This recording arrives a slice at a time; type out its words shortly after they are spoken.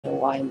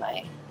why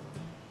my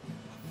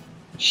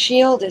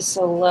shield is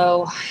so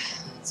low.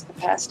 Its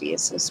capacity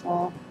is so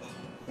small.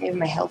 Maybe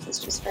my health is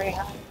just very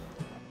high.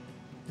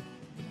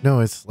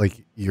 No, it's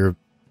like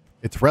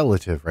it's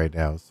relative right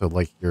now. So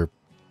like your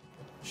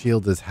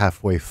shield is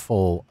halfway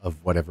full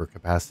of whatever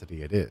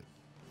capacity it is.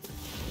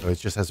 So it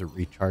just has a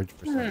recharge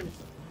for some reason.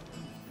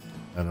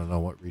 I don't know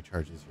what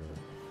recharges your...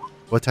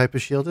 What type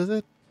of shield is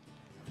it?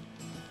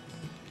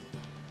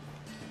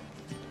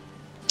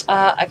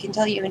 I can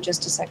tell you in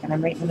just a second.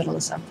 I'm right in the middle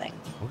of something.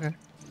 Okay.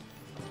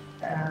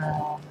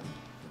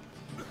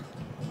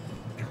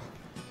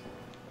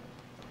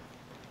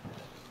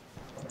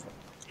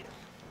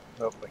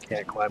 Nope, I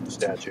can't climb the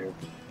statue.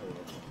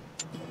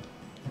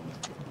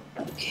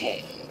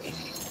 Okay.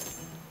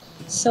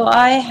 So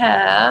I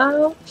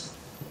have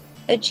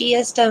a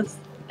GS of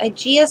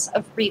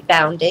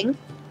rebounding.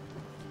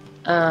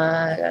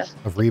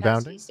 Of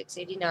rebounding?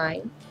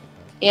 689.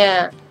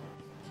 Yeah.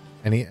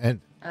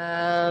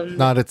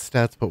 Not its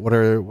stats, but what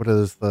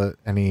is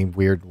any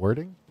weird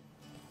wording?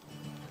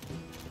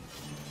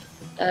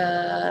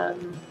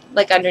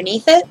 Like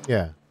underneath it?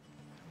 Yeah.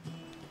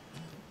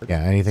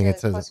 Yeah, anything it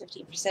says. Plus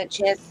 15%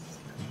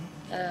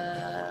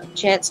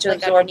 chance to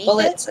absorb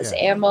bullets as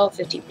ammo,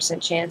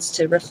 50% chance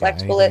to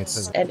reflect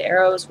bullets and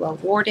arrows while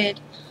warded,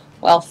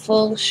 while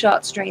full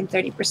shot strain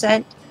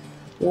 30%,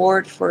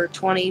 ward for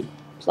 20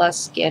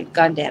 plus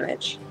gun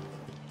damage.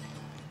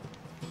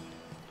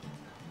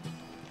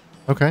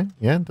 Okay,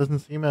 yeah, it doesn't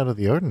seem out of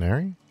the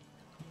ordinary.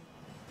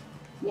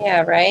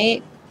 Yeah,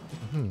 right?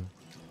 Mm-hmm.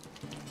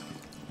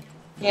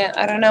 Yeah,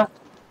 I don't know.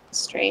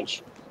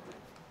 Strange.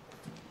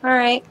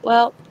 Alright,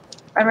 well,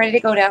 I'm ready to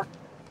go now.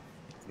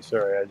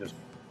 Sorry, I just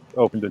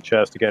opened the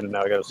chest again and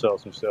now I gotta sell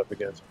some stuff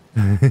again.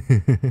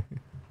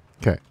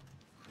 Okay.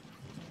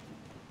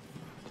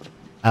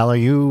 Al, are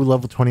you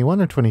level 21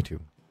 or 22?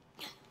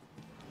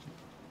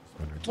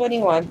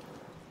 21.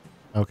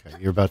 Okay,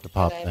 you're about to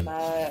pop then.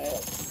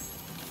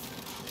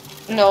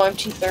 No, I'm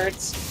 2/3.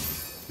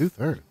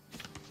 2/3?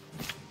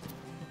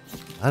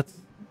 That's...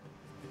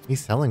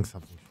 He's selling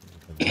something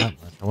for that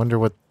much. I wonder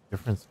what the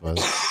difference was.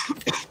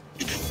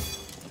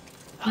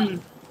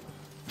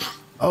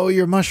 Oh,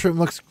 your mushroom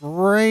looks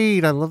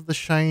great. I love the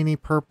shiny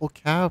purple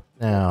cap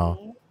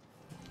now.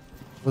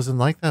 Wasn't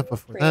like that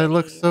before. That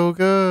looks so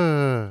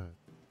good.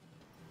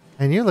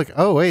 And you look...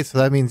 Oh, wait. So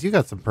that means you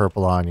got some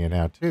purple on you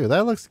now, too.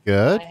 That looks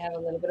good. I have a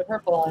little bit of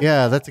purple on.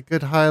 Yeah, that's a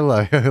good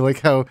highlight. I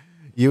like how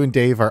you and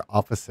Dave are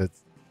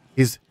opposites.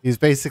 He's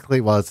basically...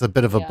 Well, it's a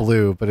bit of a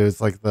blue, but it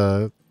was like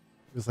the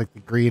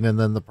green and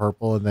then the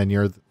purple, and then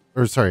you're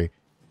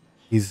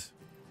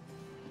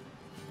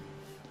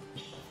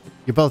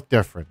both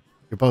different.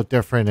 You're both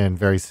different and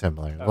very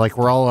similar. Like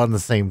we're all on the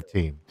same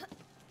team.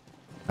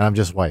 And I'm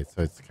just white,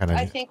 so it's kind of...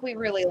 I think we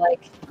really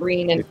like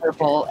green and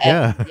purple.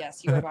 And yeah.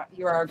 Yes, you are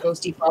our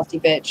ghosty frosty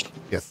bitch.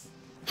 Yes.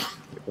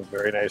 A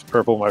very nice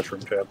purple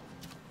mushroom chip.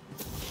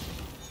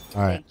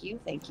 All right.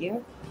 Thank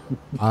you.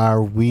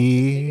 Are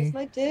we... It's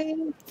my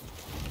dude.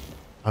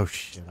 Oh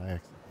shit!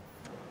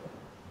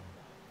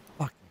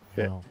 Fucking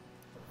hell!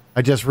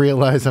 I just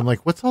realized I'm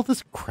like, what's all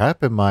this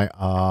crap in my...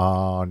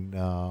 Oh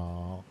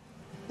no.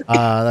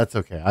 That's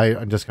okay.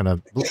 I'm just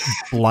gonna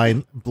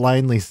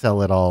blindly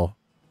sell it all.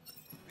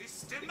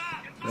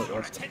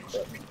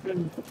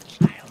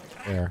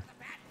 There.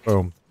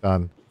 Boom.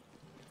 Done.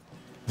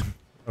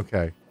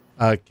 Okay.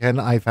 Can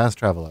I fast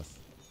travel us?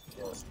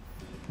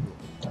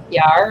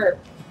 Yar.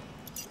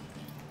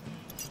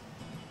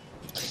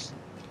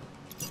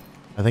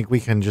 I think we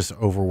can just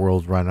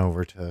overworld run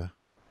over to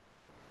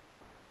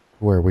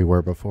where we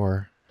were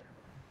before.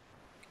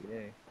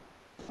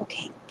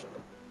 Okay.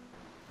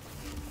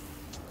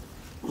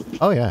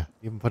 Oh yeah,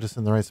 you even put us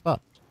in the right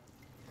spot.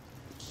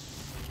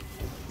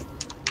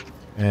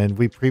 And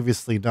we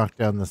previously knocked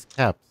down this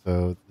cap,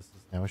 so this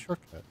is now a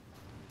shortcut.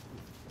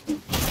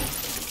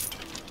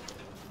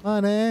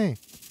 Money!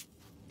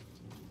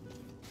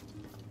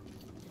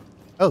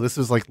 Oh, this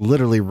was like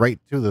literally right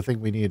to the thing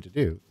we needed to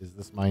do. Is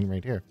this mine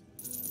right here?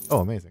 Oh,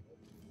 amazing.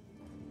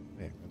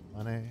 Okay,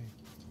 money.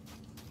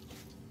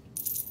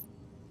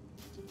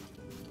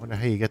 I wonder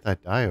how you get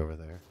that die over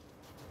there.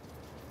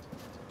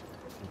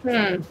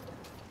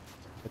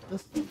 Get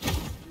this?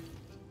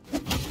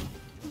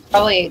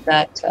 Probably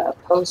that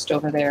post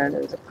over there.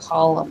 There's a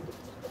column.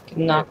 You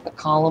can knock the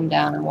column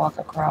down and walk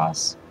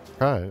across.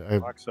 Try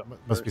it.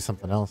 Must be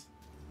something else.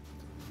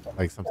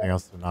 Like something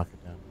else to knock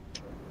it down.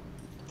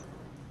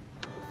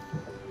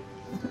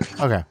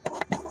 Okay.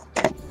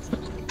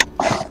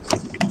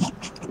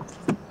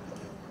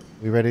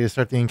 We ready to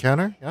start the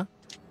encounter? Yeah?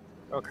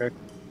 Okay.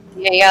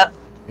 Yeah.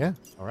 Yeah.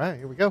 All right,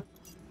 here we go.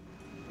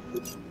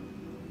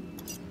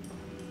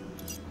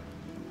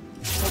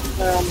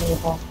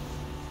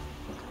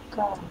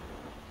 God.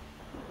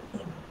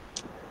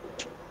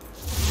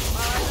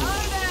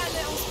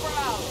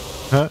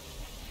 Huh?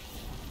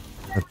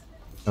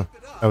 Oh,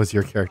 that was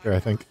your character, I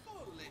think.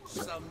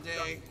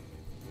 Someday.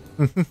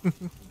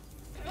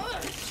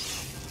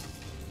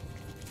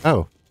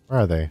 Oh,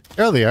 where are they?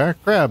 There they are.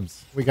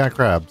 Crabs. We got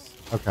crabs.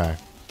 Okay.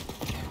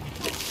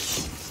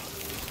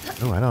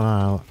 Oh, I don't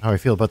know how I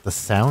feel about the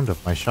sound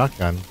of my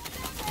shotgun.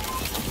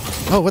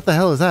 Oh, what the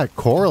hell is that?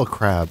 Coral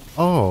crab.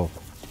 Oh.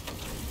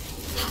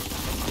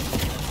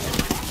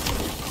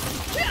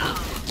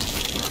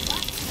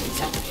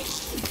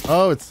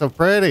 Oh, it's so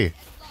pretty.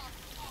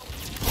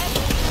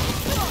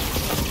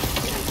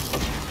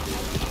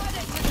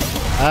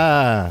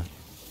 Ah,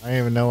 I don't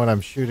even know what I'm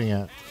shooting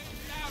at.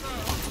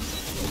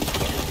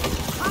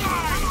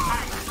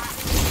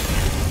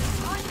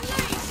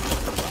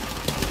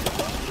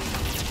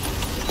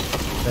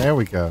 There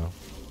we go.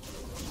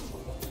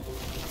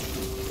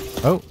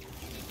 Oh.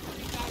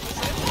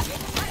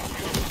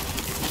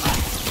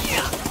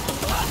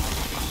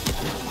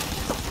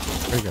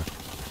 There you go.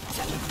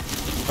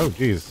 Oh,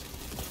 geez.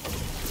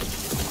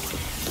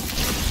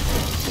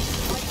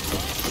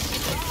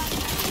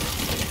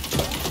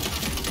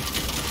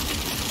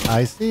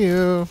 I see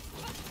you.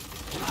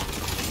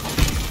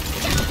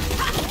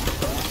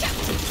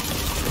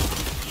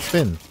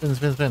 Spin, spin,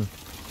 spin, spin.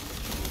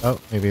 Oh,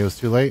 maybe it was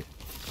too late.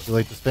 Too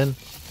late to spin.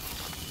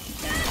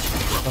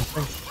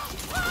 Something.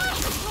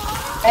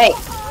 Hey.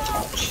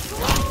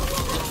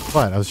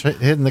 What? I was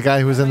hitting the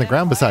guy who was in the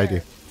ground beside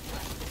you.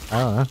 I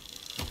don't know.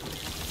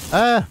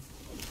 Ah!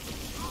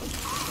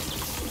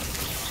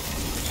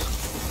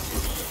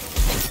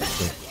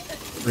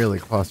 Really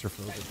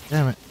claustrophobic.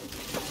 Damn it.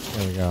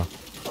 There we go.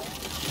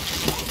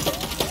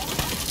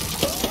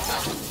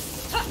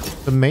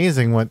 It's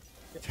amazing what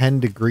 10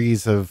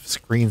 degrees of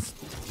screen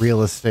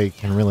real estate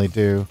can really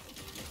do.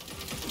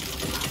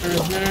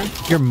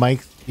 Your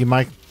mic,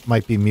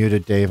 might be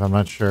muted, Dave. I'm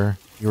not sure.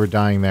 You were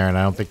dying there, and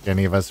I don't think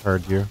any of us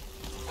heard you.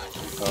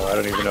 Oh, I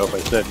don't even know if I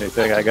said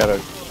anything. I gotta.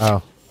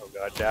 Oh. Oh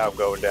god, now I'm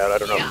going down. I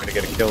don't know if I'm gonna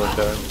get a kill in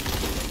time.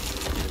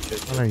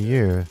 What are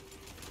you?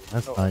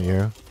 That's not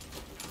you.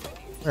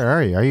 Where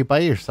are you? Are you by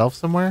yourself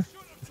somewhere?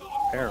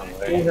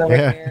 Apparently. He's over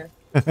here.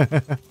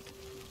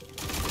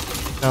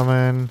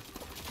 Coming.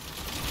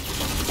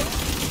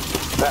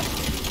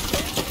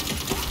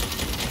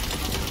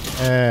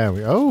 There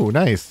we. Oh,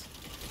 nice.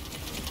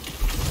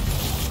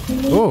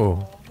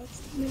 Oh.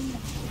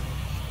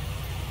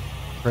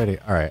 Pretty.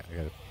 All right, I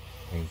gotta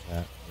change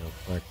that real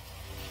quick.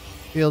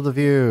 Field of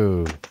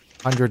view,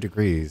 100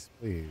 degrees,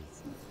 please.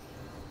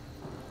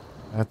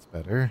 That's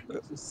better.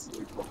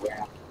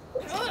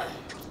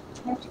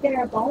 How'd you get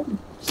our bone?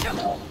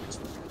 Yeah,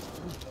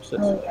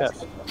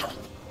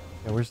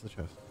 where's the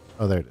chest?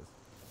 Oh, there it is.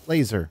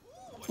 Laser.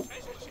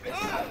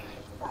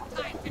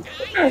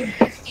 I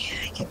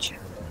get you.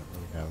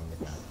 What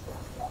we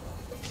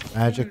got?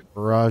 Magic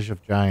barrage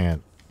of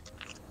giants.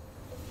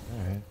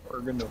 Alright.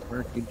 We're gonna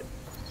work it.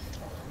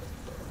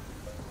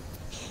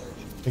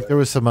 I think there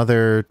was some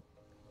other...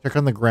 Check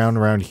on the ground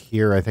around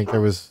here. I think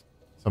there was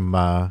some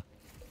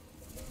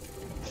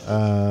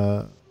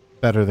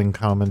better than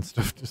common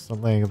stuff just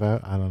laying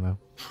about. I don't know.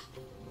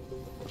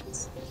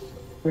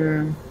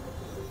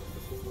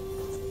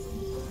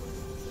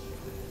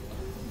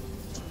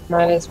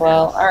 Might as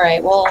well.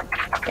 Alright, well,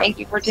 thank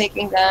you for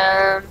taking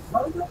them.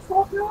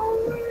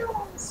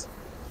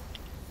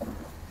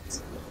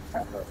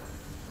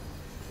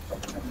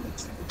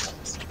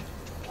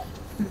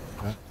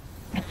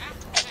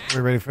 We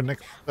ready for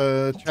next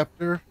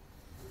chapter?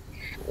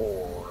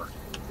 Or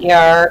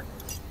Yar.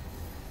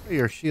 Oh,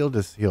 your shield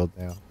is healed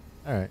now.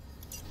 Alright.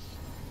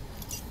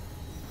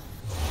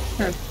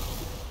 Your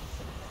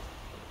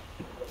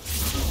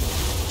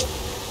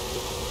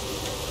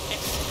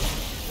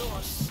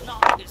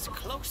snot is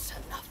close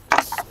enough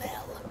to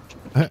smell.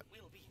 It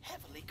will be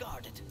heavily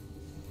guarded.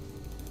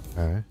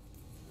 Okay.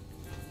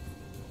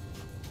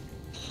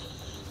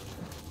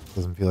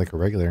 Doesn't feel like a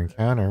regular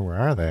encounter. Where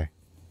are they?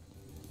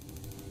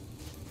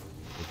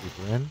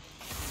 People in?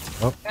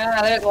 Oh.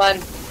 Ah, there's one.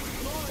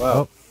 wow.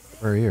 Oh,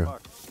 where are you?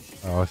 Fuck.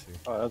 Oh, I see.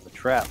 Oh, that was a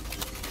trap.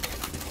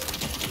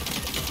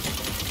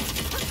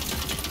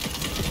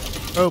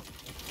 Oh.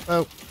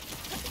 Oh.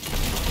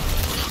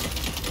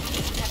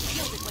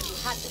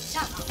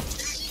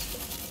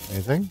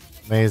 Amazing.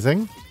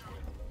 Amazing.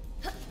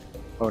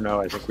 Oh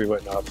no, I think we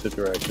went in opposite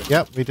direction.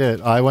 Yep, we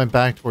did. I went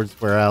back towards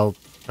where Al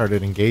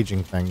started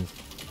engaging things.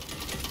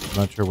 I'm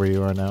not sure where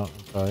you are now.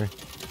 I'm sorry.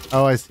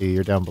 Oh, I see.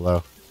 You're down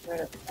below.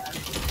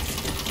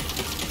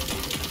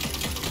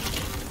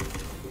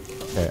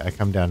 Okay, I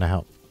come down to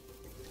help.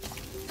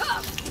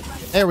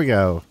 There we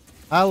go.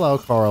 Hello,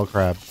 coral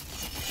crab.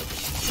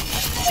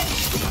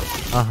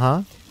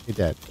 Uh-huh. You're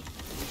dead.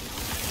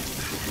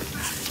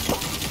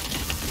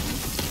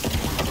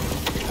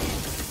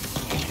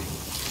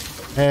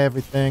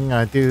 Everything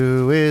I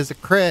do is a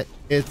crit.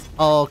 It's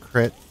all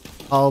crit.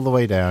 All the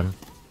way down.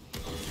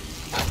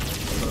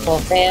 Well,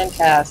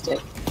 fantastic.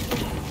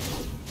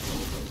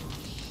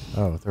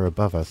 Oh, they're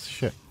above us.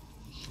 Shit.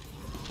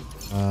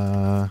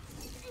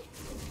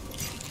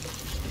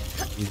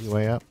 Easy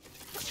way up.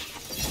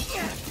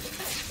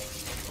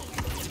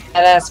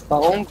 Badass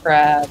bone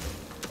crab.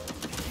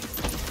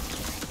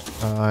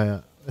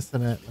 I'm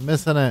missing it. I'm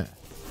missing it.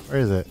 Where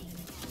is it?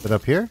 Is it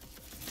up here?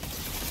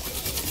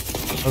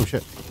 Oh,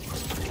 shit.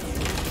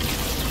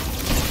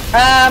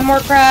 Ah, more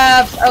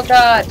crabs. Oh,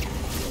 God.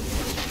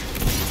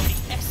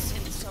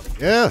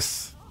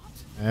 Yes!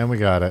 And we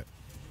got it.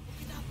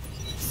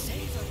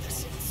 Savor the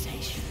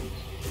sensation.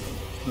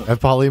 That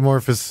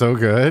polymorph is so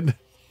good.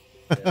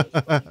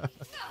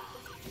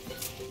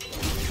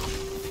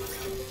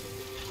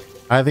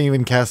 I haven't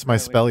even cast my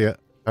spell yet.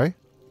 Sorry?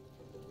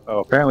 Oh,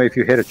 apparently if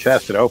you hit a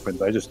chest, it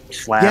opens. I just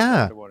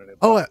slammed into one and it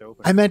popped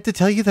open. I meant to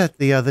tell you that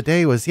the other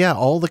day was,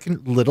 all the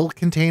little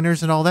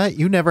containers and all that,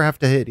 you never have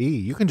to hit E.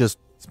 You can just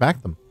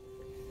smack them.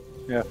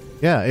 Yeah.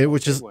 Yeah,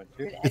 which is...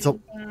 Did It's a...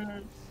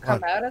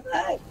 come out of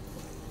that?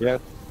 Yeah,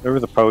 there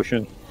was a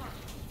potion.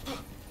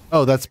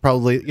 Oh, that's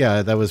probably...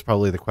 Yeah, that was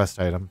probably the quest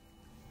item.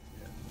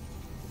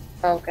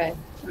 Okay,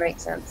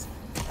 makes sense.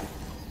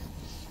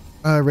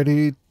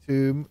 Ready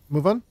to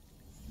move on?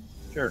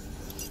 Sure.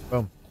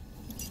 Boom.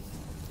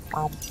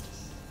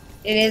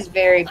 It is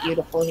very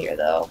beautiful here,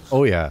 though.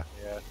 Oh, yeah.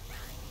 Yeah.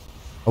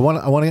 I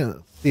want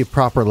to see a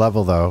proper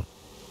level, though.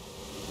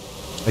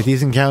 Like,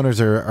 these encounters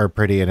are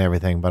pretty and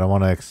everything, but I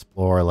want to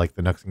explore, like,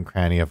 the nooks and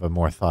cranny of a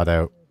more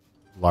thought-out,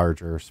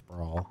 larger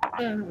sprawl.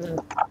 Mm-hmm.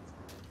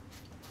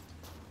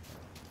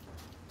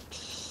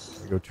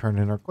 We go turn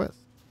in our quest.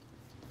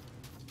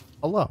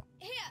 Hello.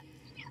 Here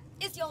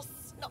is your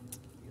snot.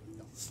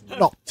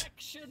 Snot.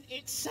 Perfection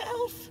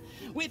itself.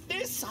 With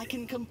this, I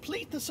can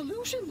complete the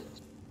solution.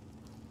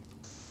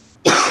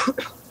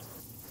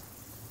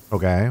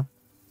 Okay.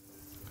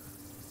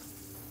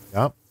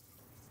 Yep.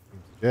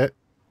 Shit.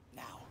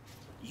 Now,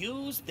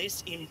 use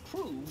this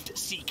improved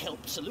sea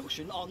kelp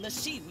solution on the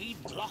seaweed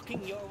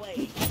blocking your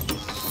way.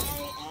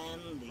 I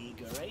am the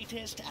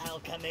greatest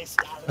alchemist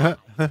alive.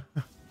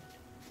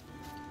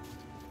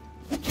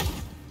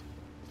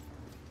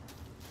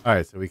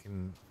 Alright, so we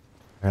can...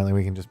 Apparently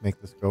we can just make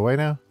this go away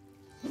now.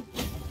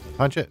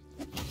 Punch it.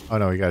 Oh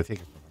no, we gotta take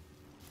it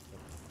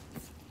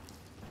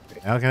from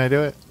him. Now can I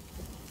do it?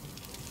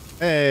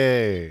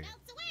 Hey!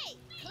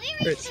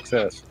 Great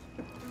success.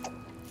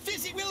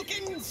 Fizzy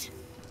Wilkins!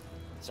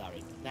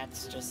 Sorry,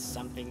 that's just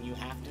something you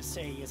have to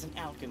say as an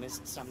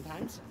alchemist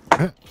sometimes.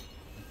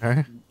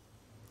 Okay.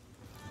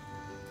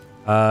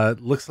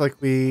 Looks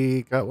like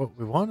we got what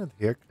we wanted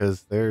here,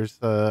 because there's,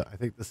 I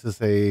think this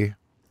is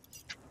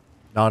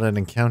not an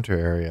encounter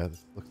area.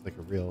 This looks like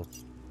a real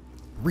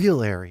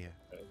area.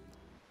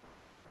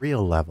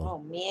 Real level. Oh,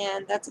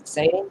 man, that's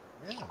exciting.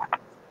 Yeah.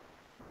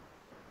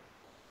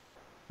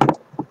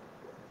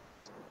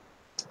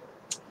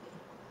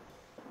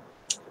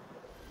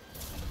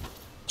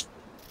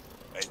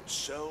 And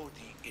so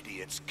the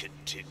idiots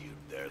continued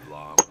their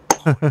long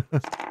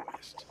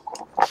quest,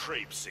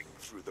 traipsing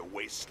through the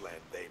wasteland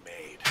they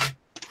made,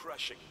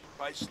 crushing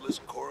priceless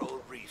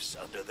coral reefs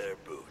under their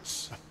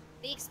boots.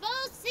 The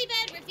exposed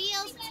seabed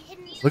reveals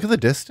hidden. Look at the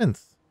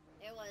distance.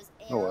 There was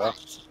a Oh, wow. lot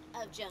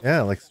of junk.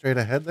 Yeah, like straight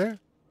ahead there.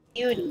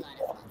 Beauty.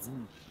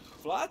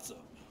 Flotsam.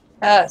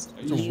 Yes.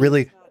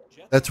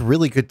 That's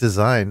really good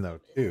design though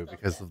too,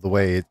 because of the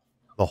way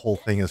the whole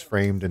thing is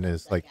framed and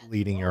is like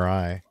leading your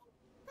eye.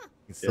 You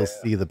can still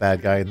see the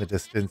bad guy in the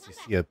distance. You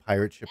see a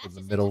pirate ship in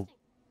the middle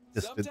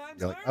distance.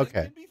 You're like,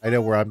 okay, I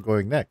know where I'm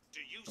going next.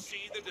 Do you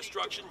see the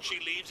destruction she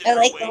leaves in I her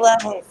like the wake?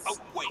 levels.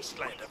 A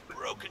wasteland of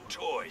broken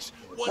toys.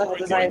 Level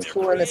design's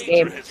cool in this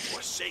game. Has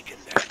forsaken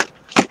them.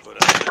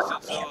 But I guess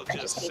it's all I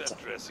just need set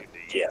to dressing to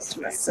Just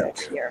eat. myself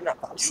here,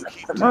 not close You enough to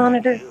keep the doing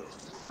monitor. you.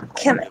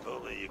 Come on. If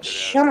only you could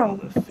Come ask all on.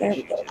 the There we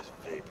fish go. you just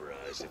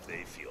vaporize if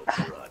they feel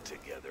brought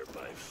together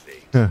by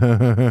fate.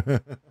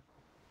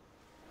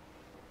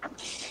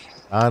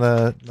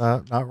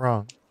 Not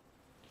wrong.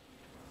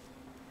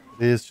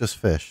 It is just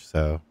fish,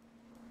 so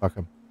fuck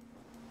them.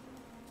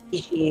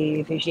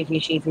 Fishy, fishy,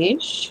 fishy,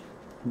 fish.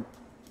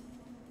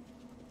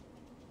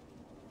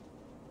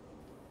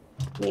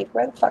 Wait,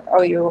 where the fuck?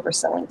 Oh, you're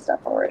overselling stuff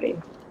already.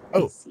 I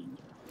Oh. see.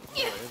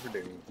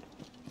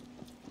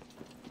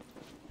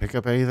 Pick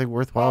up anything Oh,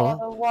 worthwhile.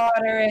 the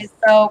water is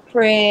so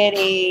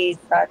pretty.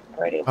 Such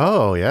pretty.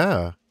 Oh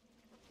yeah.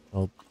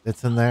 Well,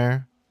 it's in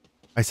there.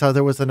 I saw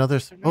there was another.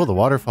 Oh, the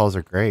waterfalls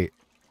are great.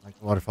 I like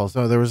the waterfalls.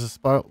 No, there was a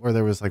spot where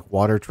there was like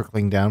water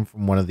trickling down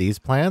from one of these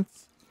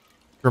plants.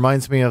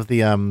 Reminds me of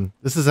the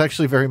This is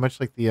actually very much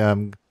like the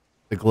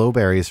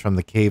glowberries from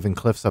the Cave and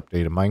Cliffs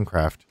update of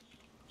Minecraft.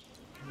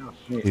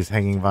 These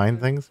hanging vine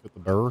things with the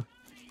burr.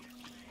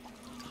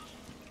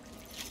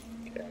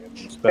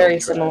 Very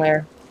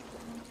similar.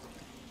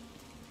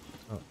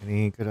 Oh,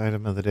 any good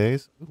item of the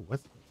days? Ooh,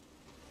 what's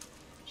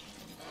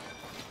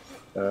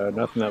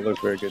Nothing that looks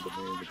very good to me.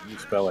 The new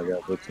spell I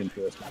got looks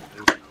interesting.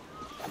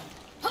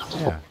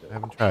 Yeah, I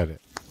haven't tried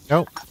it.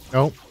 Nope.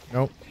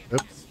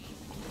 Oops.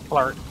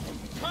 Clark.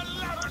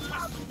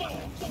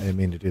 I didn't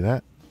mean to do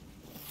that.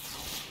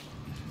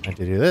 I had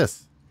to do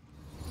this.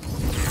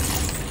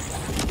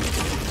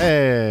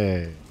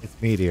 Hey, it's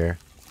Meteor.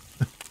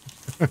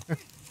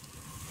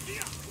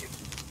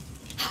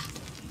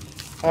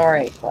 All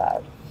right,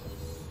 Cloud.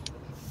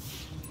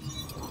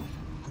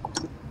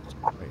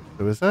 Wait,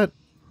 so is that?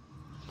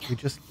 We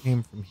just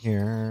came from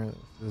here.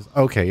 This is,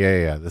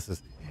 okay, yeah. This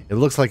is. It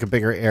looks like a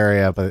bigger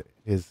area, but it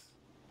is.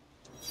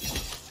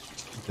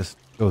 It just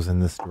goes in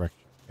this direction.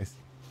 I see.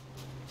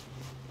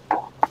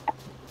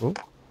 Oh.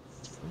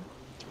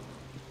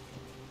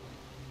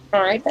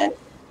 All right then.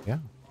 Yeah.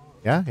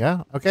 Yeah,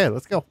 yeah. Okay,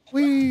 let's go.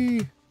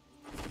 Whee!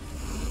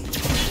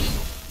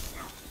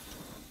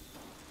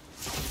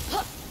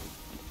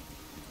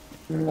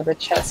 The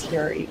chests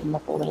here even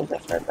look a little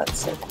different. That's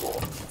so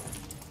cool.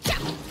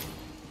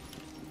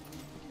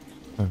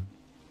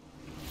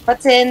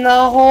 What's in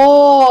the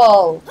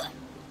hole?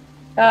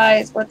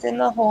 Guys, what's in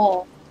the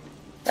hole?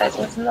 Guys,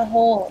 what's in the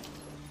hole?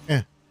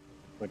 Why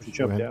don't you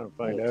jump down and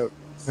find out?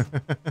 You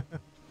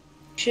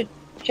should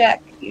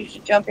check. You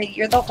should jump in.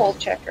 You're the hole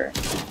checker.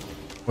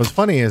 What's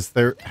funny is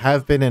there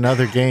have been in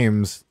other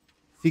games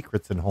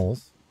secrets in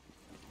holes.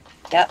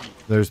 Yep.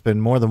 There's been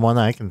more than one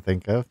I can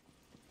think of.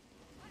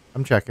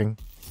 I'm checking.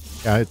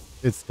 Yeah,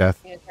 it's death.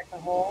 You gonna check the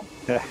hole?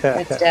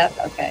 It's death?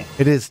 Okay.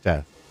 It is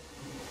death.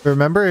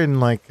 Remember in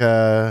like,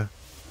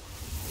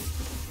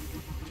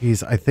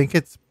 geez, I think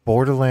it's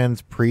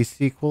Borderlands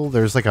pre-sequel.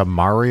 There's like a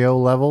Mario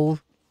level.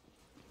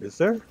 Is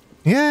there?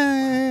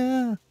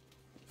 Yeah.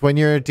 When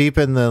you're deep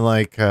in the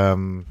like,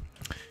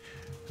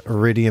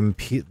 Iridium,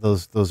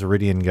 those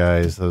Iridian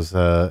guys, those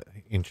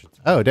ancient.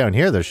 Oh, down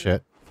here there's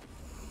shit.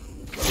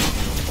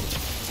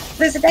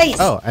 There's a dice.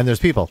 Oh, and there's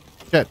people.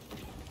 Shit.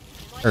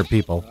 Or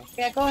people.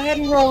 Yeah, go ahead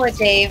and roll it,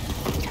 Dave.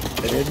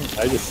 I didn't.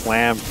 I just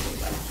slammed.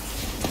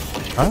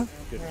 Huh?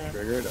 Getting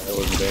triggered. I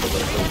wasn't able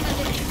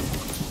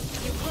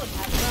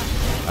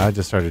to. I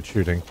just started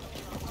shooting.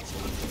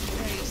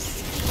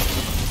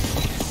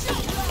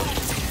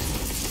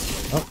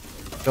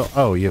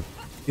 Oh, you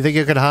think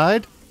you could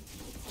hide?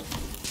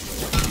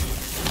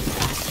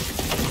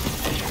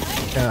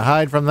 Can't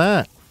hide from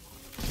that.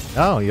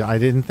 Oh, yeah, I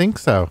didn't think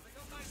so.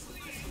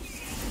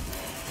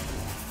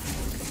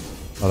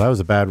 Oh, that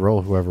was a bad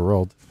roll, whoever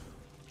rolled.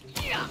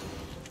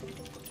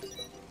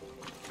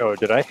 Oh,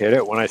 did I hit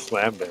it when I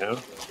slammed down?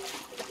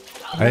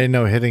 I didn't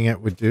know hitting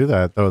it would do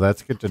that, though.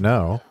 That's good to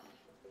know.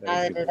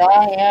 Neither did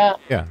I, yeah.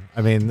 Yeah,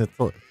 I mean, it's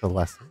a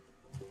lesson.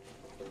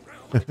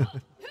 And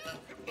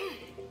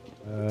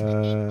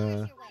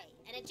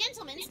a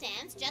gentleman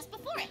stands just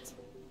before it.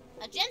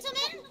 A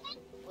gentleman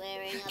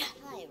wearing a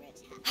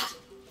pirate hat.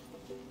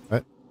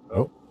 What?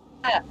 Oh.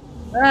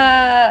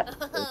 Ah,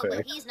 Oh,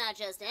 but he's not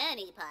just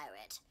any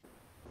pirate.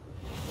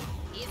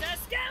 He's a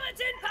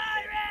skeleton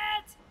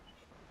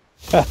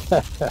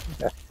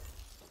pirate!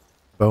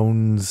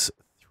 Bones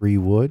 3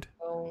 wood.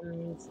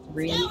 bones,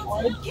 3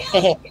 wood. No.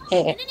 Hey,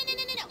 hey.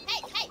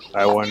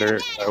 I wonder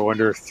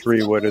if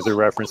 3 wood is a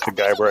reference to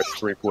Guybrush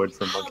Threepwood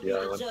from Monkey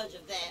Island.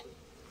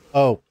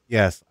 Oh,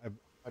 yes.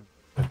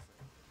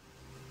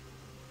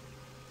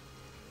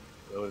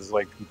 It was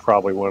like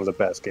probably one of the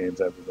best games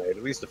ever made.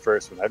 At least the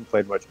first one. I haven't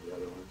played much of the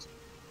other ones.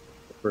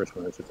 The first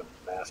one is just a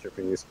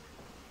masterpiece.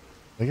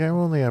 I think I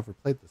only ever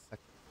played the second.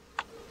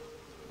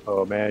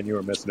 Oh man, you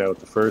were missing out with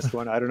the first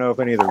one. I don't know if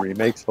any of the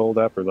remakes hold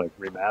up or like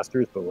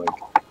remasters, but like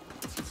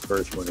the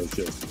first one is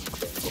just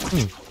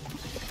incredible.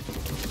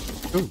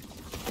 Ooh.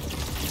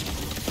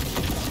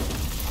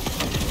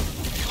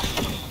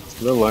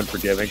 It's a little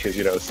unforgiving because,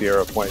 you know,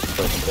 Sierra Point is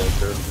playing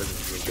character,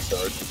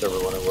 LucasArts, whichever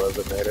one it was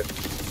that made it.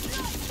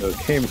 Those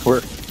games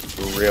were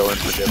real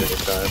unforgiving at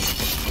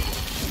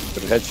times.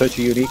 But it had such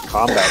a unique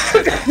combat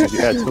system. You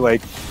had to,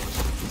 like,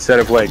 instead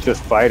of, like,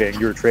 just fighting,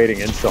 you were trading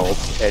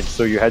insults, and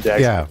so you had to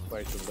actually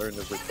fight and learn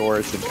the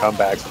retorts and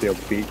comebacks to be able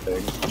to beat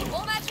things.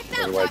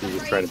 Otherwise, you're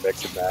just trying to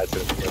mix and match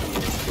it.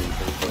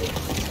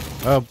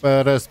 Oh,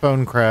 but a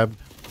Spone Crab.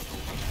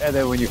 And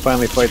then when you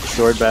finally fight the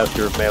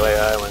Swordmaster of Melee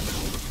Island,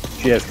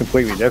 she has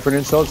completely different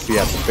insults, so you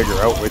have to figure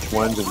out which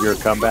ones of your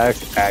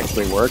comebacks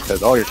actually work,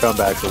 because all your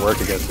comebacks will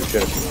work against the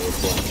shit if you know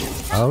which ones.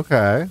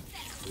 Okay.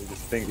 They're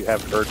just things you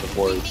haven't heard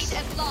before.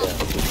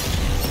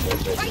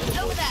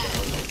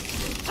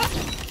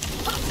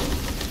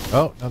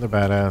 Oh, another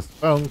badass.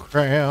 Bone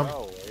Crab.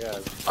 Oh, yeah.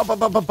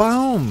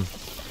 Boom.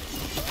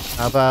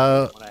 How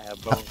about... When I have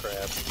bone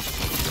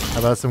crabs. How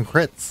about some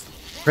crits?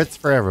 Crits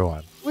for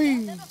everyone.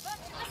 Whee!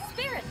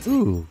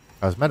 Ooh,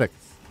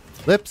 cosmetics.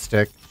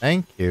 Lipstick,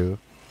 thank you.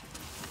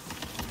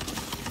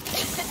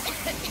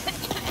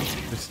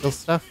 There's still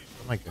stuff?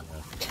 Oh my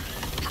goodness.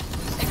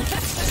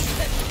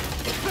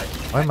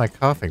 Why am I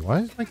coughing?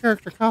 Why is my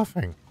character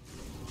coughing?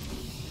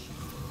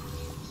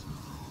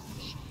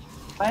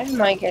 Why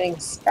am I getting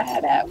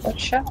spat at? What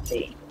shall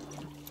be?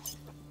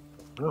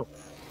 Oh.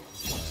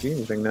 See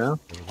anything now?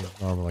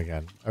 Everything's normal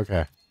again.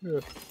 Okay.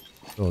 Yeah.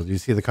 Cool. Do you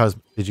see the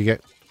Did you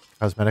get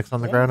cosmetics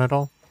on the ground at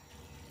all?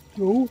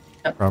 No.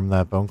 From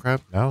that bone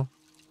crab? No?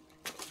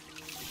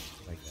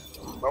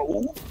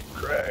 Oh,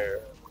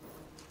 crap.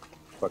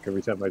 Fuck,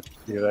 every time I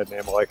hear that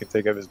name, all I can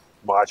think of is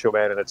Macho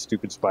Man and that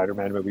stupid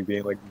Spider-Man movie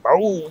being like,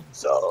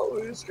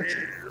 Bonesaw is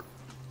here.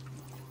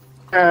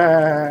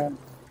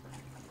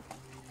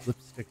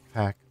 Lipstick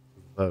pack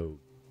Vogue.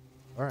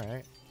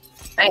 Alright.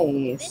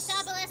 Nice. This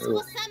obelisk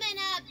will summon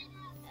a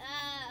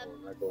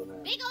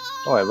big ol'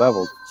 Oh, I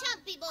leveled.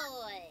 chumpy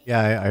boy.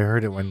 Yeah, I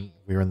heard it when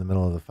we were in the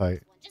middle of the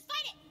fight. Just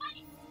fight it.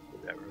 Do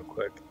that real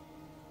quick.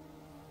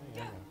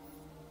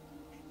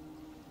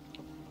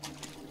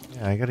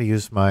 Yeah, I gotta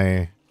use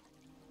my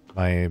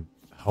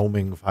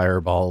homing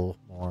fireball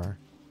more.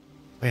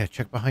 Oh yeah,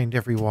 check behind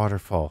every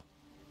waterfall.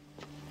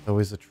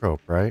 Always a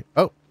trope, right?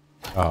 Oh.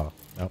 Oh,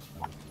 no.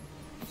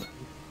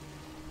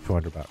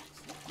 200 bucks.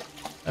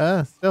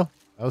 Still.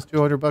 That was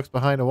 200 bucks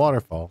behind a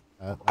waterfall.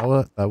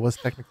 That was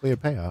technically a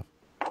payoff.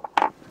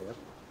 Yep.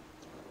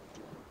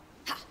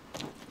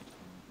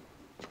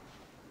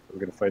 We're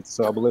gonna fight this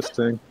obelisk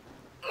thing.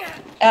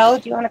 Al,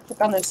 do you want to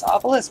click on this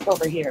obelisk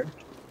over here?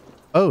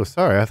 Oh,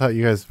 sorry. I thought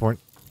you guys weren't...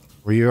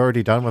 Were you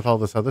already done with all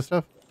this other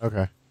stuff?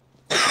 Okay.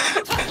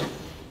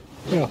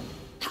 Yeah.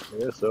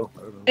 Yeah, so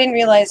I don't know.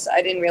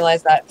 I didn't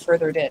realize that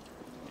further did.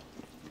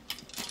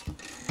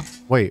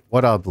 Wait,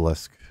 what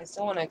obelisk? I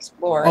still want to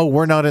explore. Oh,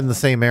 we're not in the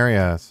same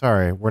area.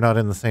 Sorry, we're not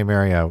in the same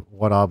area.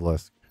 What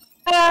obelisk?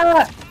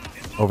 Ah!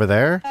 Over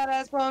there?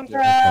 Badass bone Okay.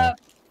 crab.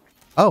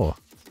 Oh.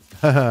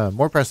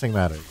 More pressing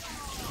matters.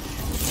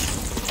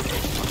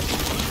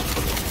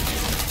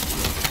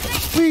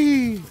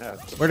 Whee!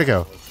 Where'd it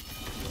go?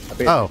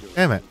 Oh,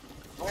 damn it.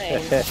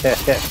 Lame.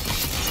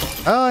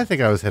 Oh, I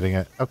think I was hitting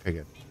it. Okay,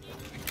 good.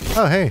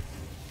 Oh, hey.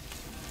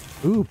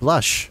 Ooh,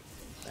 blush.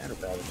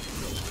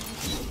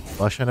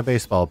 Blush and a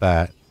baseball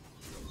bat.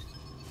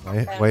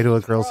 Way to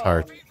a girl's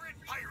heart. Favorite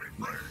pirate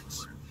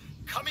words.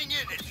 Coming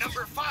in at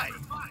number 5.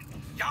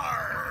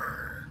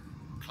 Yar.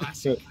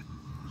 Classic.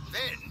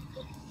 Then,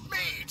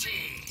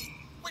 matey,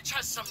 which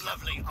has some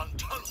lovely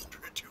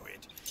entendre to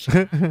it.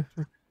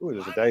 Ooh,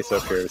 there's a dice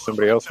up here. Does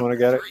somebody else want to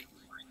get it?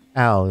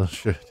 Al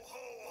should.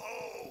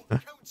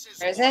 Where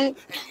is it?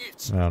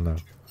 I don't know.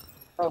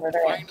 Over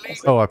there.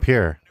 Oh, up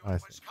here. I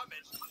see.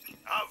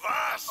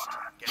 Avast!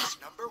 Guess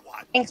number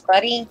 1. Thanks,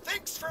 buddy.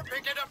 Thanks for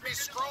picking up me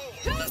scroll.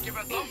 Give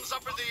a thumbs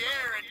up in the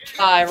air and keep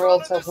I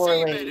rolled so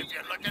rolling the poorly. seabed if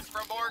you're looking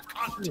for more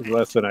content.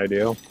 Less than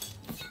ideal.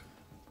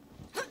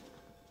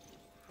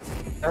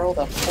 I rolled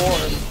a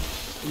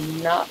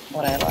 4. Not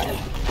what I like.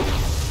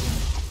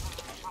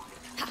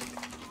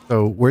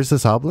 So, where's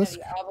this obelisk?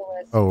 The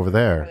obelisk Oh, over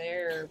there. over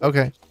there.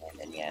 Okay.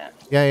 And yeah.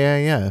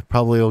 Yeah.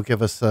 Probably will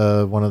give us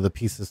one of the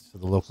pieces to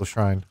the local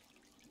shrine.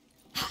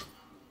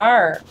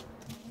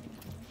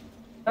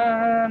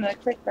 Gonna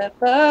click that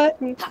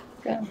button.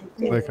 Gonna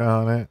do Click it.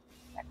 on it.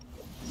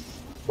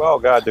 Oh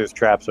god, there's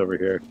traps over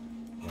here.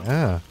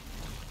 Yeah.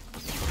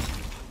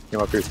 Came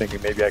up here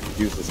thinking maybe I could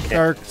use this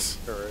cannon Sharks. as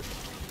a turret.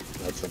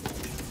 Not so much.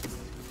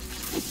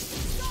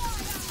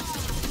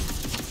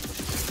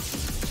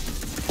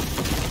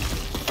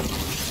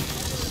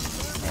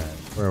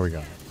 Alright, where are we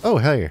going? Oh,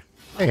 hey.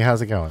 Hey,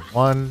 how's it going?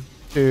 1,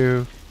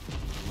 2.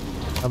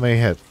 How many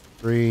hits?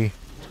 3.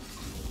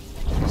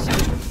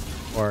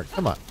 4.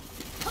 Come on.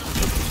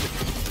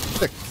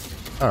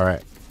 6.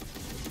 Alright.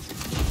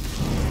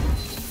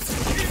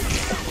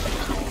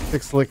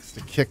 6 licks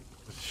to kick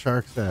the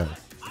shark's ass.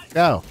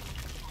 Go.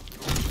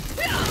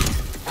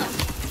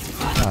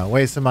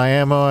 Wasting my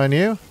ammo on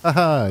you?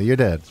 Haha, you're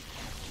dead.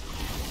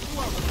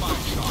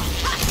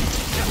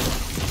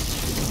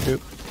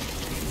 Oop.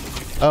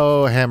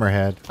 Oh,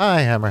 Hammerhead.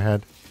 Hi,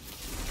 Hammerhead.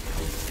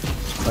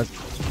 Let's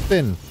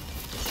spin.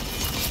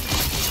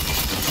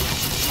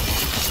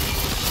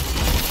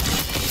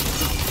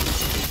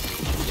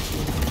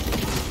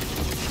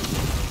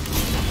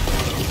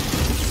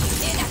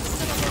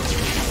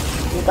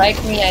 You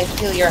like me, I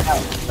feel your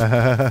help.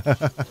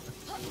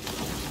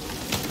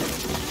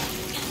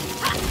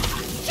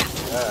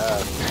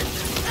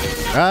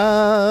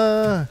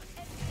 Ah!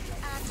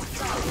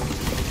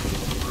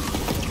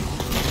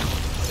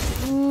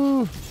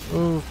 Ooh,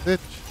 oh, bitch,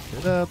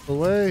 get out the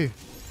way.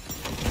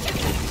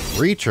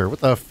 Breacher, what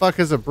the fuck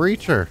is a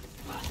breacher?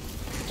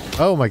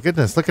 Oh my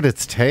goodness, look at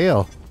its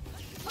tail.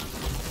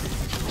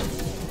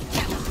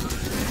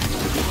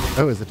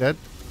 Oh, is it dead?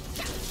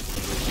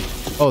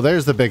 Oh,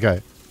 there's the big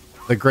guy.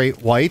 The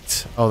Great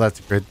White. Oh, that's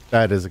good.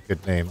 That is a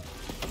good name.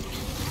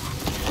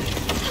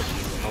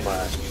 Oh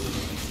my.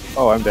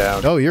 Oh, I'm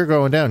down. Oh, you're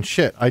going down.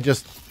 Shit, I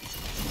just...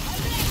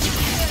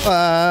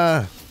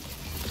 Ah!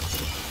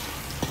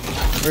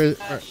 Shit.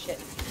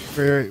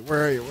 Where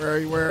are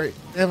you?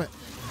 Damn it.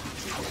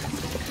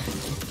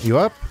 You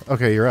up?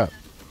 Okay, you're up.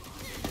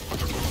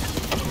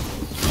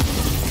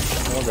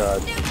 Oh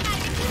god.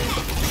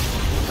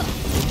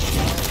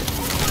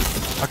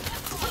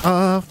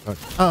 Off.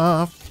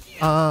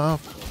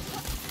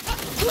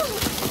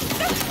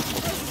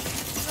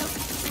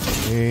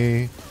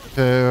 3,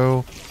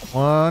 2,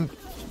 1.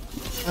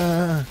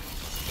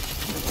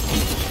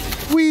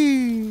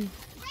 Whee!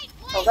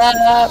 Hold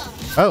up.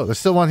 Oh, there's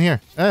still one here.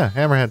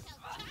 Hammerhead.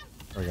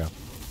 There we go.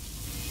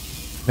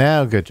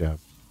 Now, good job.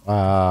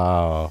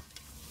 Wow.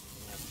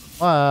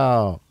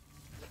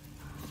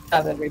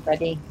 Job,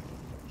 everybody.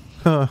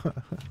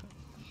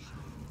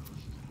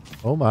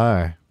 Oh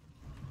my.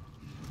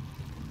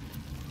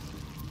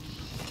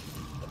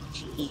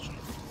 Gee.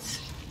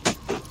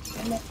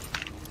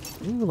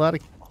 Ooh, a lot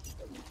of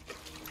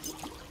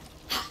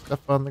stuff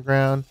on the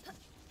ground.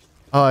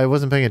 Oh, I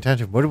wasn't paying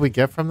attention. What did we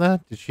get from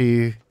that?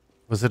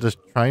 Was it a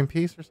shrine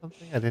piece or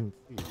something? I didn't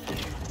see.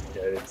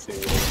 Yeah, I didn't see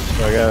it.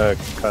 So I got a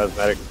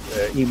cosmetic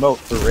emote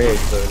for raid,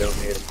 so I don't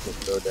need it to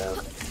go down.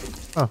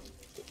 Oh.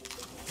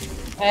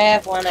 I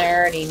have one I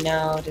already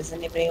know. Does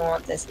anybody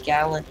want this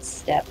gallant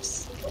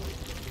steps?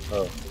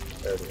 Oh.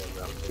 I already have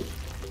that one.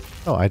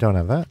 Oh, I don't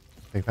have that.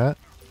 Take that.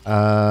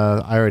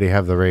 I already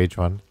have the rage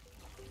one.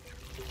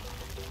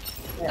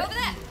 Over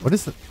there. What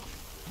is it?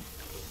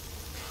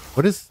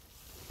 What is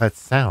that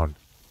sound?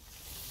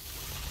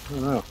 I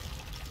don't know.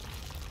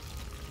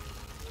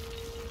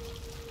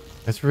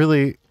 It's a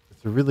really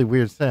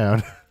weird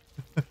sound.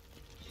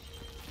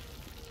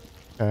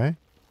 Okay.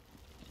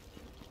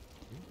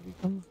 Did he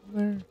come from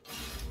there?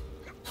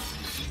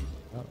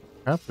 Oh,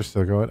 traps are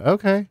still going.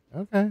 Okay.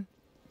 Okay.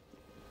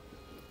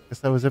 Guess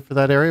that was it for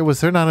that area. Was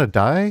there not a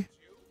die?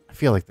 I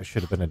feel like there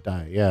should have been a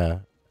die. Yeah.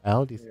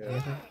 Al, do you see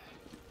anything?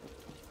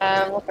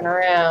 I'm looking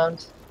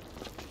around.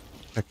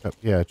 Check up.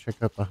 Yeah, check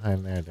up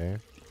behind there,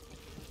 Dave.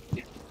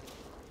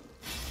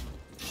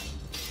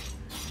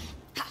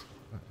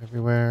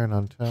 Everywhere and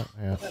on top.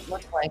 Yeah. Doesn't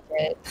look like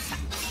it.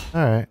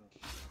 All right.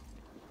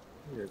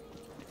 Weird.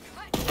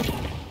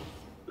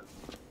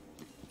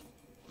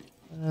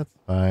 That's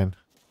fine.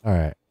 All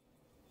right.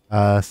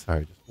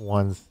 Sorry, just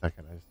 1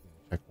 second. I just need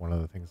to check one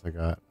of the things I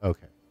got.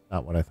 Okay,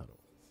 not what I thought it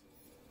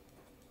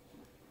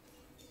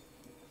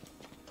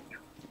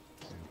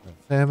was.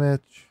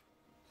 RatSammich.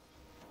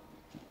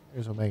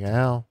 Here's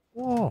OmegaAl.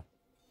 Whoa.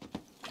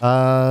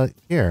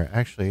 Here,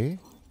 actually, do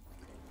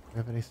we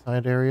have any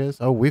side areas?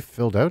 Oh, we've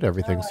filled out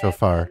everything Oh, I so have to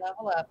far.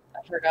 level up.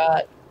 I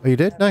forgot. Oh, you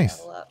did? I have to Nice.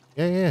 level up.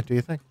 Yeah. Do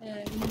you think?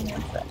 Yeah, give me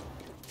 1 sec.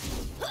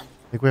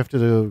 I think we have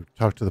to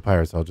talk to the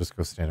pirates. I'll just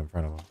go stand in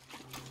front of them.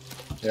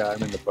 Yeah,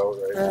 I'm in the boat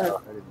right now.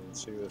 I didn't even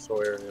see this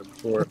whole area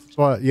before.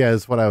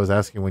 It's what I was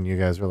asking when you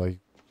guys were like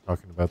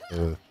talking about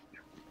the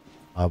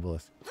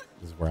obelisk.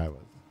 This is where I was.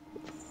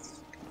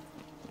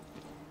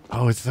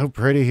 Oh, it's so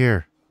pretty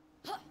here.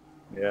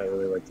 Yeah, I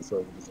really like this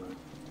over design.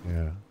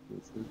 Yeah.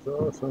 This is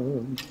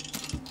awesome.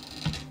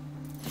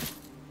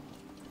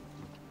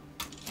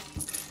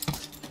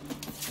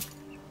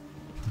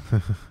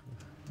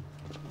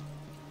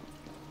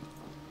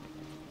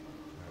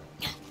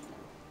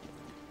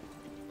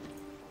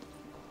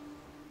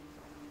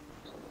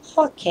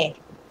 Okay.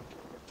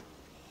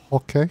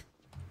 Okay.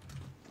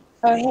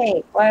 Oh,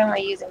 hey, why am I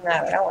using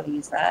that? I don't want to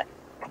use that.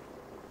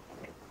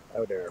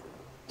 Oh, there.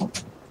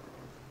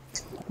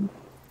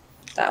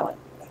 That one.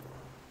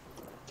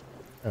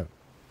 Oh.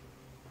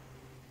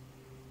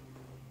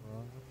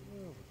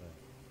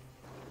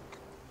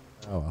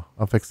 Oh well,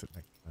 I'll fix it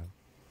next time.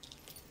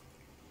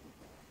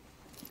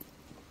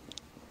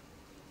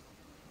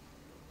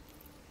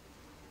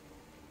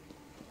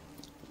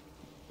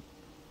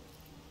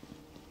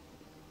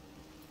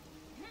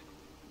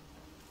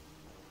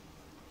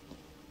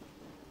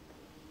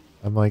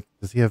 I'm like,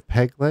 does he have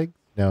peg legs?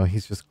 No,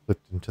 he's just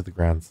clipped into the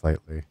ground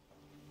slightly.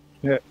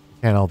 Yeah.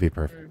 Can't all be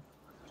perfect.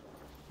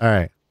 All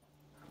right.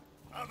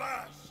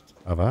 Avast!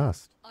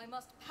 Avast. I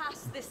must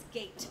pass this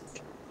gate.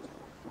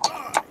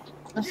 Aye,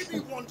 ye be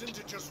wanting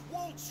to just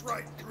waltz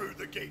right through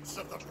the gates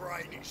of the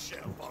briny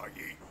shelf, are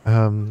ye?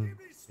 Ye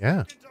be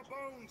Yeah. sticking to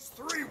Bones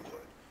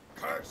 3-wood,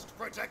 cursed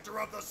protector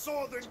of the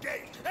Southern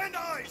Gate, and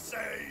I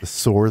say... The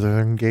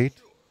Southern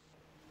Gate.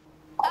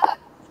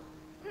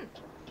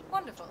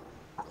 Wonderful.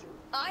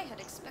 I had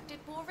expected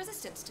more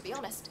resistance, to be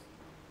honest.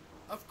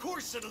 Of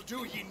course it'll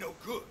do ye no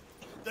good.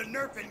 The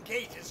Nerpen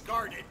Gate is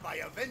guarded by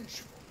a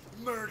vengeful,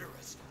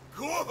 murderous,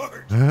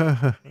 gorgeous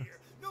here,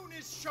 known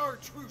as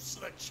Chartreuse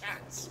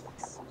LeChance.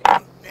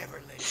 I'll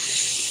never let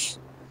you.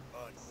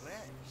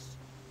 Unless...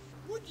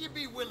 Would ye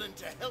be willing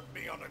to help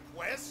me on a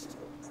quest?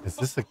 Is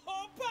this a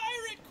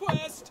pirate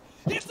quest?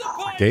 It's a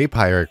pirate gay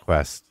pirate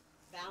quest?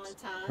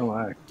 Valentine, Oh,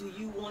 my. do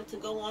you want to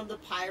go on the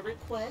pirate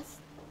quest?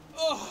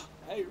 Oh,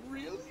 I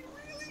really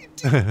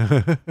do.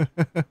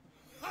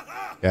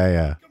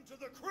 Yeah. Welcome to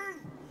the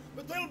crew,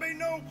 but there'll be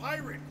no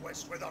pirate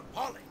quest without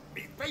Polly,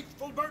 me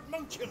faithful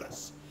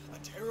Bertmunculus. A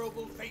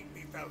terrible fate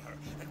befell her,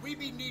 and we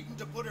be needing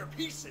to put her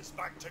pieces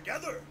back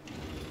together.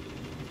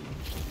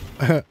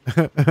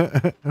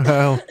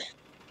 Well,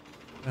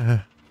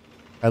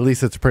 at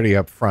least it's pretty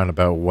upfront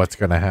about what's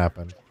going to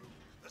happen.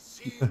 The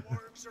sea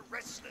wargs are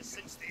restless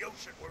since the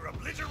ocean were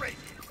obliterated.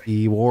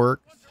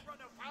 E-Work. Want to run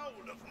afoul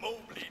of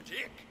Mobley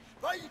Dick?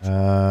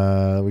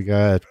 Fight! We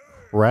got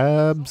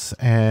crabs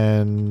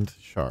and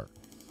sharks.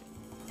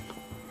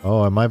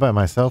 Oh, am I by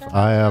myself?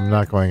 I am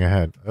not going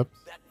ahead. Oops.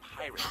 That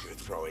pirate you're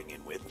throwing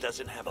in with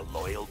doesn't have a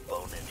loyal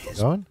bone in his...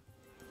 Going?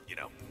 You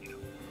know,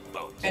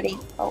 bones. Ready?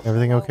 Oh,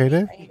 Everything okay,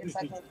 Dave? I need a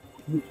second.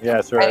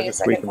 Yeah, sorry, I I'm need a just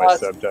second tweaking my pause.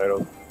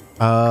 subtitles.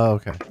 Oh,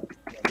 okay.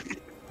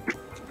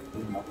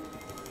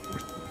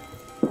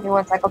 Give me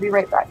 1 sec. I'll be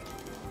right back.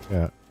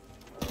 Yeah.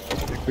 I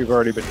think we've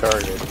already been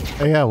targeted.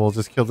 Hey, yeah, we'll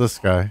just kill this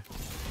guy.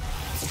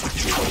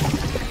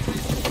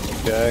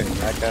 Okay,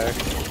 that guy.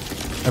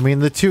 I mean,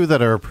 the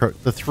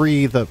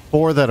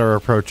four that are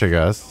approaching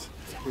us.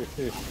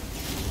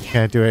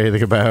 Can't do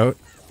anything about.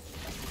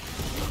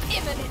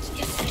 Imminent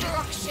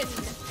destruction.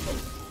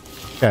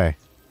 Okay.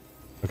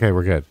 Okay,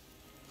 we're good.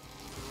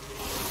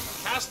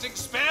 Casting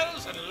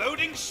spells and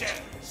loading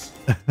shells.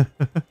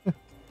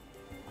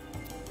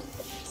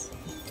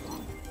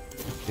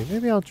 Okay,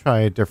 maybe I'll try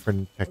a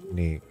different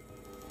technique.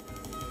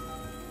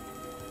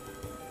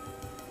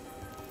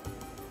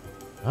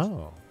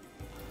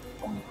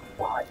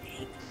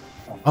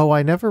 Oh,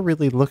 I never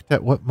really looked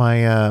at what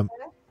my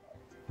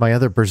my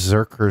other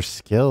berserker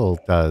skill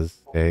does,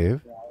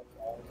 Dave.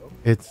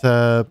 It's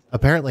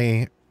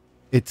apparently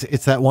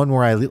it's that one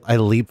where I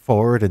leap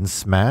forward and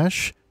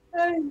smash.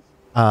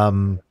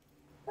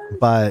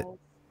 But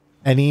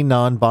any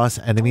non-boss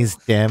enemy's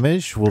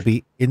damage will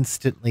be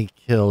instantly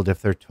killed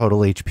if their total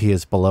HP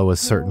is below a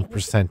certain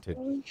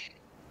percentage.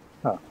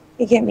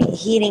 You give me a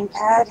heating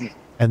pad.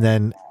 And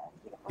then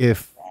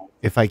if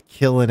I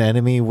kill an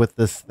enemy with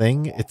this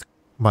thing, it's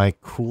my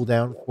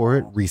cooldown for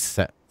it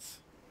resets.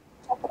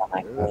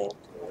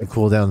 The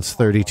cooldown's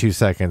 32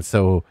 seconds,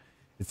 so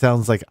it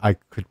sounds like I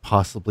could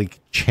possibly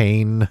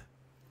chain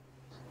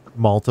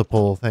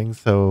multiple things.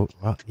 So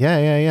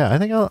yeah. I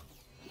think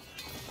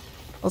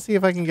I'll see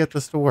if I can get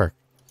this to work.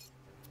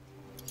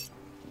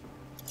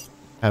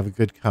 Have a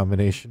good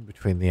combination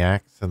between the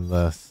axe and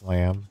the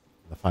slam,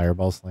 the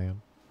fireball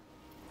slam.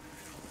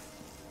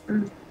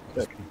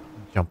 Just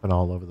jumping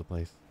all over the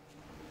place.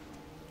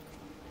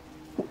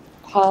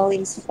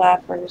 Holly's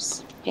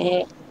flappers.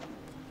 That's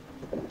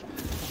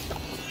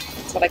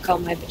what I call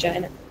my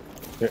vagina.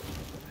 Good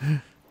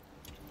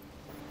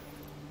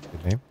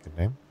name. Good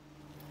name.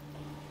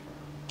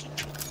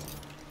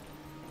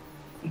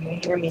 You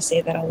hear me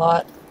say that a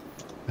lot.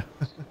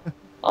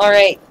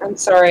 Alright, I'm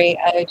sorry.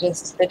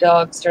 The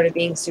dog started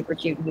being super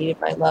cute and needed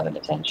my love and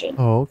attention.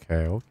 Oh,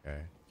 okay.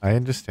 I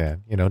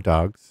understand. You know,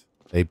 dogs.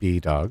 They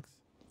be dogs.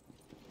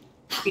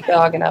 Be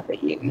dogging up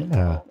at you.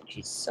 Yeah.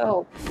 She's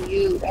so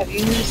cute. Have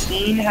you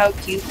seen how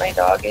cute my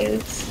dog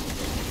is?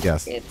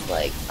 Yes. It's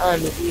like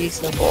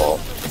unreasonable.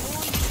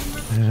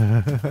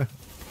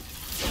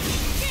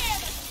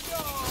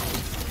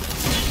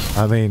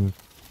 I mean,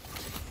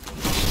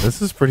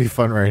 this is pretty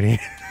fun right here.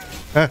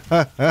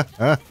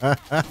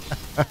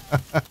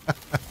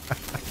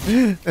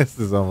 This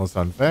is almost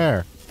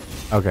unfair.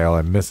 Okay, well,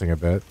 I'm missing a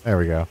bit. There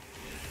we go.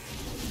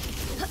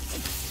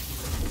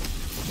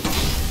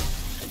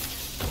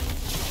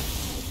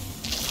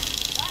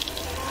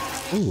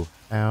 Ooh,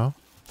 ow.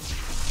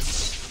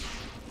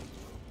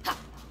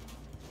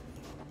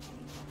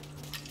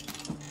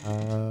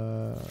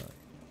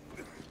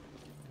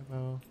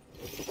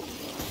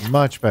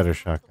 Much better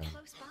shotgun.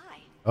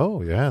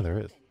 Oh, yeah, there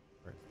is.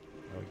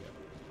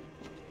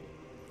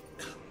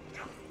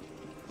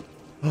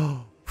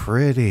 Oh,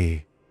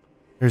 pretty.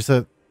 There's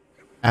a...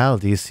 Al,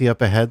 do you see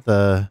up ahead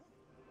the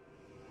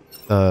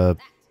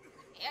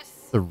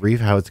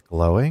reef, how it's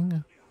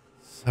glowing?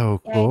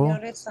 So cool. Yeah, I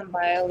noticed some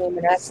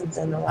bioluminescence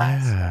in the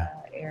last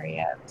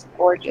area. It's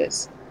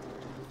gorgeous.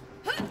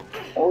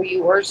 Oh,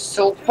 you are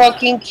so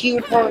fucking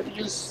cute, bro.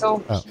 You're so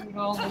cute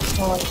all the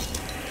time.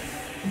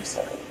 I'm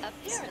sorry.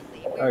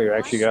 Oh, you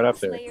actually got up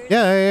there.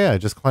 Yeah.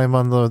 Just climb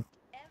on the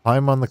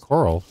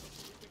coral.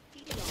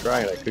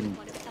 Trying, I couldn't.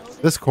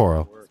 This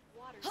coral.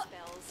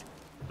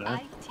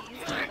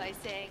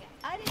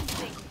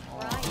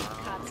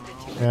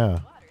 Yeah.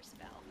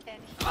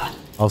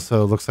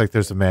 Also, looks like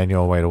there's a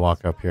manual way to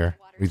walk up here.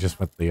 We just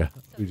went up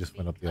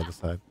the other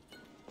side.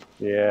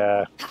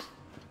 Yeah.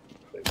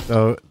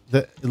 So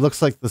it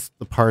looks like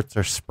the parts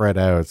are spread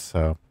out.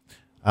 So,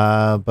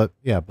 but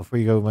yeah, before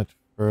you go much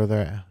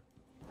further,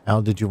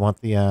 Al, did you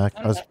want the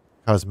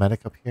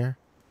cosmetic up here?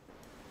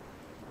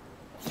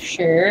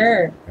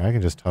 Sure. Yeah, I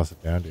can just toss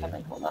it down to you.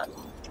 Hold on.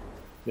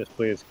 Yes,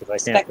 please, because I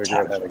can't figure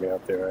out how to get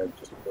up there. I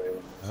just play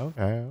with this.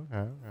 Okay.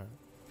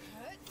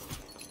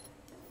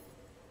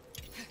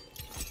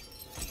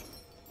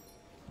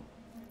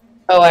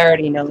 Oh, I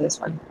already know this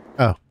one.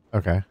 Oh,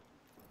 okay.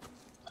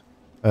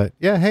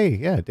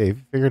 Yeah, Dave,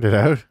 you figured it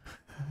out.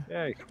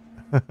 Yay.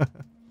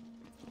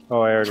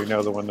 Oh, I already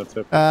know the one that's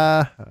up.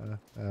 Oh.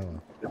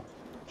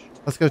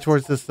 Let's go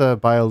towards this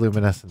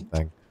bioluminescent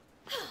thing.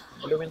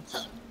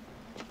 Lumens.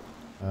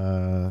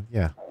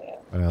 Yeah.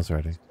 When I was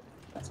ready.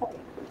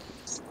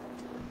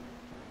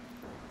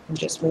 I'm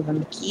just moving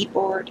the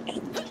keyboard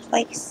in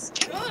place.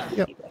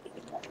 Yep.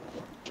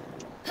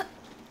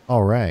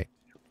 All right.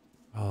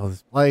 Oh,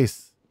 this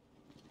place.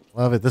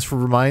 Love it. This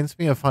reminds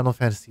me of Final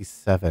Fantasy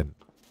VII.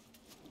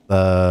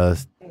 The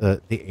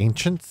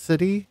ancient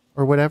city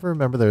or whatever.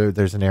 Remember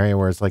there's an area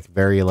where it's like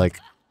very like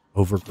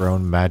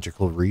overgrown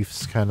magical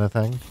reefs kind of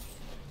thing.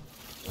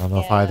 I don't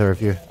know if either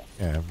of you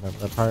remember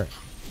that part.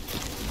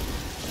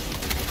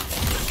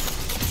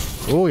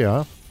 Oh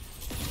yeah.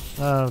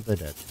 Oh, they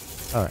did.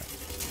 All right.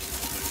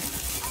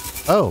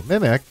 Oh,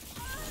 Mimic.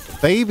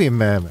 Baby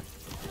Mimic.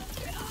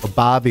 A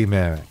Bobby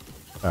Mimic.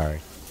 Sorry.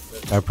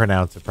 I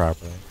pronounce it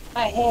properly.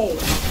 Hi, hey.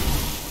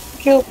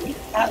 Killed me.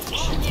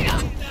 Ouch.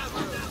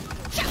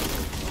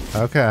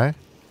 Okay.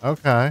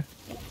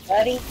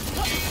 Buddy.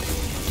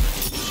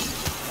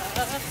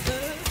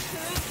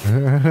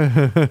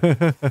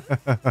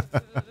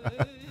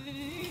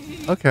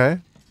 Okay.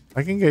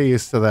 I can get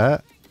used to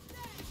that.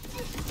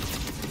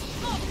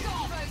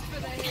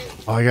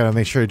 Oh, I gotta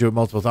make sure to do it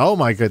multiple times. Oh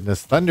my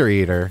goodness. Thunder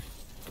Eater.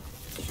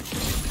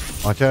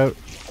 Watch out.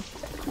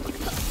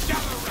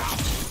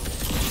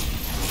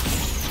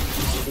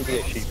 You be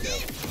a sheep now.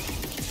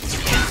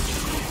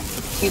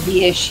 You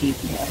be a sheep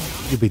now.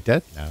 You'll be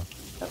dead now.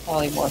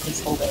 probably more of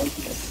his whole day.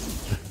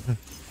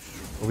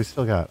 What we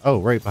still got? Oh,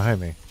 right behind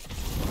me.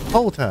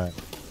 Whole time.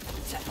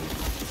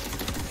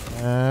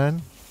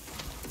 And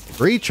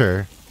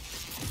Breacher.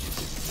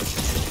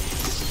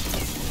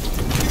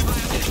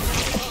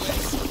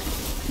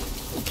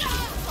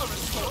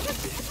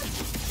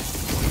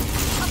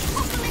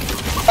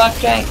 Fuck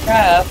giant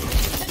crab.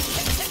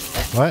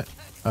 What?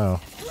 Oh.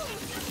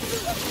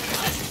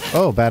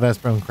 Oh, badass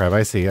bone crab.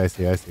 I see. That's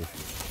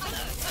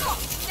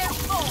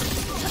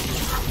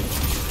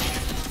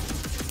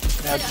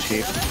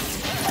cheap.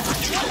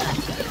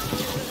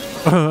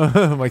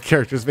 My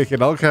character's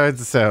making all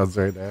kinds of sounds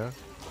right now.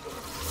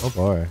 Oh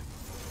boy.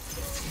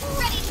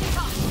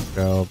 Let's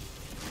go.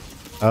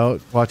 Oh,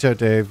 watch out,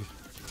 Dave.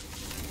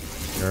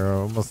 You're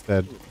almost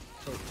dead.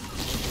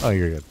 Oh,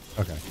 you're good.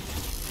 Okay.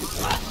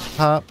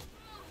 Hop.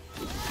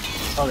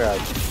 Oh god.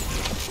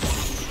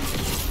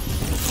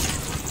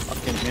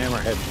 Fucking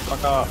hammerhead.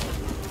 Fuck off.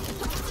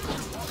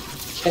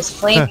 There's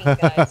flaming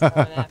guys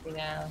coming at me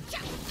now.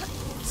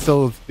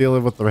 Still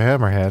dealing with the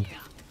hammerhead.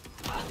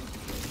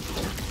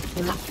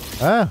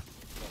 Ah.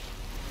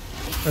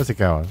 Where's it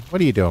going?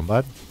 What are you doing,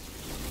 bud?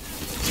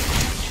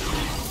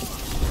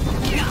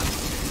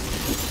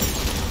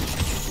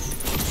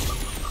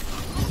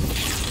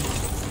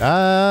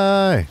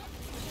 Die!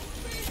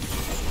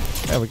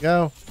 There we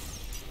go.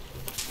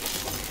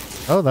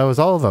 Oh, that was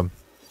all of them.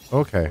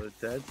 Okay.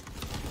 Dead.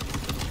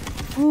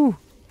 Woo.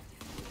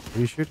 What are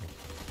you shooting?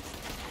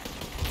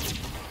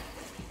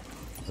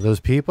 Are those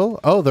people?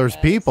 Oh, there's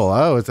people.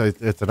 Oh,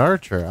 it's an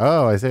archer.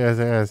 Oh, I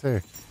see.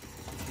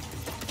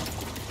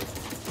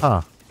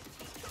 Huh.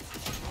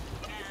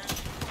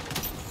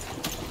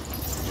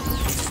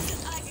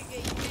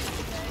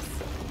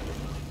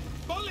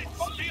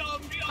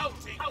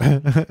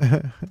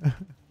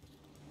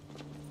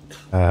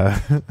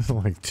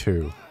 Like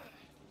 2.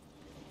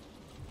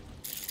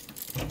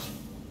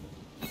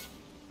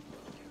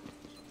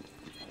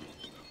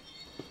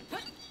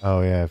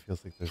 Oh yeah, it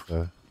feels like there's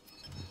a...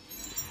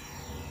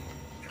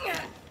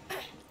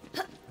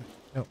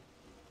 Nope.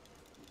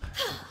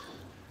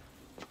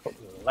 There's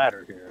a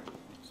ladder here.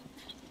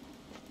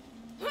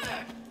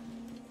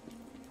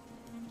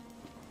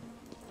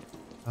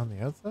 On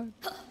the outside?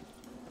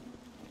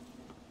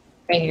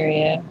 Right here,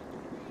 yeah.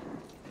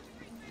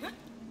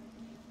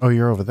 Oh,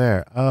 you're over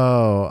there.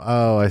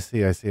 Oh, I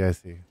see.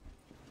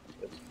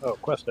 Oh,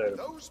 quest item.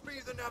 Those be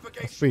the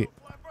navigational Sweet.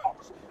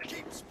 flappers.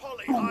 Keeps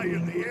Polly high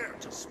in the air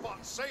to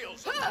spot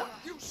sails on what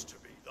used to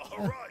be the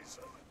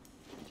horizon.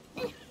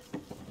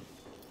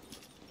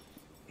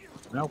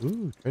 No.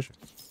 Ooh, treasure.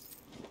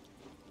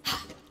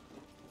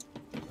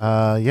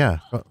 Yeah,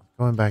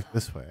 going back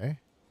this way.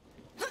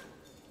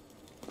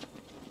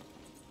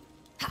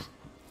 I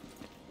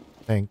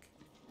think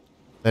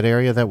that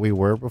area that we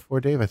were before,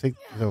 Dave. I think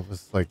that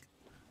was like.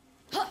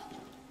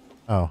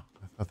 Oh,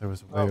 I thought there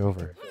was a way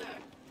over.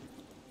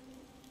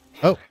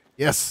 Oh,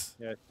 yes.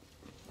 Yeah.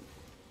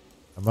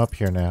 I'm up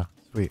here now.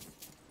 Sweet.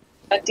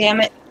 God damn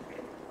it.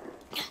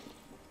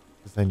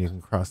 Because then you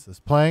can cross this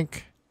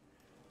plank.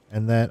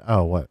 And then,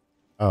 oh, what?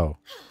 Oh.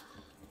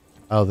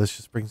 Oh, this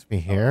just brings me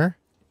here?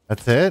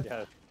 That's it?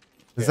 Yeah.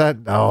 Is that?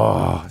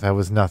 Oh, that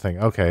was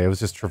nothing. Okay, it was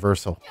just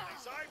traversal.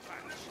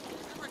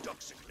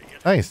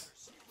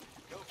 Nice.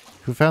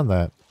 Who found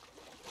that?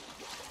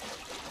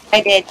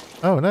 I did.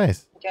 Oh,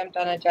 nice. Jumped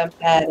on a jump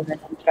pad and then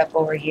jumped up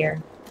over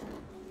here.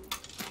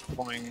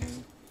 Boing.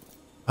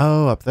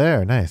 Oh, up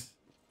there. Nice.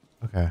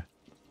 Okay.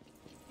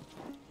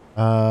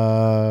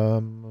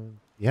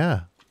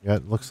 Yeah.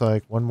 It looks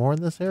like one more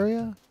in this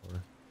area? Or...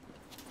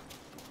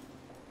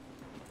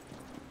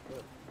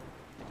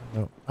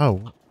 No.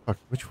 Oh, fuck.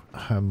 Which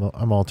one?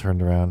 I'm all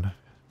turned around.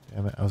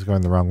 Damn it. I was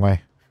going the wrong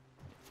way.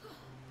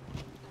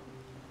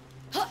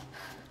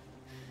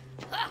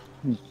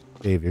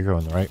 Dave, you're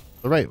going the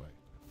right way.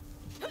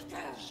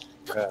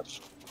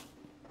 Perhaps.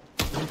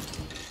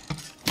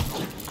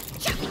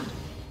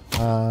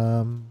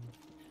 Yeah.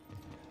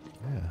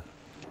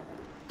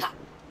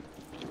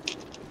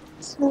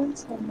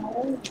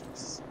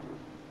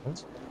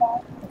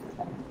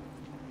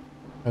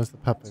 How's the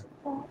puppet?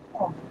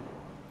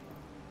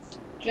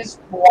 Just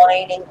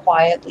whining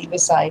quietly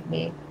beside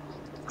me.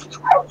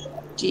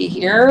 Do you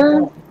hear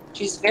her?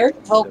 She's very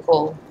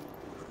vocal.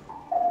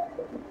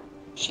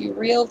 She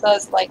real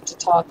does like to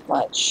talk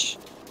much.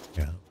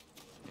 Yeah.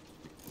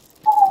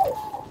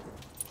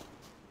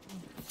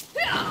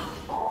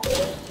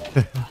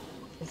 I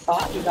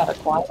thought you got a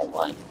quiet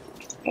one.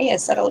 Hey, I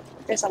said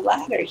there's a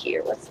ladder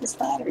here. What's this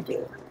ladder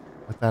do?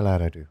 What's that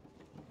ladder do?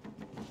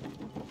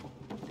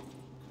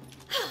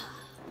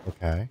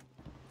 Okay.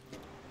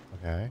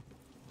 Okay.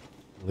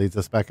 Leads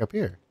us back up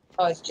here.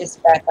 Oh, it's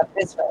just back up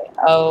this way.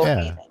 Oh, Yeah.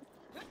 okay then.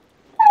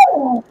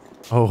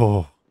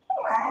 Oh.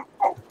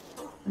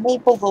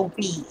 Maple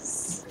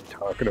Louise.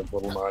 Talkative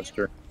little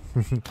monster.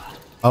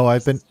 Oh,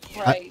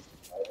 Right.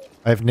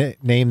 I've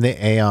named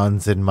the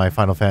Aeons in my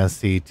Final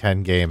Fantasy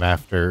X game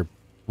after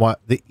what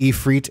the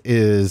Ifrit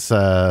is.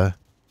 The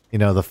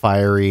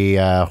fiery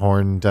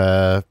horned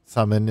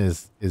summon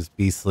is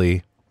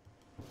beastly.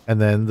 And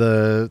then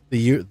the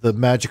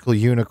magical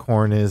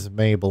unicorn is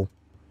Mabel.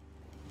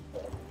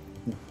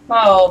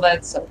 Oh,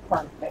 that's so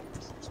perfect.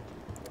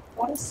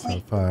 What a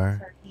sleep. So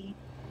far.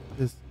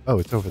 Oh,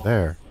 it's over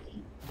there.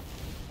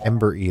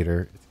 Ember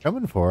Eater. It's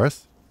coming for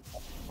us.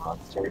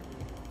 Monster.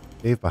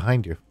 Dave,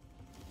 behind you.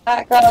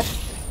 Back up.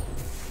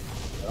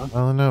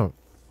 Oh, no.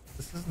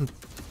 This isn't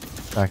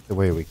back the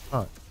way we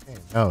caught.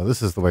 No,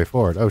 this is the way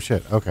forward. Oh,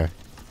 shit. Okay.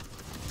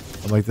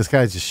 I'm like, this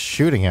guy's just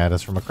shooting at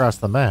us from across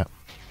the map.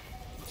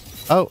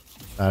 Oh,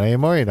 not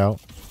anymore, you know.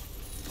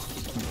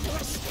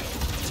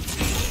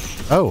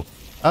 Oh.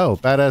 Oh,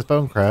 badass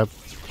bone crab.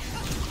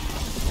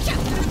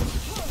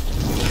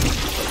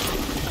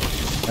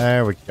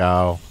 There we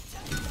go.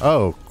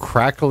 Oh,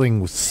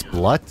 crackling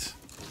splut?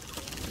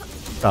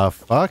 The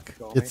fuck?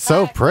 It's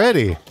so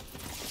pretty.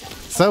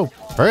 So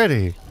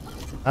pretty.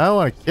 I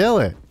want to kill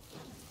it.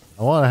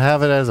 I want to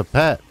have it as a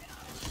pet.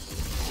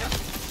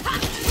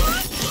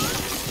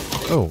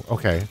 Oh,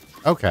 okay.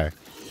 Okay.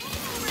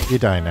 You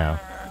die now.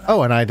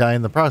 Oh, and I die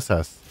in the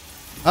process.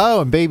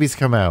 Oh, and babies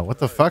come out. What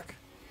the fuck?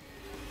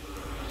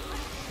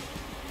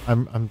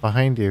 I'm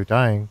behind you,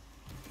 dying.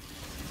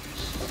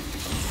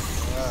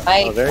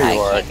 Oh, there you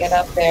are. I can't get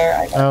up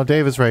there. Oh,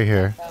 Dave is right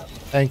here.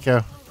 Thank you.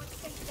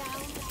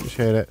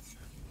 Appreciate it.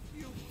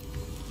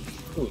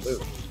 Ooh,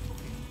 ooh.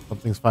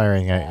 Something's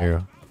firing at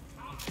you.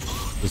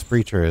 This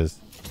breacher is.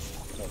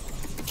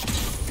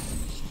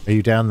 Are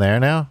you down there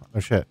now? Oh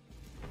shit.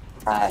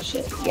 Ah,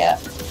 shit. Yeah.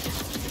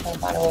 I'll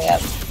find a way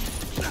up.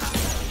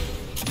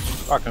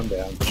 Fuck, I'm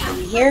down. Are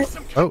you here?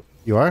 Oh,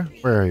 you are?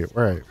 Where are you?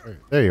 Where are you?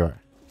 There you are.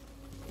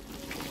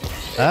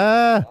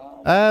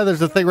 Ah,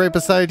 there's a thing right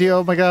beside you.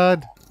 Oh my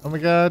god. Oh my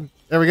god.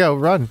 There we go.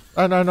 Run.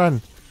 Run, run,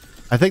 run.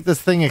 I think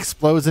this thing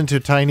explodes into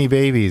tiny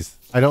babies.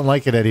 I don't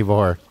like it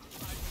anymore.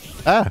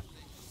 Ah.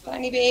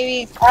 Tiny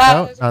babies.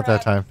 Ah, No, not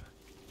that time.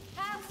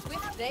 How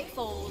swift they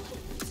fold.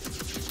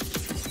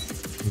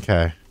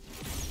 Okay.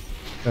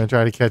 Gonna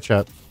try to catch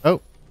up.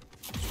 Oh.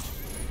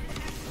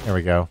 There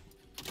we go.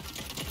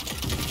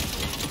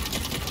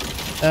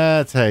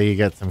 That's how you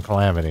get some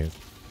calamities.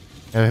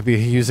 Gotta be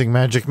using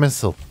magic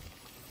missile.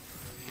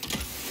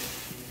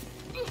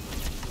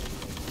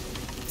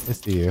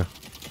 Missed you.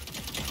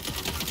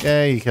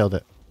 Yeah, you killed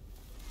it.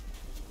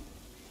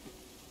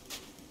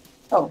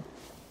 Oh.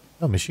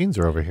 Oh, machines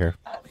are over here.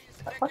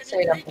 What's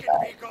right up with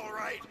that? All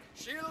right.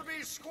 She'll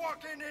be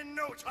squawking in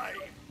no time.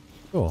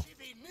 Cool. She'll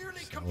be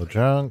nearly All complete.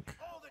 junk.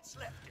 All that's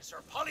left is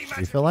her polymath.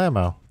 Refill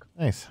ammo.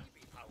 Nice.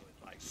 Powered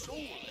by soul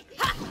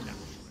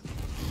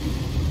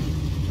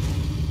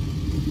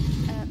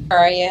Where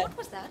are you? What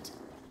was that?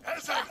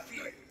 As I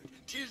feared,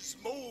 'tis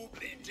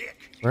Mobley Dick.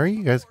 Where are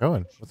you guys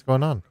going? What's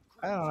going on?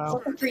 I don't know.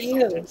 Looking for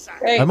you.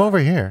 There you I'm over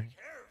here.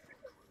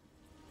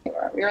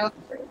 are. We were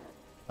looking for you.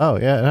 Oh,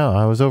 yeah, no,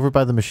 I was over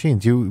by the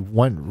machines. You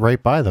went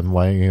right by them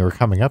while you were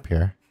coming up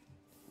here.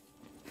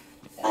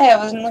 Hey, I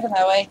wasn't looking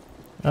that way.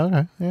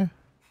 Okay, yeah.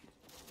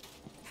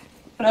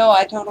 No,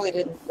 I totally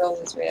didn't go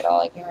this way at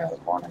all. I came around the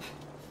corner.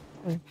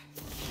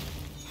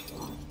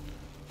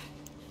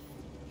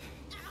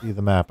 See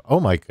the map. Oh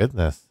my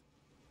goodness.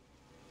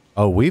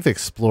 Oh, we've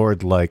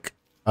explored like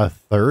a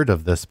third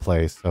of this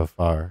place so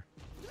far.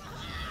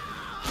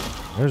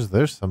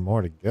 There's some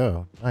more to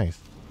go. Nice.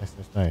 Nice,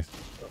 nice, nice.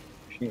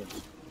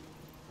 Machines.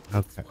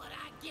 Okay. What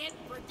I get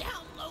for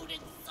downloading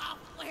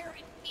software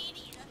and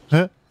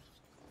media.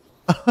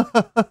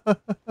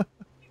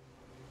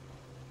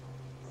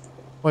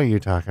 What are you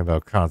talking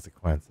about?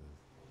 Consequences.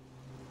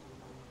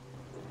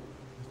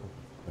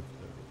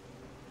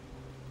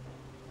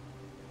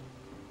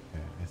 Yeah,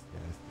 I see,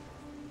 I see.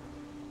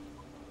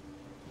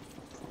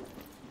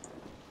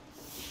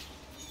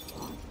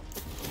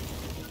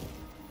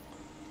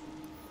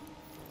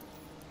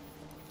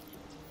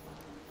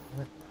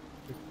 Let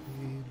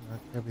quickly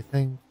mark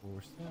everything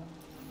for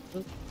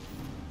sale.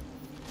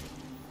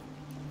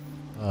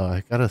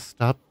 I gotta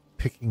stop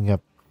picking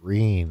up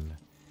green.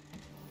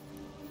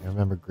 I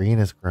remember green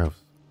is gross.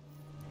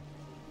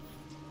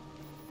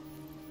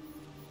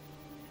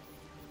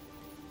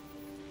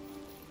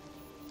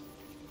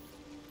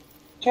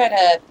 Try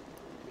to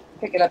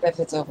pick it up if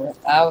it's over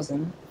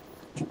 1,000.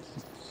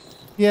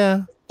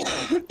 Yeah.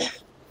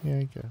 Yeah,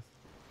 I guess.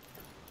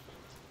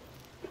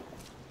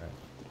 Okay.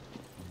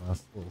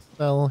 Last little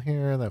cell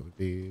here. That would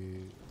be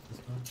this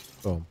one.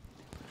 Boom.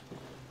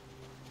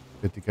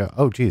 Good to go.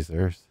 Oh, geez,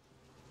 there's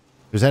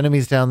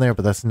enemies down there,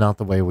 but that's not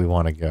the way we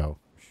want to go.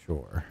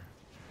 Sure.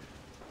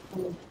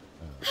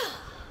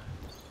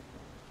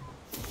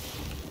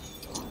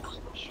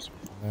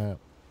 Uh,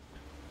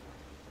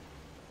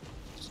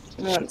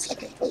 1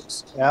 second,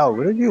 folks. Al,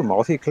 what did you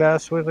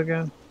multi-class with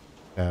again?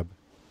 tab.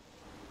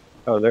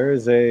 Oh, there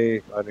is a.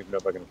 I don't even know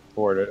if I can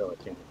afford it. Oh,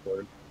 I can't afford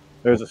it.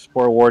 There's a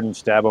Spore Warden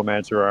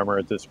Stabomancer armor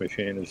at this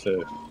machine. It's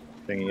a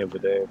thingy of the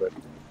day, but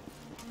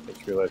I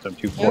just realized I'm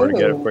too poor to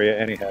get it for you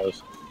anyhow.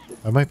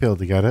 I might be able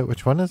to get it.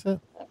 Which one is it?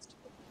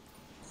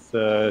 It's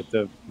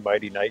the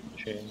Mighty Knight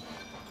machine.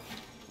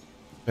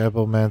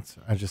 Stabomancer.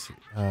 I just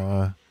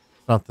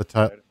it's not the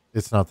top.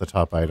 It's not the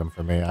top item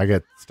for me. I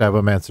get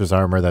Stabomancer's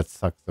armor that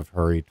sucks of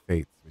hurried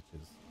fates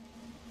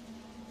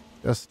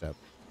Just step.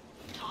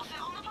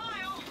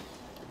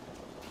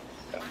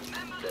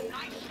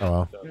 Oh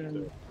well.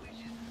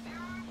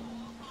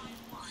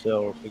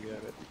 So forget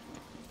it.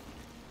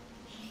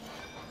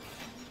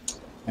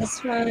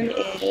 This one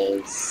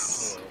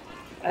is.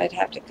 I'd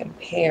have to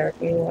compare.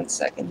 Give me 1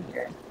 second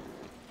here.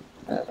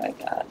 What have I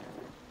got?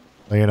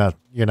 Well,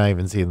 you're not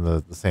even seeing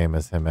the same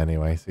as him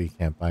anyway, so you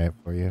can't buy it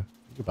for you. You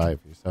can buy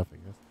it for yourself, I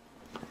guess.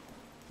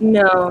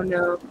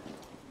 No.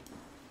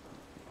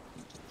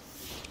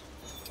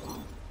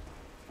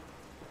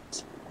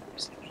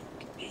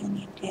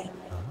 Companion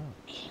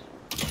damage.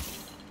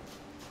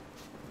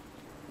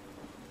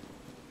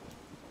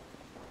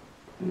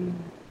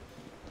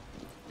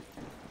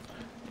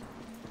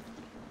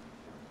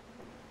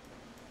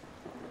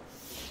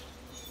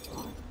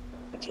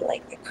 I do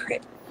like the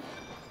crit.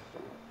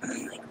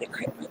 I like the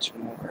crit much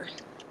more.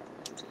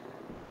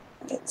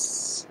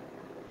 It's.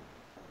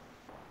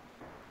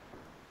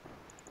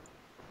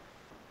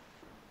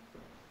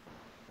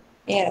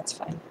 Yeah, it's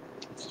fine.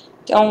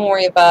 Don't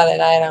worry about it.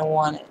 I don't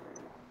want it.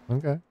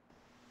 Okay.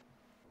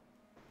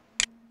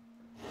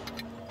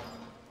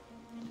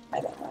 I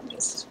don't know. I'm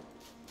just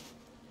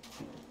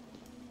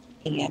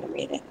being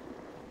animated.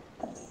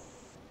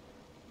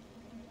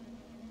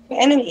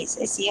 Enemies.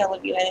 I see all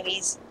of you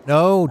enemies.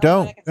 No,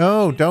 don't.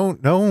 No,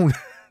 don't. No.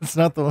 It's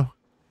not the.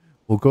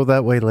 We'll go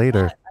that way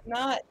later.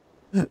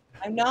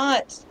 I'm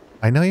not.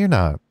 I know you're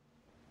not.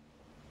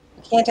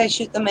 Can't I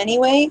shoot them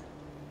anyway?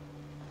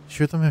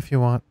 Shoot them if you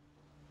want.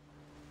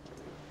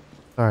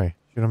 Sorry.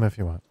 Shoot them if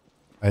you want.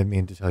 I didn't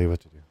mean to tell you what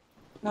to do.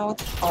 No,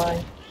 it's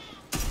fine.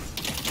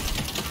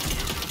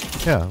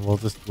 Yeah, we'll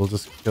just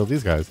kill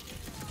these guys.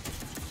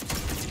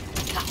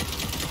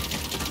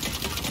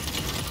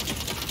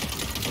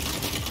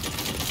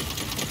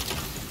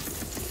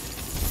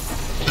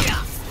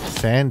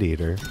 Sand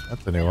Eater.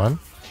 That's a new one.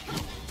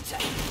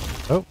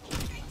 Oh.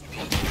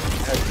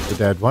 The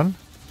dead one.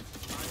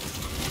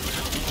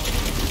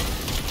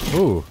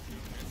 Ooh.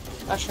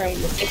 Mushroom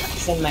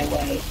is in my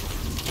way.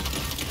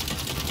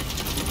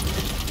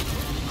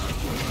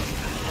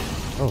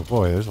 Oh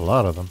boy, there's a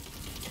lot of them.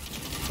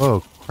 Whoa,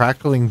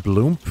 crackling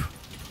bloomp.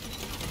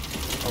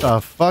 The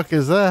fuck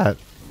is that?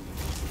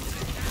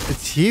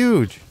 It's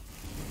huge.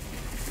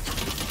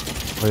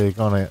 Where are you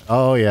gonna?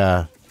 Oh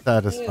yeah,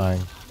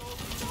 satisfying.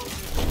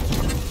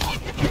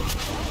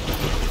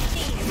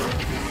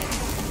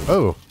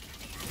 Oh.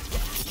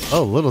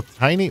 Oh, little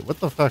tiny. What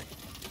the fuck?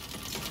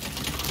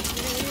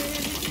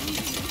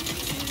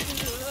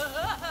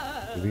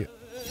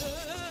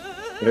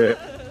 I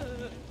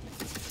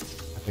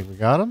think we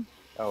got him.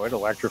 Oh, it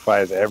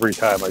electrifies every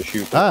time I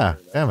shoot them. Ah,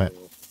 damn it.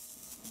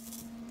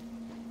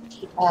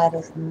 That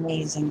is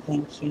amazing.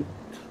 Thank you.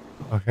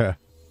 Okay.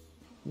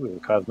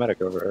 Ooh,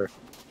 cosmetic over here.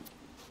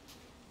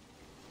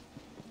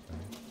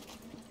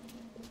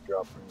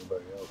 Drop for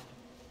anybody else.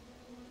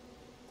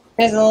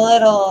 There's a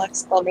little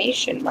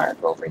exclamation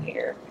mark over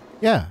here.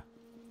 Yeah.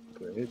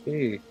 Could it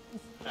be?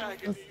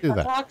 Let's do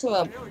that. Talk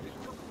to him.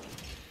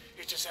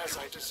 It is as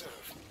I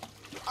deserve.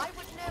 I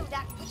would know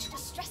that which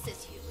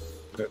distresses you.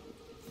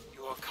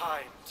 You are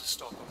kind to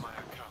stop on my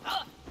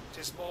account. It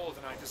is more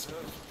than I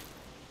deserve.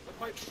 But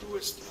my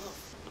truest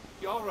love,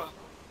 Yara,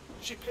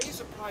 she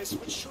pays a price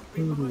which should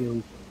be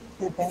mine.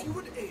 If you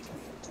would aid me,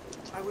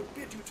 I would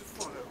bid you to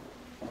follow.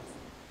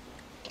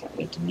 Can't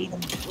wait to meet him.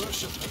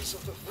 Worshippers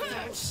of the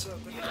false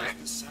serpent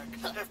of the sack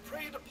have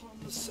preyed upon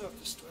the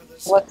surface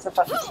dwellers. What's the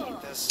fucking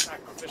Their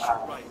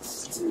sacrificial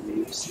rites.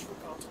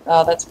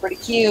 Oh, that's pretty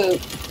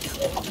cute.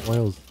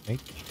 Oil's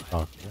snake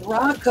doctor.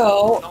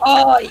 Rocco.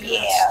 Oh,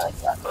 yeah.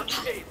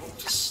 Unable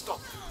to stop.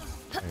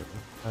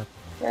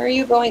 Where are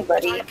you going,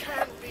 buddy? I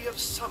can be of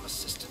some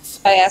assistance.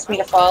 I asked me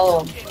to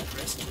follow him.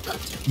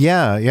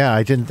 Yeah,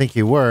 I didn't think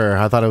you were.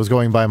 I thought I was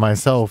going by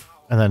myself.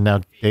 And then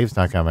now Dave's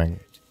not coming.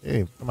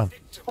 Dave, come on.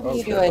 What are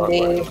you doing,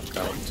 Dave?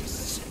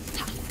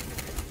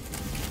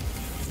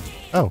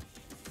 Oh.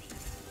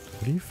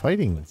 What are you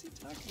fighting?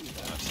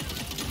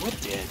 What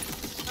did?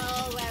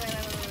 Oh, right.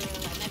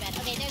 My bad.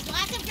 Okay, there's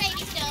lots of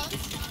gravy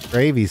stones.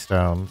 Gravy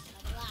stones.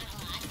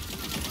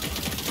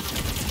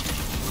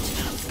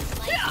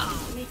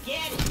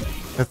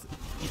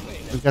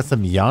 We've got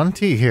some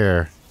Yanti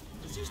here.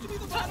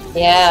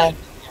 Yeah.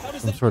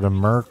 Some sort of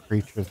mer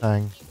creature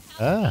thing.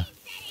 Ah.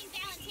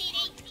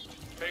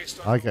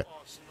 I like it.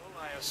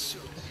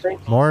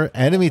 More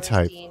enemy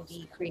type.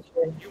 D&D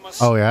creature.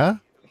 Oh yeah?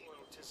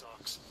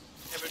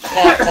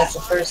 Yeah, that's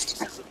the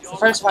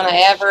first one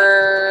I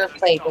ever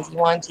played was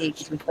Yuan-Ti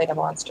because we played a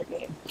monster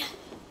game.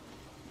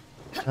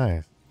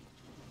 Nice.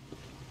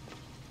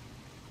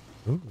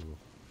 Ooh,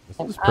 this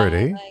is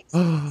pretty.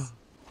 Oh,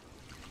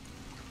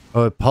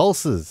 it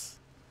pulses.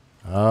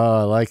 Oh,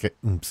 I like it.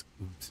 Oops,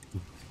 oops, oops,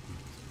 oops,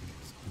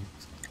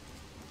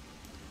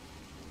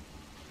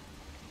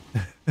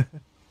 oops.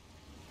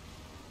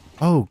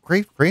 Oh,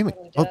 great framing.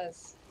 Oh,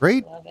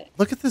 great.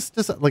 Look at this.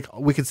 Like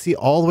we can see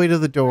all the way to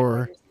the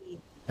door.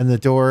 And the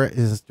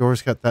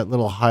door's got that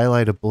little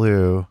highlight of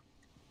blue.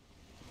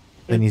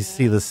 Then you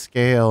see the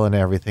scale and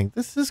everything.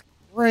 This is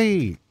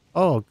great.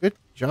 Oh, good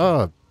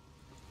job.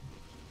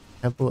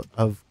 Temple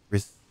of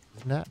Grizzy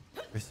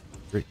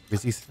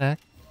Snack?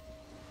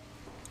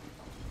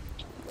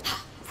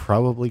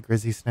 Probably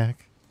Grizzy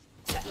Snack.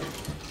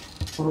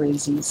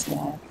 Crazy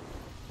snack.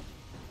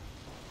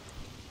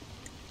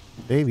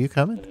 Dave, you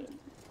coming?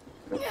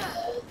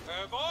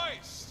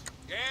 Voice.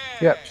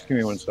 Yep, just give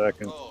me 1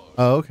 second.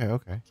 Oh, okay,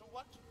 okay. To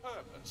what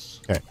purpose?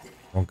 Okay,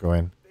 won't go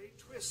in. They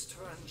twist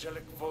her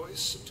angelic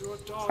voice into a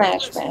dark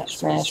Smash, smash,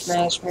 smash,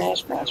 smash,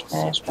 smash, smash,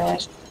 smash, smash,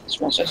 smash,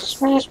 smash,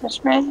 smash, smash,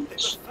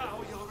 smash.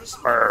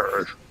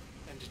 Arrgh.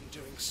 And in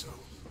doing so,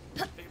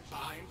 they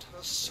bind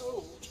her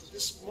soul to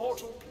this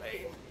mortal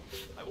plane.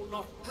 I will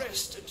not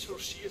rest until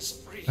she is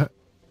free.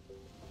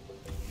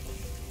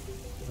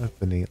 That's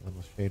the neat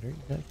little shader you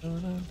got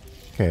going on.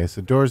 Okay,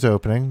 so door's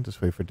opening.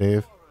 Just wait for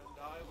Dave.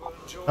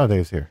 Oh,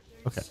 Dave's here.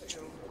 Okay.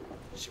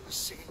 She was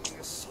singing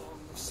a song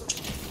of such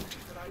beauty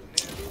that I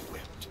nearly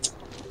wept.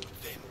 But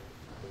then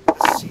the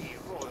sea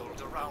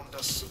roiled around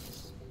us.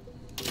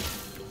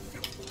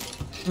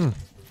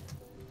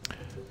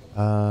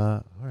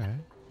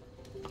 Alright.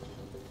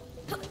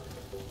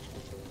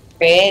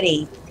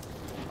 Pretty.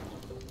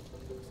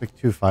 Looks like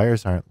 2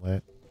 fires aren't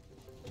lit.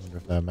 I wonder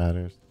if that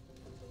matters.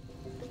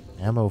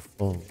 Ammo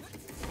full. Got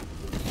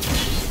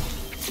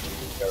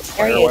a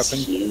fire Area is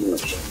weapon.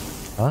 huge.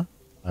 Huh?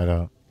 I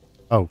don't.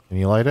 Oh, can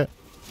you light it?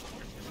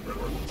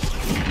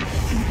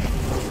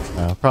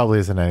 No, probably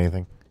isn't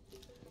anything.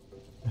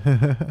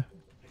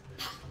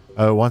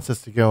 Oh, it wants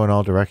us to go in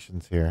all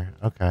directions here.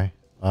 Okay.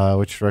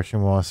 Which direction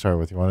we want to start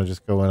with? You want to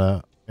just go in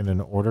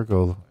an order?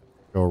 Go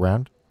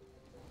around?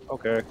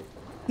 Okay.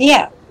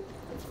 Yeah.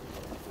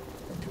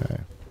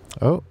 Okay.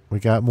 Oh, we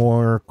got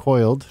more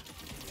coiled.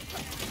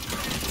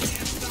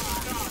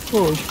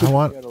 I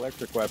want. Got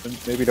electric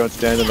weapons. Maybe don't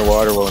stand in the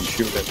water while I'm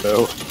shooting it,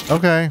 though.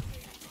 Okay.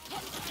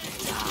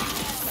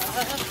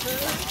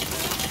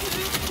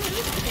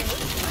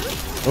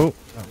 Oh,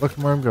 look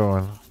where I'm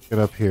going. Let's get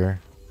up here.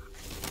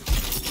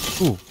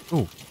 Ooh,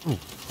 ooh, ooh.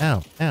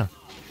 Ow, ow.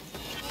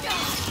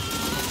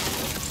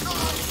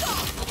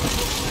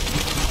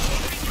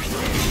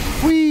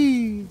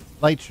 Whee!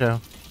 Light show.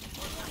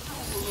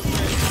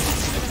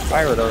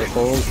 Pirate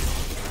articles.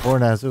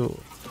 Born Azul.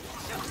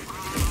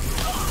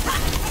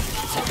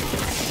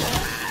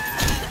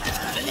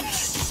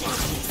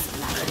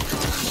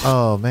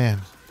 Oh, man.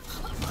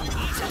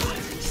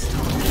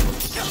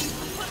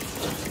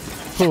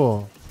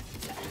 Cool.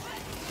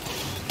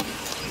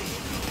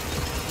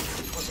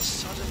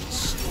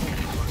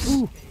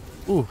 Ooh,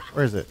 ooh,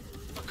 where is it?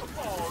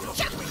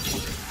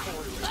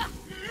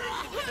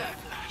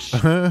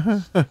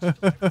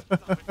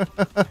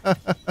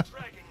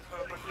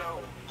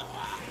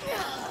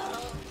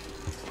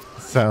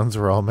 Sounds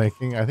we're all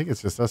making. I think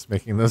it's just us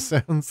making those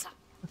sounds.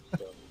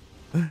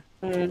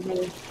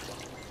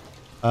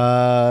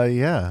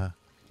 Yeah.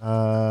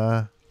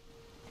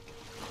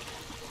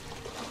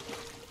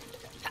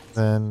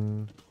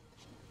 Then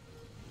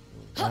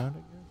around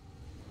again?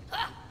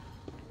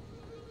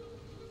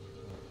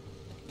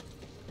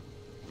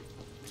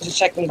 Just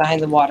checking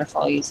behind the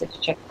waterfall. You said to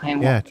check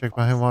behind Yeah, waterfall. check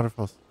behind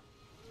waterfalls.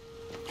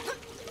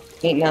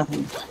 Ain't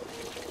nothing.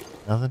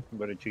 Nothing?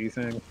 But a G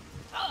thing.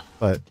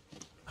 But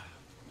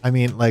I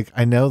mean, like,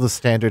 I know the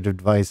standard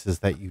advice is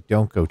that you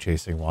don't go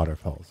chasing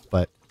waterfalls,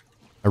 but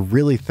I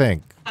really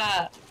think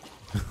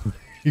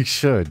you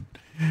should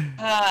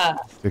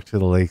stick to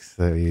the lakes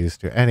that you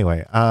used to.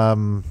 Anyway,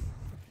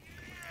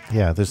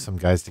 yeah, there's some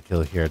guys to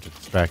kill here to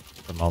distract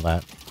from all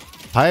that.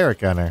 Pirate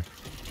gunner.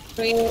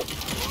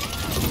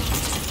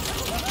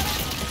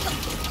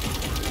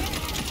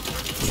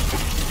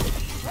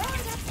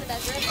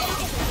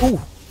 Ooh,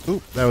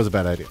 ooh, that was a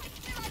bad idea.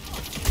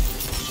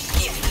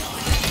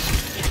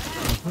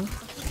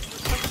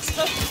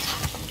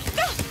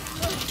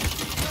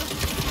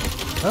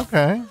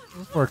 Okay,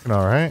 it's working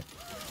all right.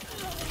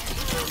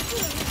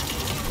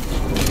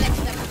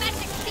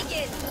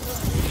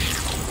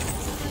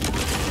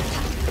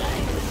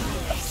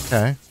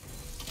 Okay.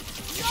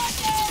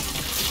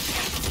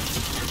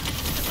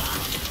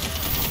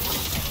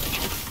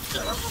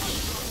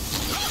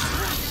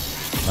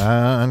 Come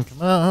on,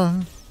 come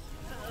on.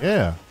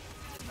 Yeah.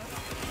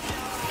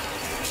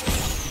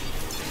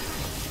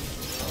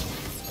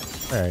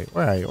 Where are you?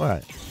 Where are you? Where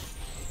are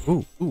you?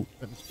 Ooh, ooh,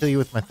 let me kill you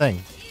with my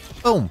thing.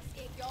 Boom.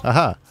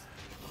 Aha.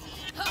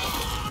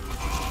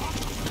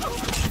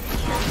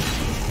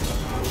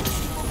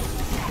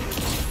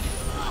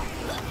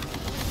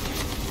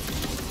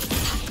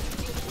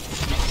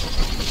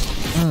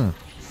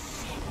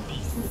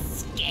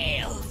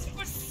 Scales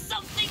for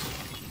something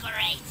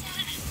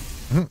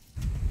greater.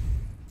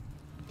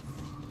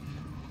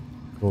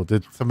 Cool.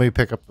 Did somebody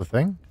pick up the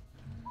thing?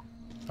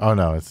 Oh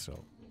no, it's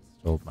still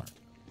marked.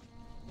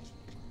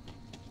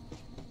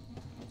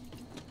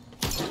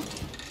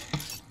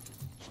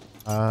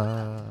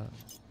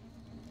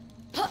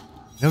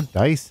 No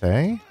dice,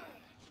 eh?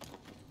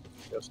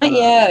 Not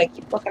yet. I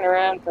keep looking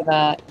around for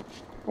that.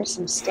 There's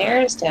some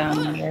stairs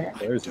down here.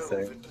 There's the Dove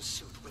thing. in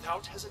pursuit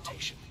without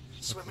hesitation,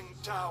 swimming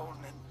down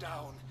and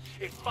down,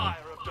 a fire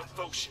of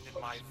devotion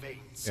in my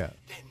veins. Yeah.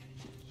 Then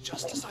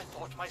Just as I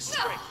thought my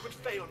strength would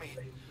fail me,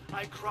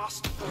 I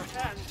grasped her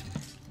hand.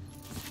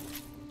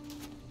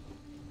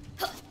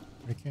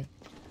 I can't.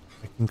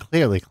 I can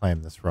clearly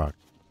climb this rock.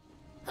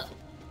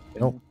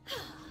 Nope.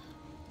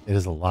 It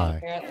is a lie.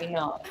 Apparently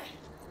not.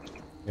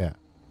 Yeah.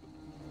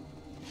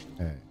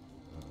 Okay.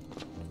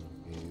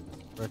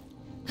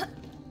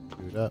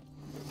 Boot up.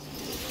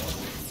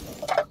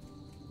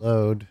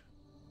 Load.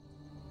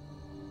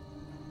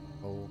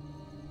 Oh.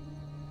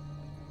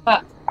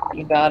 Ha!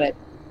 You got it.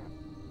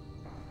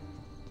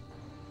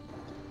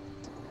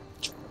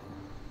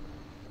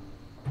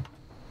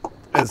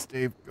 As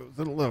Dave goes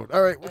in a load.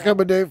 All right, we're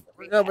coming, Dave.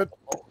 We're coming.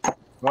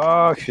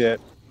 Oh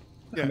shit!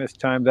 Yeah.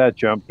 Mistimed that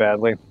jump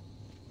badly.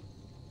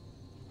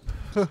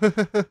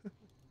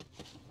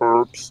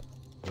 Oops.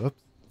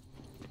 Whoops.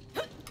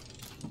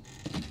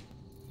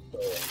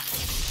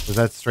 Was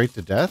that straight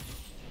to death?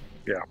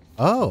 Yeah.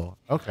 Oh,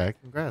 okay.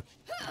 Congrats.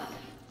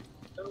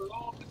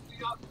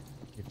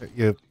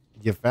 You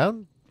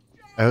found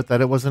out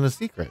that it wasn't a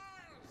secret.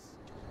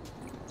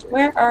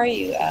 Where are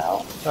you,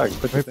 Al? Oh, you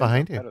put Right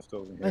behind you.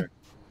 pedestals in here.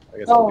 I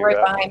guess Oh, I'll do right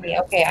that. behind me.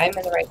 Okay, I'm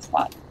in the right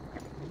spot.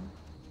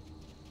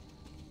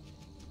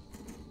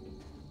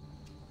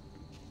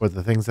 With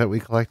the things that we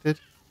collected,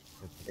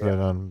 put it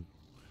on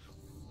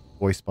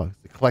voice box.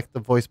 Collect the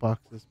voice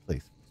boxes,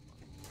 please.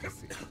 Let's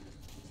see.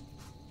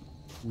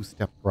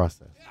 Two-step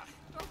process.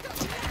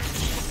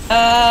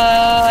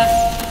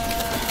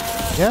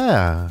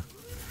 Yeah.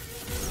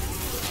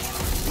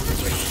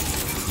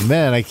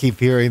 Man, I keep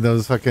hearing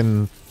those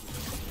fucking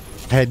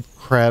head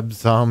crab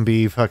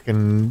zombie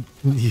fucking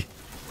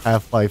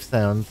Half-Life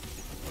sounds.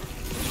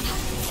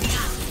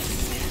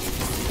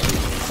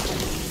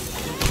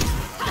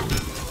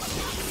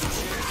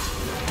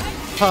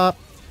 Pop.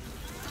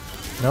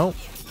 Nope.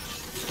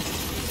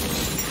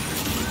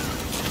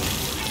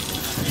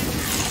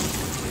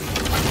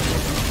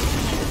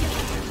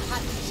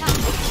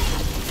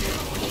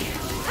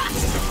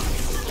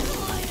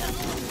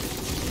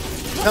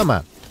 Come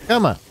on.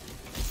 Come on.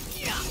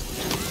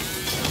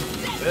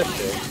 This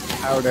thing.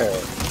 Powder.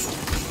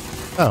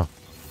 Oh.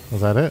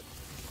 Was that it?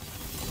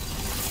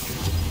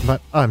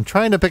 But I'm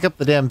trying to pick up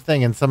the damn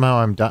thing and somehow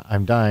I'm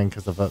dying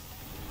because of it.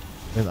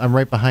 I'm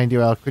right behind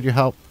you, Al. Could you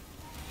help?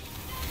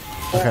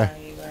 Where Okay. are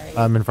you? Where are you?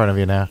 I'm in front of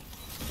you now.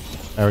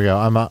 There we go.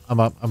 I'm up. I'm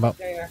up. I'm up.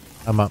 There you are.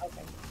 I'm up.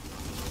 Okay.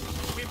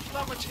 We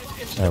plummeted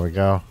into There we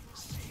go.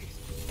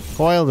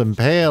 Coiled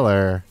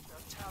impaler.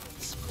 the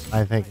talons.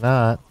 I think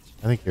not.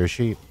 I think you're a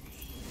sheep.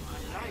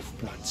 My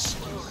lifeblood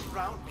swirled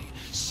around me,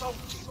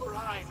 salty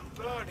brine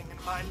burning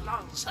in my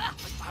lungs,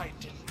 but I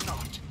did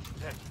not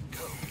let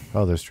go.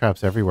 Oh, there's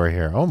traps everywhere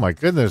here. Oh my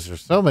goodness,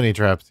 there's so many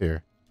traps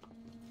here.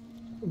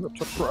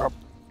 That's a prop.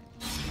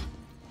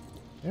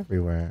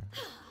 Everywhere.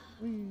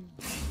 Whee.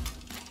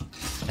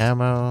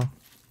 Ammo.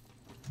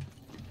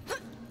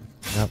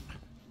 Yep.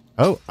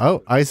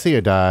 Oh, I see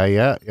a die.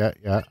 Yeah. Over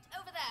there.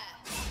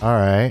 All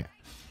right.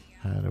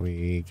 How do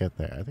we get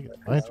there? I think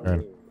it's my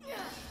turn.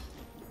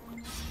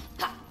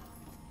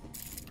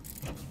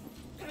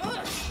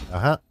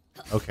 Uh-huh.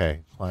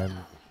 Okay. Climb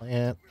the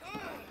plant.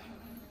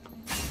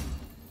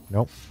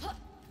 Nope.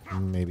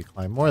 Maybe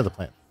climb more of the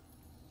plant.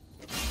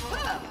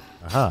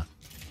 Aha.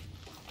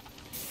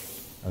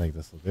 I think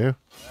this will do.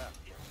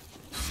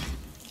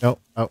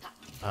 Nope. Oh.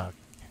 Okay.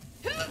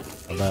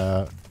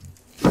 About.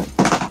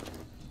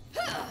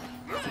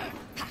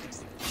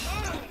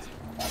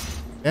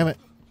 Damn it.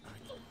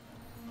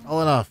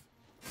 Falling off.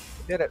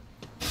 Did it.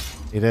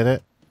 You did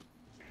it?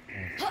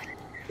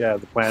 Yeah,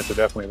 the plants are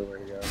definitely the way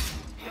to go.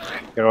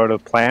 Go to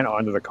the plant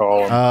onto the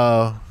column.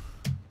 Oh.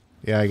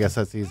 Yeah, I guess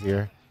that's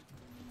easier.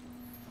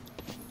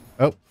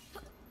 Oh.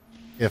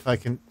 If I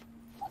can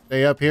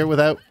stay up here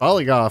without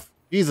falling off.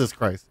 Jesus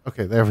Christ.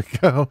 Okay, there we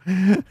go.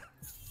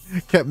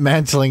 Kept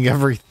mantling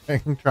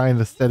everything, trying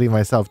to steady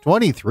myself.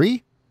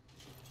 23?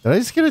 Did I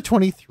just get a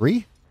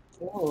 23?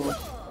 Ooh.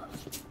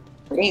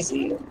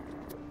 Crazy.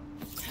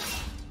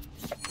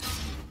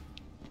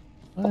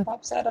 What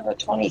pops out of a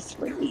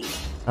 23?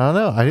 I don't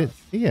know. I didn't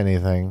see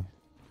anything.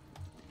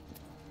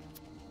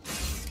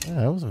 Yeah,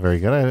 that wasn't very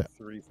good.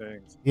 3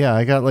 things. Yeah,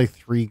 I got like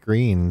 3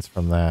 greens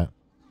from that.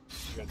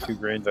 You got 2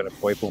 greens and a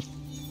purple.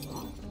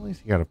 At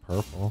least you got a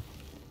purple.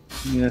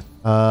 Yeah.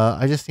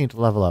 I just need to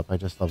level up. I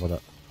just leveled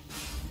up.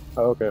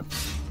 Oh, okay.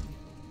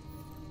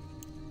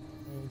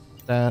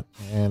 That,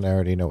 and I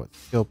already know what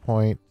skill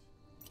point.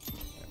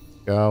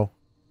 Let's go.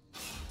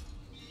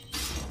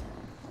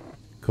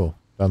 Cool.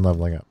 Done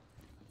leveling up.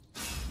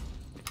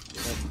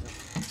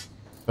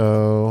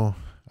 So,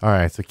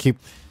 alright, so keep,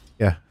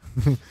 yeah.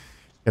 Gotta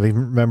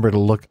remember to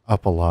look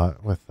up a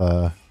lot with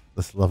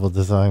this level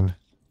design.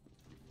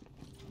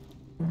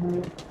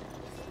 Mm-hmm.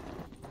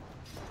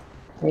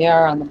 We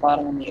are on the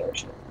bottom of the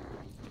ocean.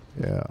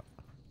 Yeah.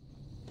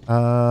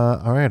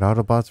 Alright,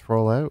 Autobots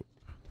roll out.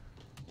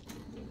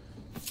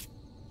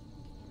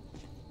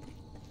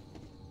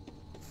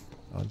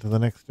 On to the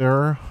next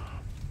error.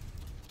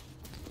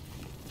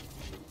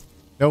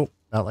 Nope,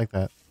 not like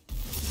that.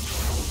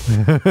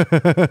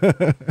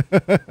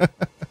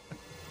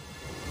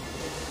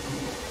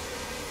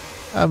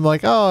 I'm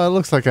like, oh, it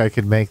looks like I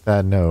could make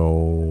that.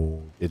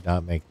 No, did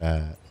not make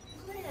that.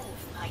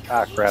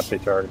 Ah, crap, they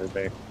targeted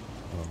me.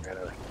 Oh. Ran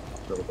a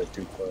little bit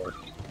too far.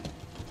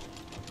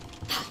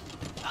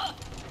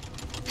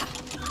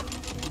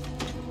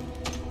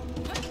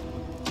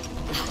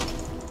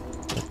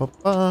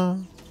 Ba-ba-ba.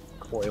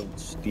 Coiled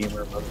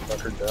steamer,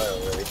 motherfucker, die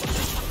already.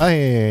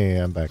 Hey,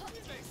 I'm back.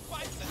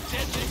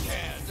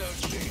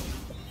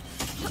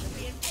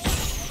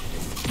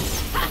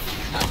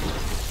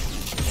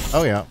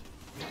 Oh yeah.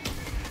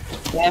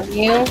 Damn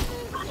you.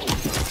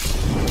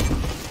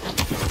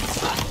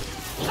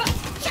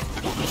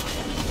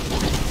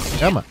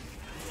 Come on.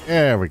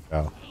 There we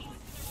go.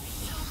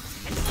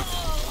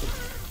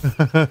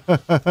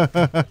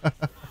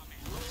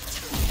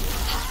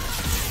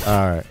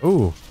 Alright.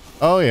 Ooh.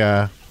 Oh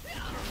yeah.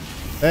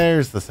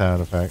 There's the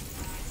sound effect.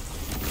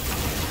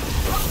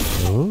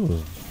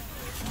 Ooh.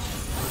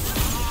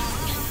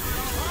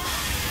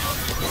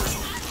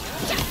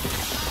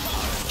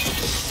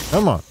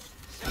 Come on.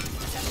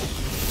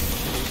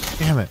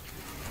 Damn it.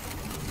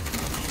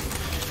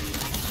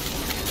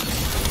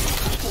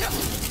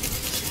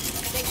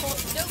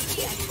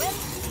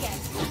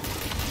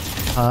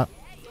 Hop.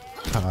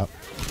 Hop.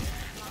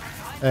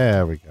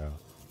 There we go.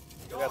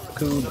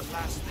 Cool.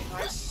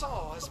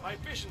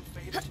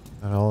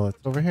 And all that's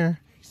over here.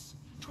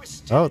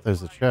 Oh,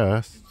 there's a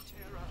chest.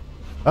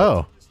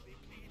 Oh.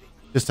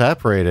 Just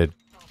evaporated.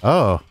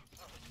 Oh.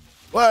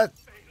 What?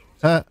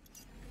 Huh.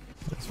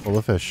 It's full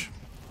of fish.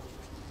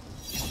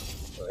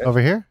 Over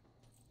here?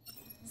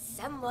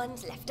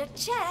 Someone's left a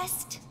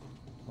chest.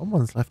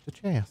 Someone's left a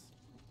chest.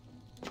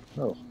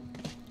 Oh,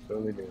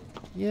 so they did.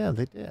 Yeah,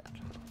 they did.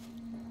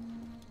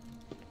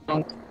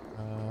 Oh.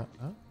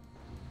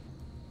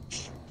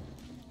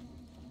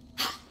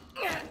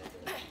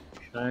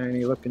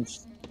 Shiny looking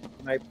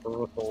sniper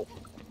rifle.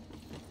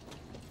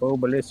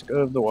 Obelisk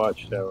of the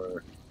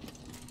Watchtower.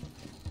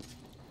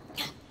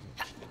 I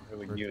don't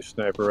really use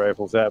sniper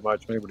rifles that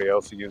much. Anybody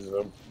else who uses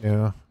them?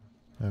 Yeah.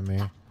 I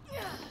mean.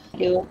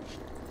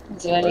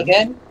 Is it any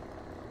good?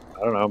 I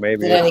don't know,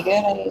 maybe. Is it any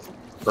good? I use it.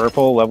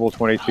 Purple, level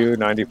 22,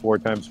 94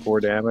 times 4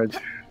 damage.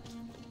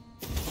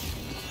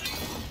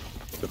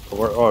 The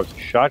it's a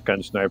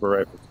shotgun sniper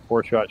rifle. It's a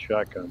 4-shot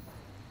shotgun.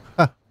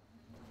 Huh.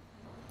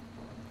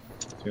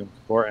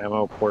 4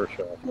 ammo, 4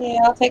 shot. Yeah,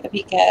 I'll take a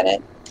peek at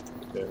it.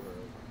 Yeah,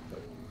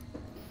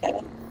 At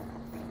it.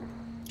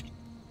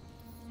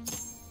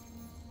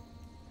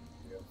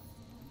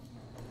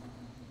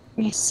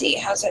 Let me see.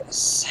 How's it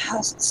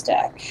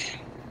stack?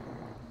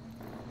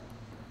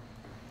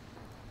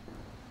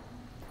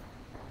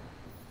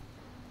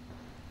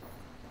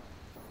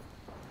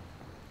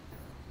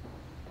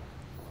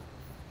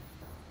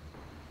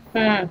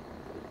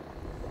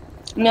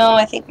 No,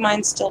 I think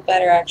mine's still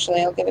better,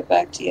 actually. I'll give it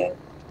back to you.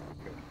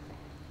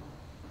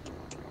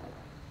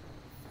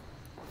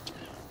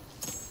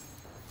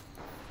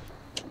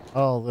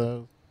 All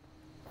those.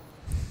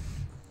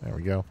 There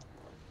we go.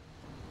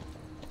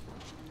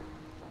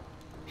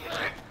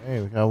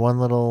 Hey, we got one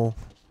little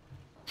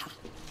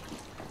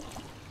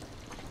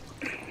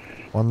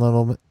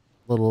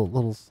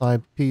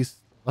side piece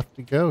left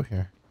to go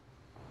here.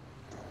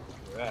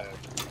 right.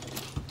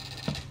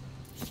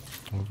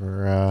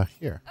 Over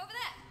here. Over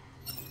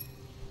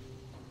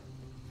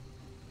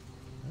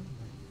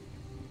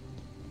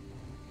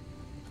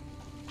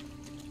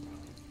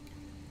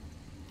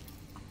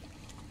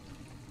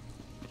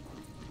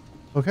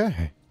there.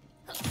 Okay.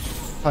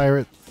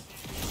 Pirates.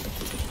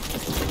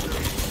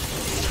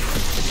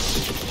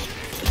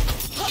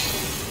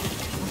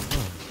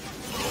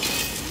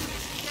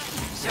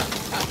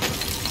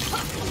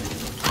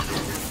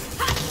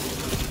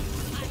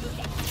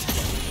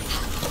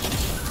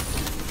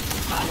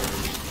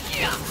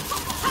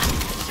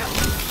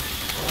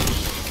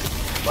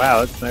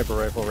 Wow, that sniper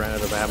rifle ran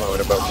out of ammo in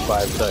about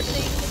 5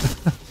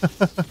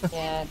 seconds.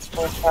 Yeah, it's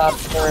 4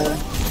 shots for...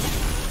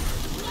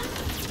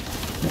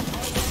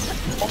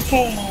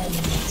 Okay.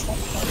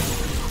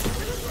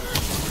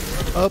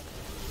 Up.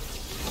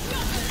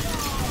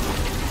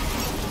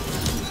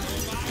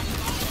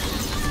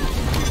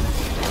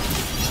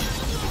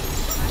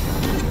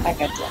 I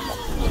got you.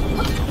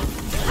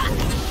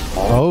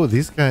 Oh,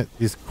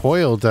 these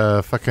coiled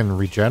fucking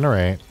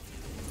regenerate.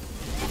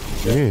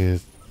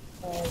 Jeez.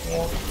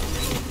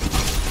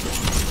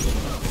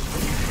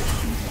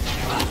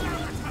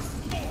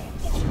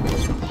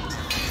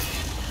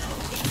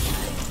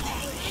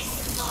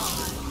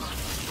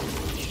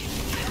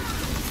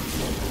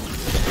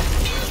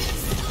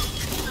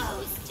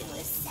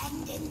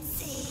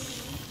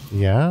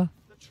 Yeah?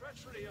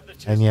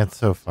 And yet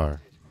so far.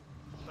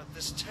 But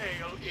this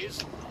tale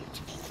is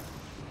not.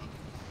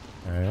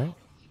 Alright.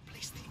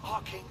 Place the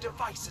arcane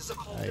devices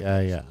upon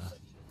Yeah.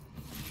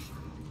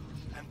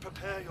 and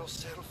prepare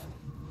yourself,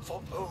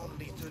 for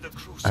only through the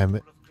crucible I'm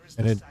of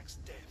in it. Grizzlysack's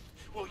death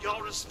will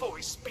Yara's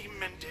voice be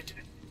mended.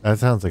 That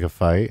sounds like a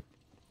fight.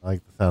 I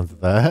like the sounds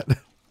of that.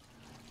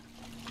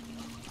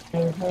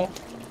 Mm-hmm.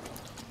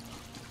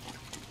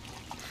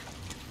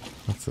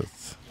 What's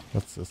this?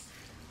 What's this?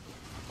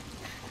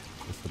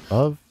 This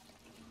above?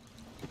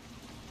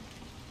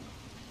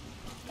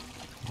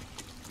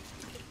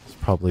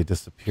 probably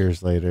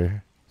disappears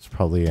later. It's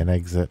probably an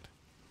exit.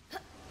 I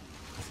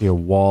see a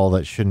wall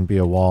that shouldn't be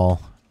a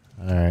wall.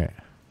 Alright.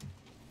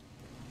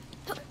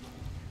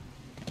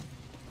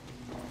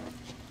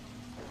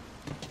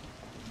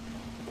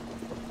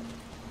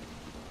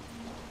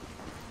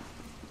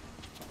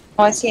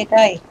 Oh, I see a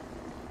die.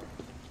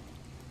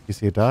 You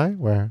see a die?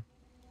 Where?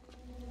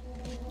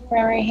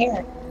 Right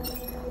here.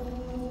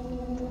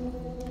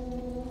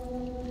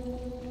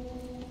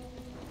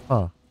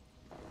 Huh.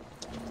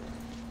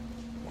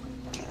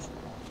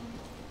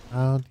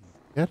 How do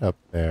you get up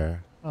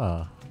there?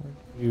 Huh.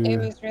 It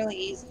was really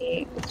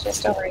easy. It's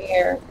just over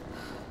here.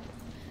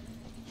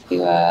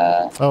 You,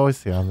 Oh, I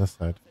see, on this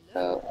side.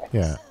 go.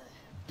 Yeah.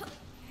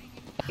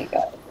 You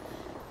go.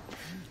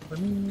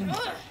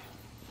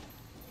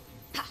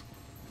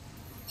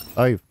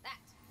 Oh, you...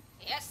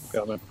 Yes.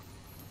 Coming.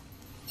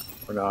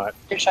 Or not.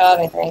 Your shot,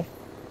 I think.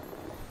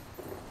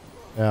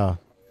 Yeah.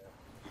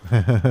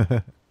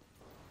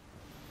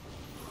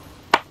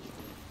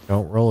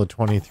 Don't roll a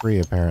 23,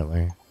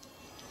 apparently.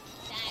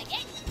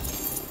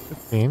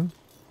 15.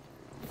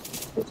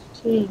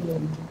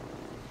 15.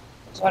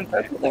 There's one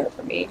purple there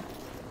for me.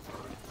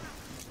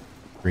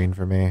 Green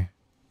for me.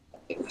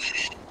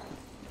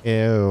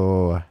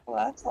 Ew. Well,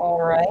 that's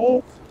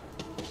alright.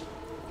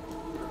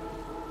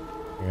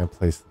 I'm gonna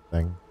place the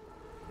thing.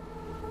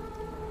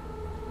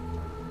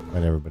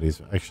 When everybody's...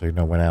 Actually,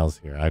 no one else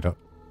here. I don't...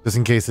 Just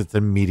in case it's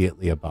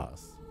immediately a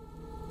boss.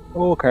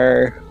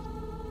 Okay.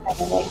 I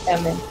can make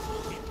them in.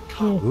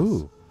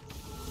 Ooh.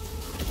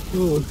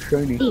 Ooh,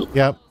 shiny.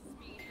 Yep.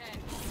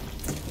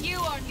 You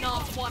are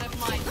not one of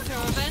my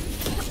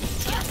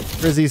servants.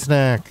 Frizzy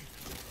snack.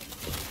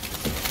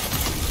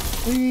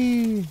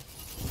 Whee.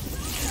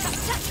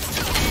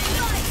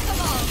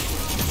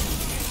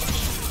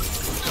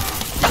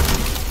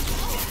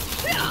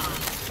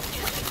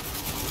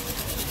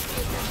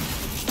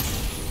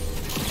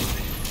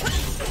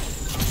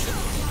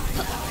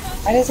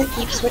 Why does it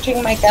keep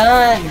switching my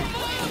gun?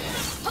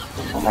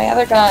 Oh, my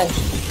other gun.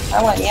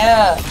 I want,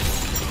 yeah.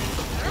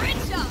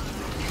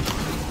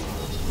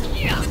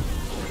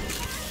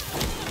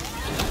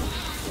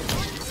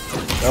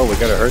 Oh, we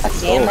gotta hurt the God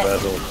soul damn it.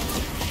 vessel.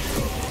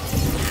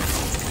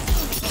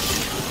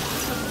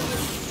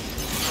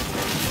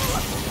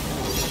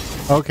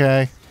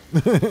 Okay.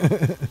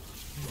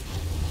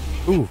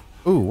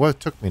 Ooh, what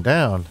took me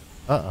down?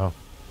 Uh-oh.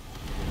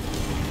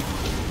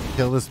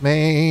 Kill this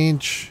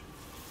mage.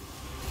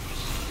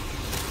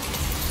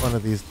 One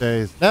of these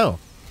days. No!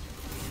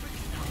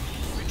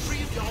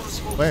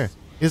 Where?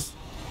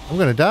 I'm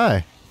gonna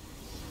die.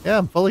 Yeah,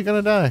 I'm fully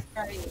gonna die.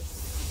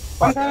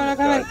 I'm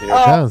coming.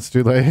 No, it's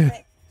too late.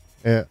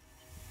 Yeah.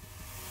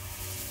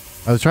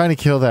 I was trying to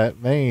kill that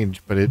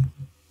mage, but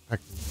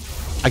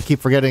I keep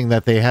forgetting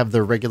that they have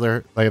the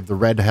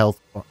red health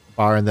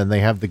bar, and then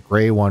they have the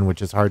gray one,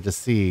 which is hard to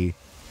see.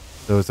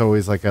 So it's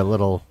always like a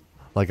little,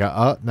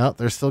 oh, no,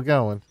 they're still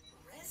going.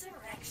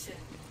 Resurrection.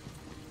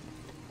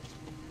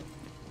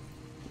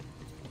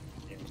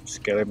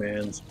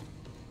 Skeletons.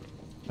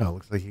 Oh,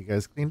 looks like you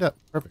guys cleaned up.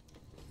 Perfect.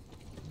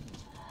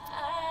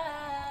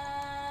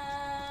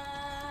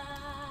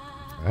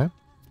 Okay.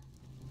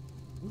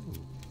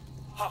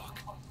 Hark,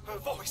 her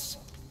voice.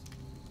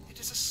 It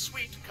is a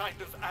sweet kind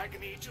of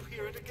agony to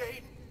hear it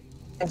again.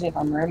 As if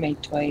a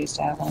mermaid toy I used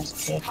to have when I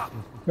was a kid.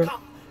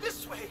 Come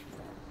this way.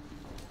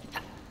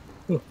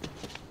 That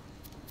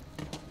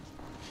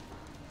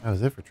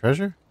was it for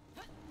treasure?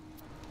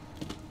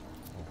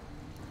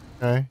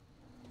 Okay.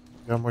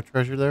 Got more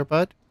treasure there,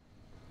 bud?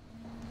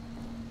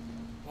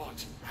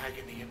 What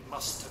agony it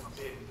must have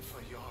been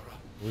for Yara.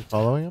 Are we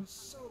following him?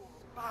 So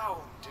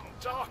bound in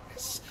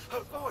darkness,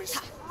 her voice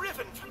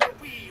riven from the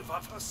weave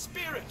of her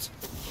spirit.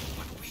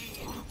 But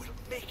we will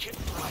make it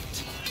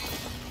right.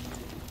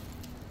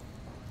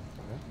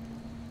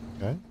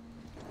 Okay.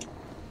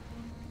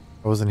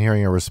 I wasn't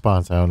hearing a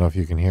response. I don't know if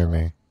you can hear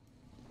me.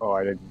 Oh,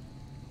 I didn't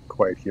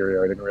quite hear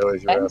you. I didn't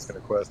realize you were asking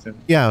a question.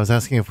 Yeah, I was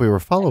asking if we were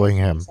following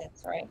him.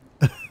 Sense, right?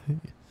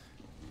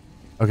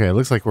 Okay, it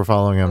looks like we're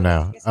following him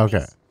now.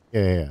 Okay.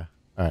 Yeah.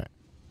 All right.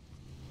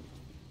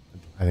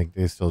 I think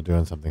they're still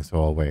doing something, so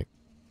I'll wait.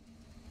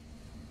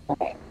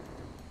 Okay.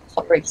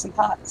 I'll break some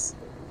pots.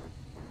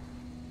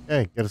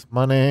 Hey, get us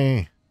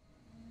money.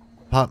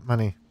 Pot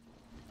money.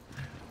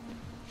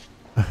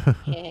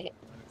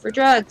 For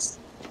drugs.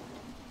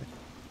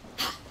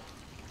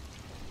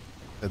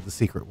 Said the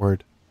secret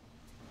word.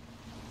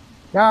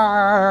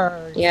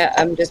 Yeah,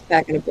 I'm just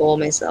packing a bowl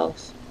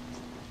myself.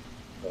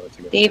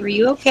 Dave, are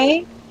you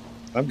okay?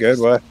 I'm good.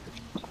 What?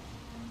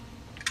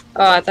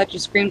 Oh, I thought you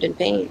screamed in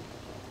pain.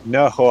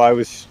 No, I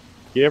was.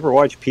 You ever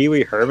watch Pee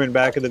Wee Herman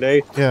back in the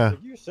day? Yeah.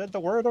 You said the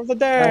word of the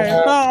day.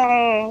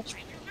 Oh,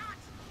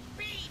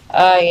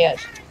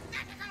 yes.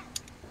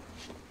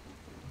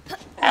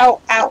 Ow.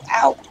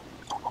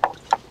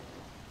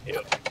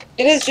 Yep.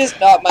 It is just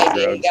not my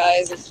day,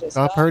 guys. It's just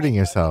Stop not hurting my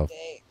yourself.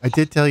 day. I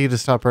did tell you to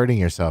stop hurting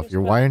yourself.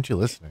 Why aren't you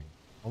listening?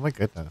 Oh my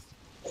goodness.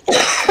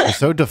 You're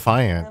so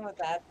defiant. I'm a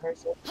bad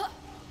person.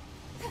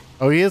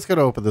 Oh, he is going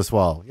to open this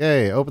wall.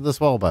 Yay, open this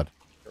wall, bud.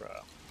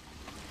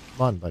 Come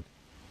Pokemon, but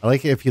I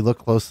like it if you look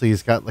closely.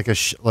 He's got like a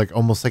like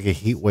almost like a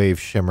heat wave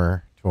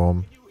shimmer to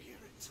him,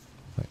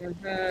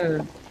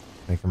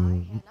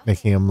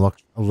 making him look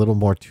a little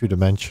more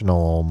two-dimensional,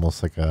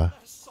 almost like a.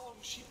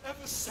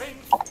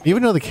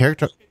 Even though the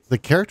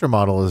character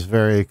model is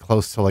very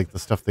close to like the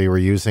stuff they were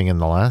using in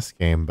the last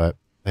game, but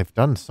they've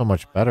done so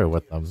much better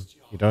with them.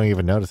 You don't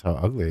even notice how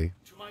ugly.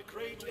 To my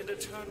great and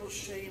eternal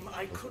shame,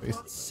 I could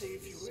not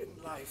save you in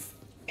life.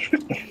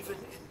 Even in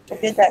I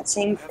did that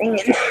same thing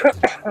in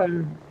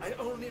I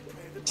only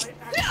pray that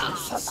my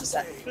actions what was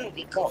that today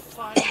movie called?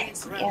 finally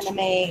It's an grant you anime.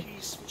 the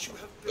peace which you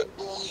have been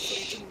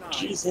wrongfully denied.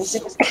 Jesus, it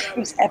So was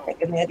very epic,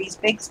 and they had these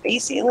big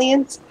space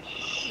aliens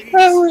Please,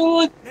 that were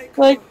like make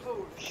like her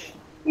whole again.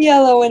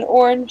 yellow and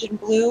orange and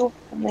blue,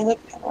 and they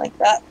looked kind of like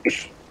that.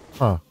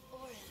 Huh.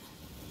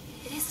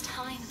 It is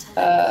time to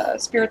let go.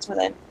 Spirits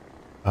Within.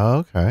 Oh,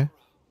 okay.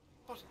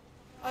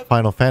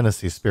 Final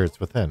Fantasy Spirits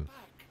Within.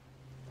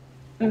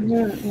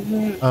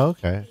 Oh,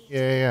 okay.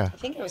 Yeah. I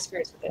think it was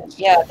Spirits Within.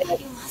 Yeah,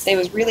 they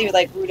was really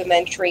like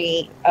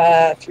rudimentary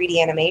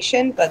 3D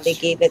animation, but they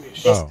gave it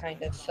this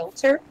kind of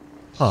filter,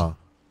 Huh.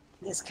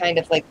 this kind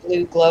of like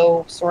blue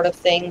glow sort of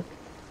thing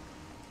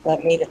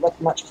that made it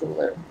look much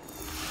cooler.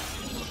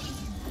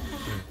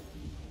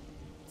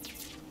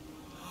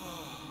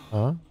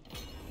 Huh?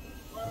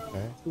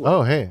 Okay.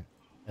 Oh, hey.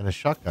 And a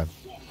shotgun.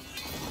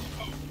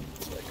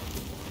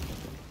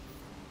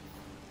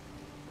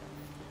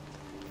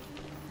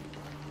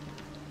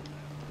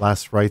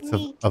 Last rites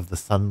of the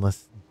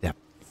sunless depths.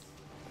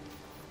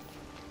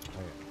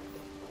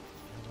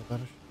 Oh,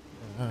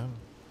 yeah.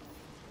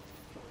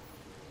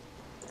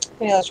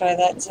 Maybe I'll try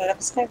that instead of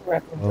a sniper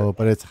rifle. Oh,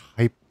 but it's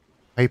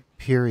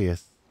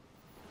Hyperius.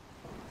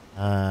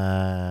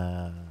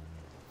 Nah.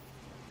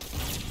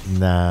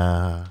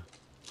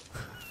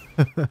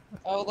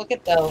 Oh, look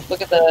at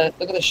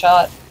the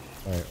shot.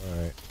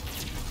 Alright.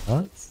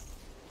 Huh?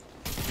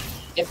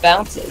 It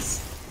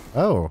bounces.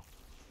 Oh.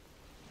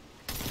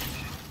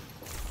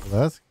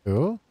 Well, that's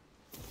cool.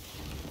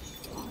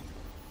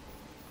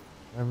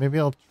 Or maybe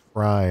I'll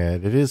try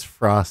it. It is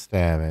frost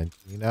damage.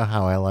 You know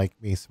how I like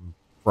me some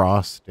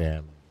frost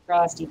damage.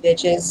 Frosty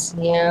bitches,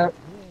 yeah.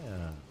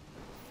 Yeah.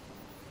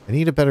 I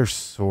need a better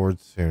sword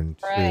soon,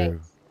 too. Right.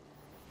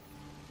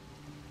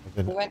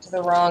 We went to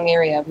the wrong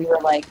area. We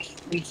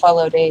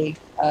followed a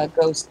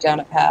ghost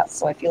down a path,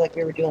 so I feel like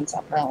we were doing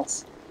something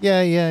else.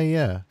 Yeah.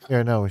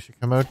 Here, no, we should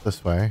come out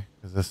this way,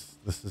 because this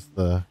is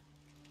the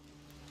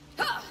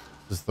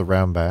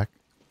round back.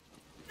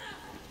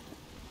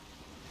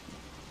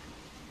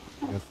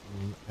 Got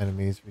some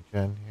enemies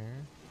regen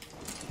here.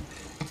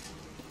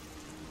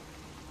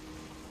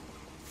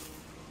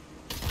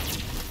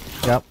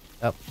 Yep.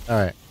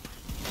 Alright.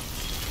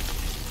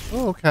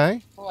 Oh,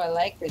 okay. Oh, I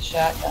like this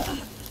shotgun.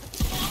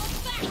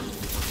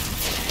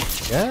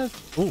 Yes.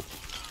 Ooh.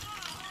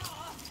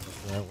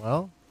 Yeah,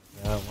 well.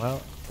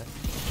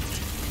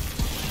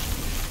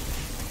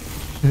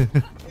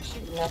 We're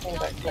shooting nothing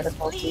but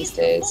criticals these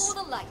days.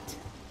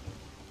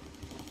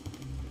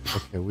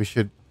 Okay, we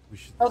should.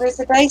 Oh, there's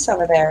a dice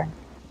over there.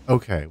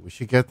 Okay, we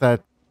should get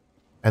that.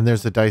 And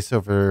there's a dice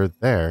over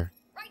there.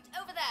 Right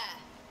over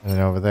there. And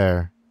over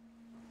there.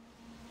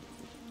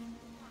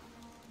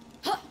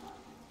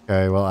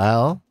 Okay, well,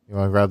 Al, you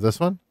want to grab this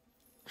one?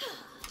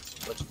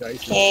 Which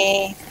dice?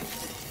 Okay.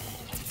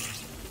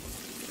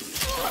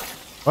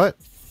 What?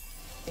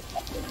 The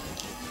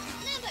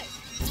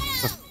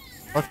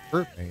fuck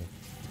hurt me?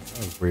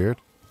 That was weird.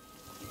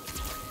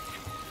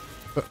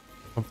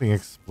 Something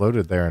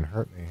exploded there and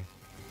hurt me.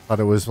 Thought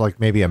it was like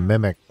maybe a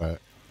mimic,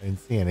 but I didn't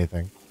see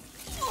anything.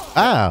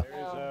 Ah!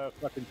 There's a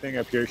fucking thing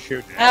up here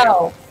shooting.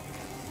 Ow!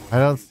 I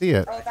don't see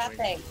it. Oh, that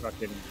thing.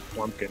 Fucking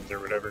plumpkins or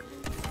whatever.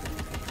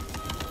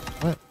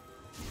 What?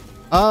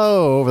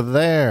 Oh, over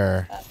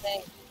there. That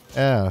thing.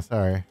 Yeah,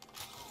 sorry.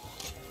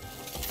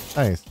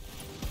 Nice.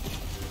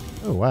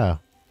 Oh, wow.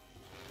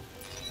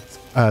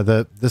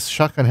 This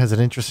shotgun has an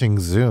interesting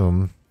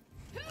zoom.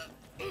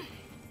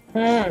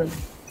 Hmm.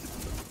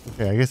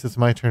 Okay, I guess it's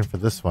my turn for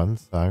this one,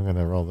 so I'm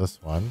gonna roll this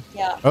one.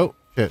 Yeah. Oh,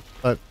 shit.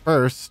 But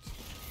first...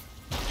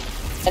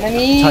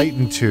 Enemy!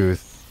 Titan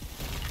Tooth.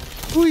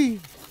 Whee!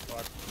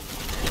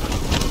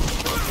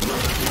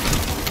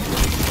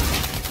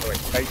 Oh, a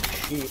tight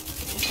sheet.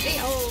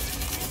 Behold,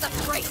 the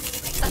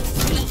grace, the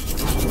speed.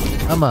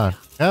 Come on.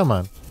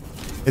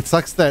 It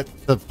sucks that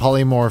the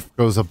polymorph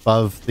goes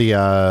above the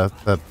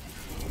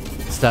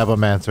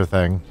Stabomancer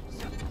thing.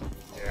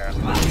 Yeah.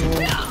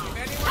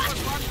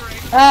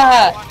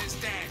 Ah!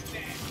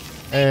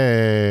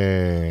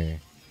 Hey.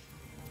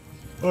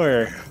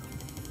 Where?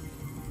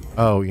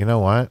 Oh, you know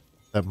what?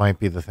 That might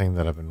be the thing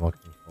that I've been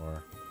looking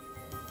for.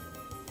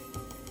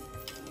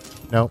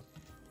 Nope.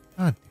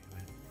 God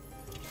damn it.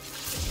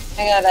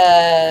 I got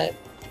a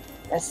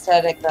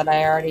aesthetic that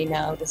I already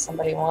know. Does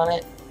somebody want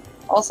it?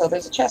 Also,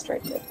 there's a chest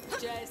right here.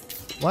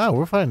 Wow,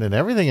 we're finding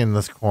everything in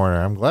this corner.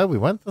 I'm glad we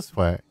went this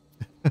way.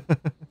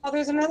 Oh,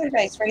 there's another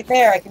dice right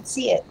there. I can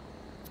see it.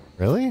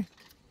 Really?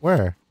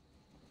 Where?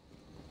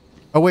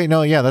 Oh wait,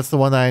 no, yeah, that's the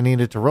one that I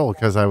needed to roll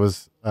because I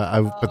was,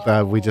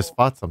 we just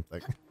fought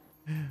something.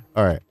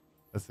 All right.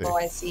 Let's see. Oh,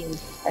 I see.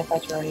 I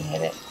thought you already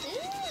hit it.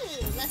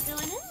 Ooh, let's go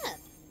up.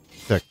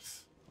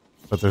 6.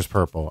 But there's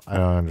purple. I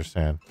don't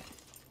understand.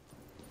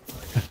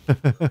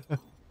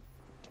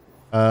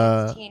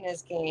 It's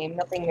Tina's game.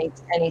 Nothing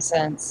makes any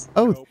sense.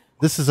 Oh,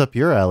 this is up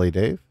your alley,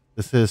 Dave.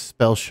 This is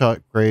Spell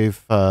Shot Grave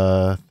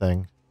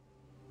thing.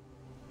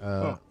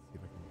 Let's see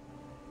if I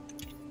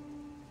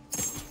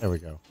can... There we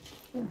go.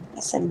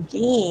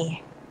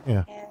 SMG.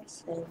 Yeah.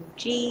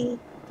 SMG.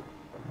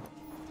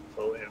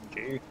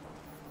 OMG.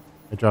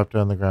 I dropped it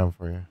on the ground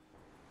for you.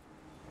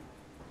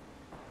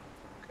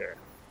 Okay.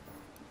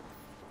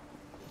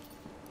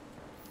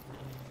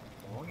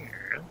 Oh,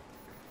 yeah.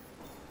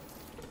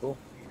 Cool.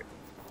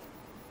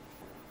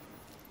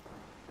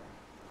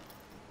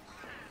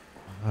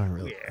 Oh,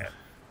 really? Yeah.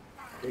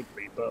 Big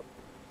leap up.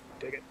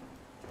 Dig it.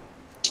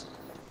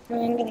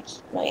 I'm gonna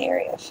keep my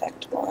area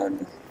effect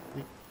one.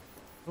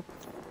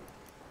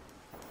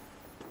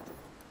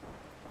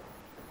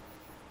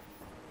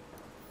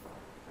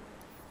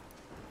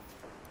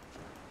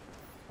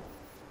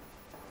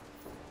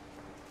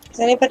 Is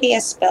anybody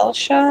a spell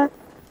shot?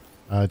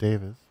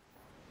 Dave is.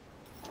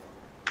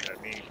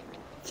 That means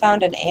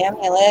Found an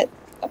amulet,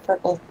 a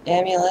purple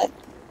amulet.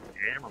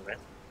 amulet.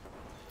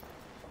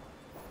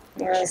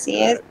 You want to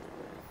see it?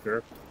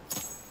 Sure.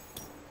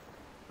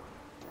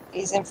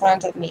 He's in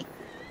front of me.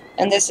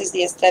 And this is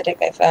the aesthetic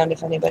I found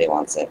if anybody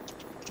wants it.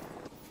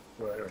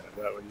 Well, I don't have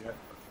that one yet.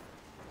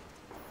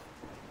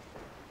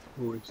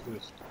 Who is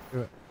this? Do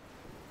it.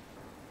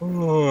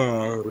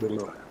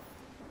 Oh,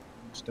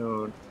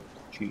 stone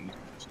cheese.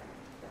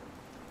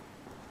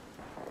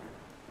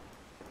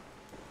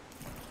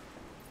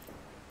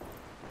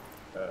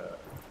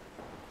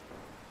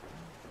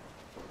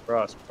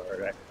 Cross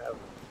part, I have.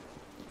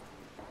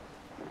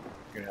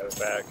 You can have it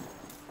back.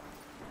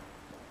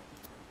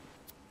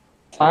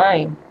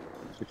 Fine.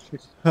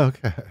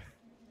 Okay.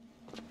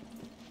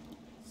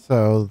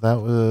 So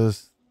that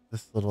was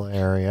this little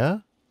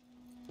area.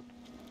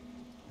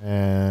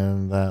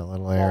 And that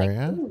little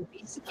area. Ooh,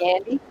 piece of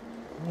candy.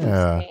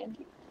 Yeah. Piece of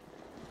candy.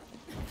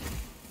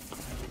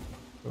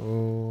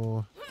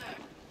 So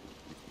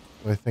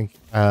I think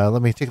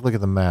let me take a look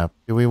at the map.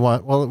 Do we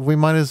want, well, we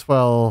might as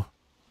well,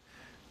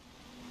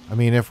 I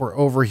mean, if we're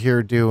over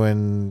here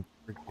doing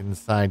freaking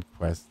side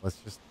quests, let's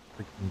just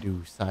freaking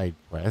do side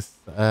quests.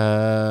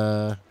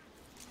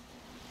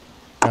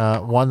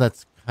 One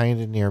that's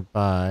kind of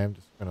nearby. I'm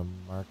just going to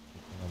mark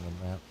it on the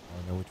map so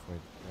I know which way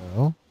to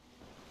go.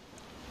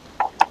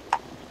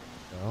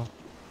 So,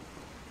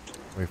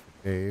 wait for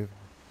Dave.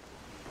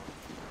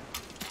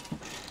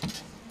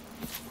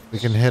 We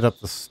can hit up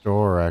the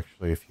store,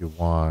 actually, if you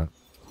want.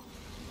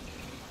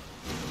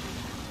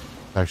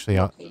 Actually,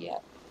 Okay, yeah.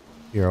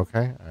 you're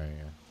okay? All right,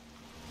 yeah.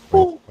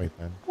 Wait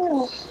then.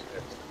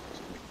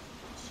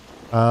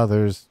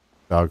 There's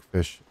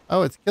dogfish.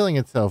 Oh, it's killing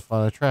itself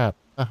on a trap.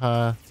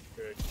 Haha.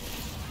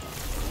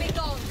 Be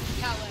gone,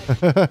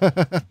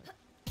 coward.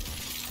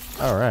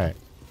 All right.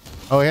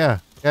 Oh, yeah.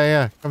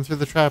 Yeah. Come through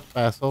the trap,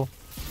 asshole.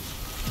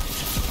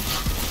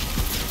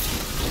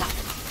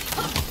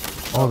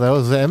 Oh, that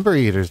was the Ember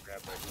Eaters.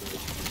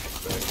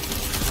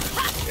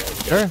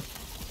 Sure.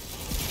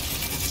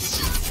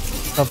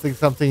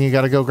 Something, you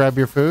gotta go grab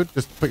your food.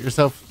 Just put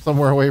yourself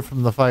somewhere away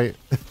from the fight.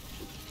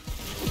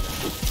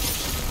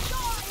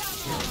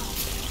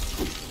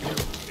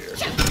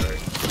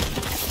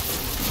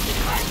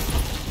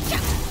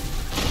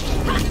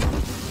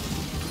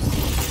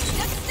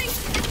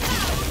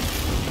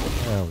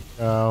 There we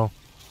go.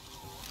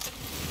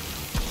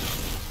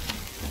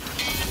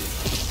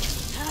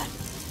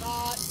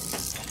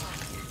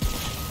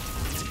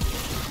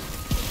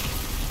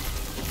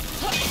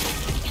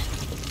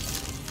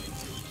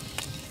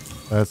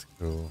 That's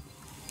cool.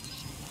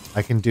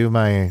 I can do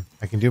my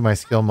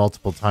skill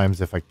multiple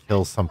times if I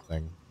kill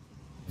something,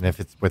 and if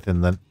it's within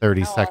the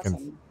 30 seconds.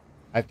 Awesome.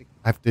 I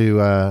have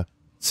to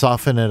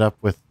soften it up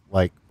with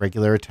like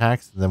regular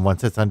attacks, and then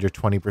once it's under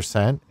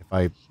 20%, if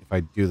I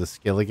do the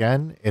skill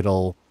again,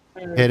 it'll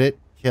hit it,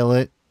 kill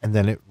it, and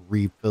then it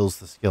refills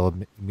the skill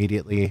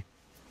immediately.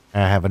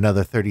 And I have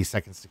another 30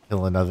 seconds to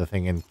kill another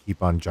thing and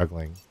keep on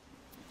juggling.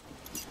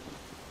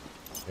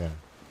 Yeah,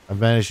 I've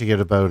managed to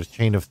get about a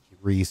chain of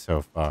 3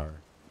 so far.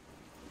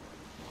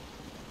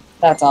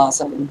 That's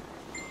awesome.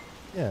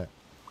 Yeah.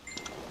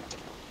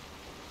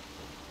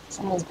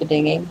 Someone's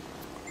biddinging.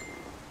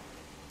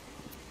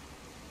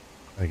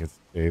 I think it's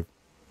Dave.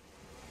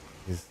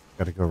 He's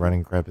got to go run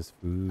and grab his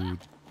food.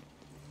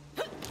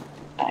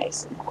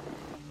 Nice.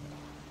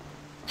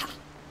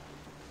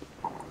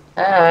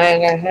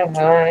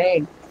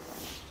 Alright.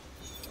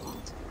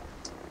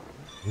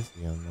 Is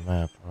he on the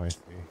map? Oh, I see.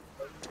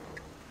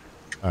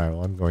 Alright,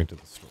 well, I'm going to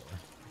the store.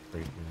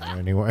 Straight here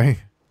anyway.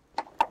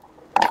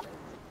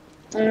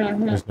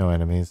 There's no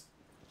enemies.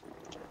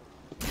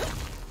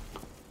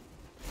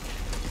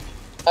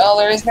 Well,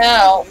 there is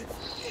now.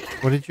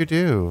 What did you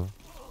do?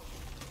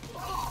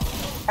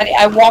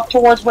 I walked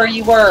towards where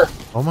you were.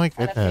 Oh my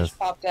And a goodness. fish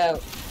popped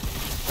out.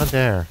 How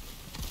dare.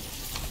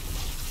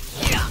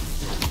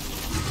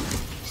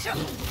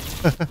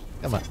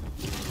 Come on.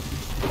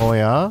 Oh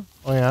yeah?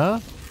 Oh yeah?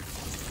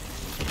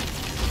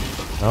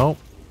 Nope.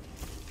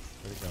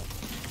 Where'd it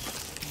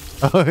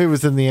go? Oh, it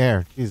was in the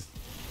air. Jeez.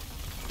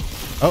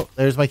 Oh,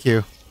 there's my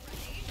cue.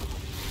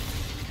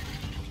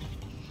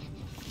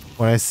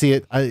 When I see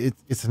it,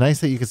 it's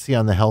nice that you can see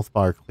on the health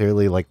bar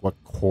clearly like what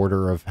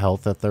quarter of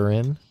health that they're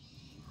in.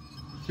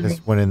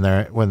 Just when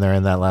they're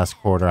in that last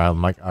quarter,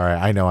 I'm like, all right,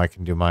 I know I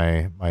can do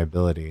my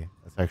ability.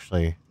 That's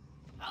actually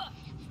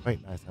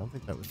quite nice. I don't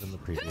think that was in the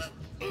previous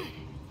one.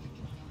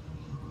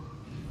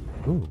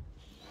 Ooh.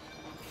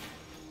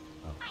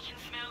 Oh. I can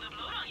smell the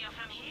blood on you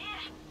from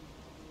here.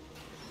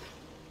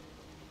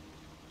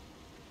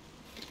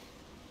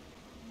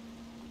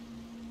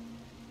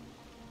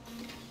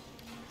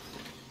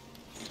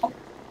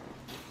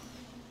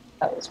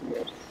 That was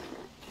weird.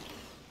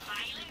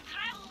 Violent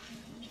travel.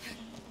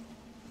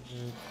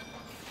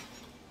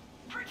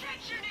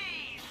 Protect your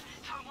knees.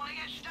 Don't want to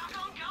get stuck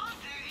on guard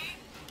duty.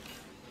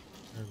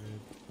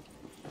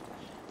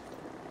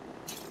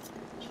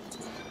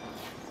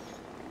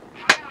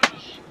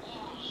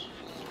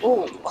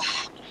 Ooh.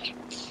 Okay.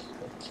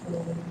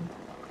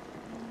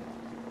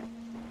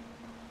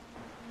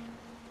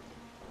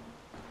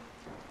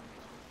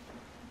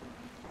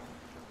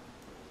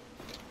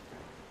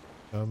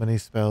 So many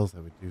spells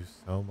that would do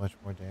so much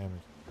more damage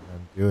than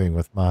I'm doing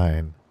with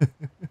mine.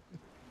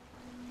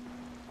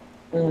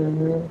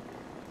 Mm-hmm.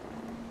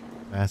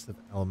 Massive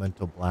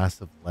Elemental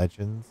Blast of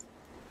Legends.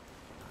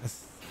 I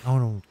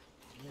don't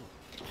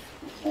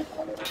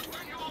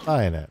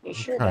buying it. He I'm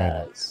sure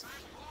trying does.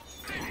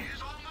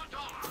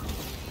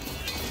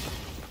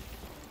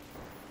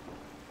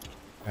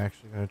 I'm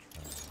actually going to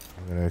try it.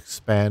 I'm going to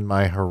expand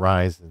my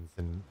horizons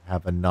and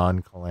have a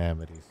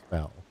non-calamity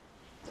spell.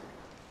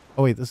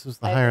 Oh wait, this was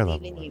the higher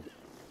level one.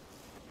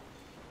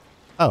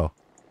 Oh,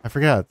 I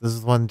forgot. This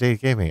is the one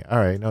Dave gave me.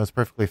 Alright, no, it's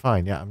perfectly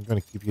fine. Yeah, I'm going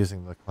to keep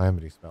using the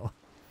calamity spell.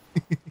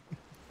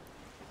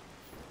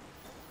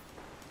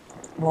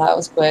 Well, that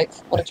was quick.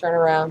 What a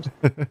turnaround.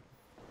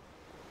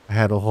 I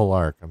had a whole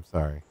arc. I'm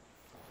sorry.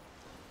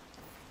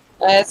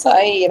 It's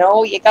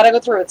you gotta go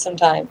through it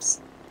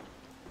sometimes.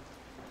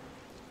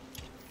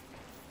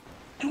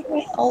 How do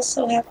I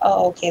also have?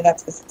 Oh, okay,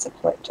 that's because it's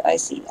equipped. I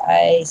see.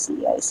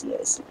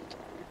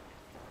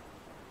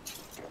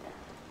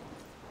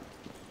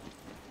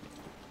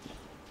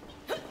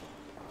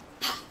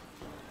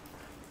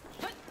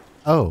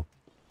 Oh,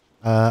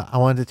 I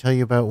wanted to tell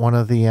you about one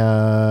of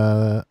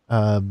the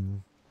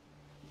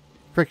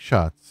trick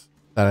shots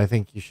that I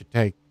think you should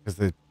take because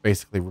it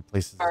basically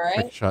replaces the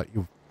trick shot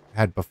you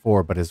had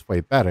before, but is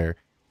way better.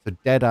 So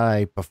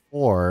Deadeye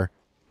before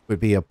would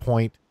be a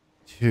point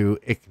to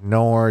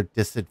ignore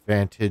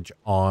disadvantage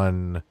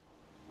on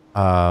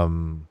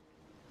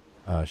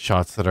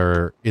shots that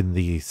are in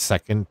the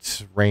second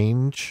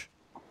range,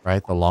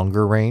 right? The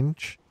longer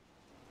range.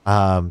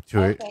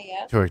 To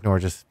ignore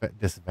just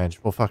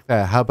disadvantage. Well, fuck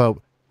that. How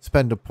about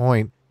spend a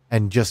point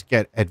and just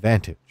get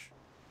advantage?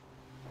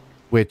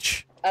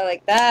 Which I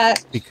like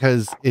that.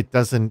 Because it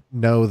doesn't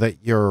know that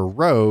you're a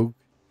rogue.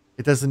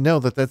 It doesn't know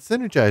that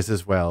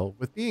synergizes well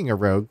with being a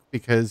rogue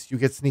because you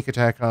get sneak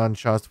attack on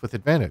shots with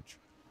advantage.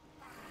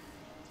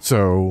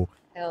 So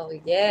hell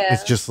yeah.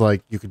 It's just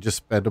like you could just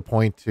spend a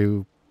point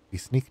to be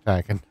sneak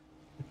attacking.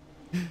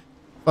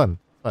 Fun.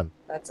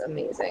 That's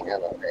amazing. I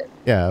love it.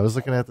 Yeah, I was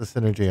looking at the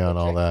synergy on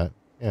all that.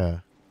 Yeah.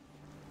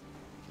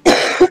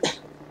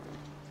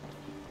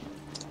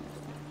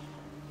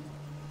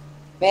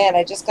 Man,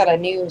 I just got a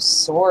new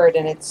sword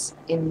and it's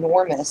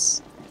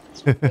enormous.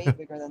 It's way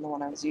bigger than the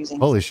one I was using.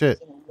 Holy shit.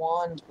 I was using a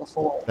wand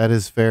before. That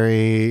is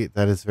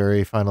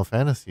very Final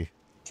Fantasy.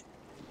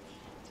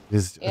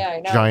 Is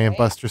I know, giant right?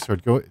 Buster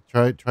Sword. Go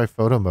try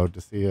photo mode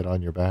to see it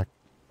on your back.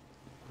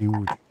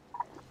 Huge.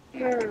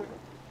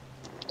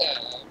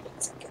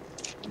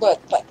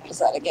 What was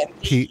that again?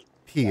 P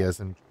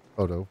as in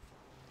photo.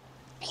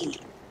 P.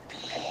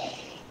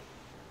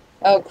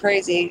 Oh,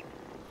 crazy.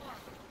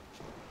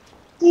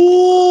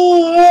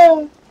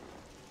 Yeah.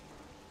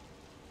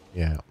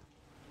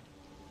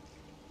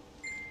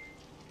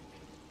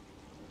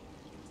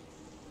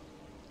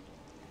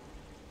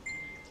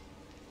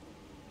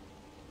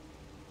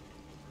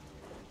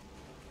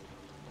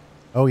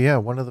 Oh yeah,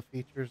 one of the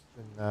features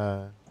in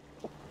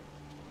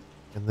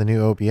the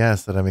new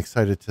OBS that I'm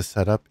excited to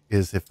set up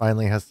is it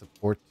finally has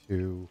support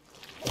to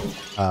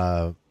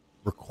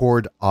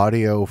record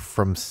audio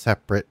from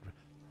separate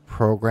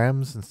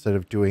programs instead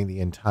of doing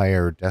the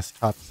entire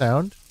desktop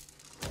sound.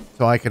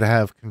 So I could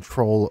have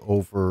control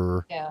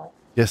over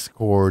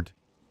Discord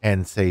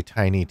and say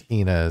Tiny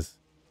Tina's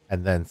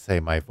and then say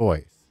my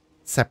voice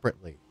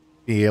separately.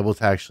 Be able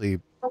to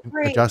actually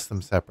adjust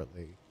them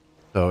separately.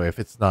 So if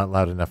it's not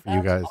loud enough for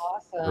you guys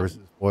versus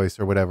voice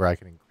or whatever, I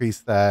can increase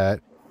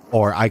that.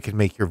 Or I can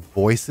make your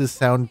voices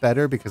sound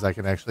better because I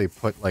can actually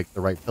put like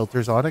the right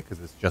filters on it because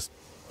it's just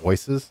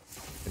voices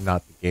and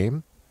not the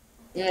game.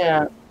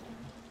 Yeah.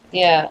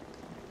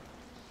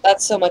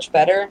 That's so much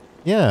better.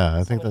 Yeah,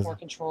 I think much that's more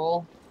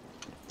control.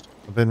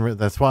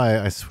 That's why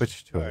I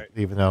switched to it,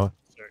 even though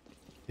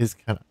it's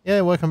kind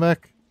of welcome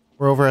back.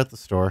 We're over at the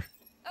store.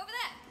 Over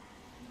there.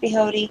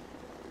 Behody.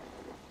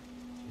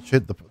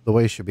 The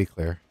way should be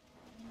clear.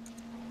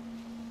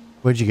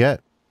 What'd you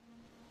get?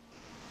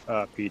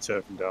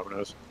 Pizza from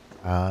Domino's.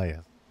 Ah,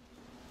 yes.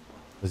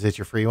 Was it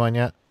your free one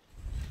yet?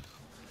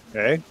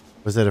 Hey?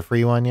 Was it a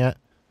free one yet?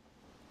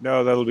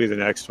 No, that'll be the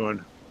next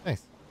one.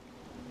 Nice.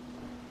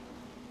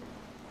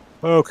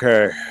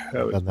 Okay.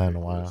 I've done that in a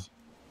while.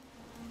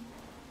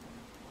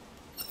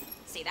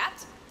 See that?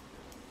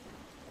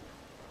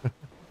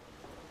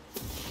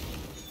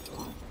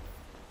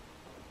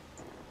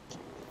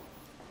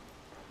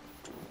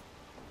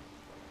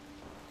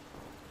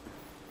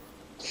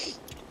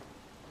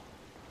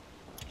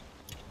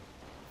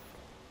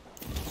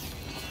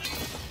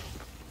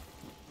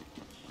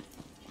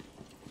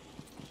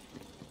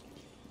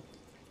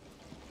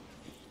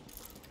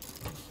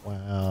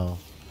 Wow.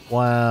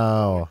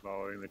 Wow.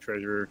 Following the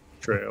treasure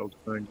trail to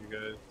find you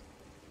guys.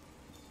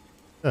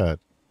 Good.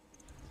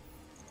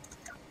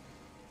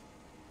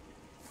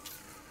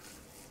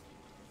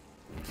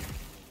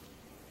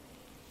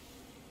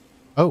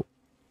 Oh.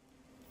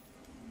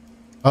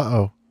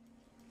 Uh-oh.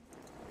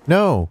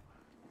 No.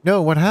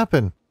 No, what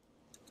happened?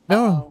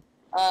 No.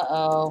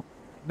 Uh-oh.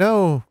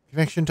 No.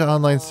 Connection to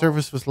online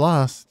service was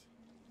lost.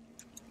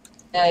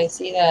 Yeah, I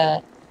see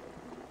that.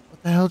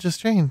 What the hell just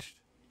changed?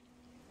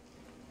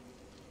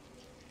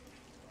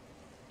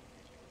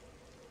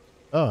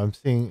 Oh, I'm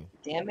seeing...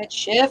 Damn it,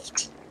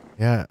 shift.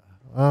 Yeah.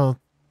 Well,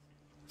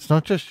 it's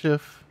not just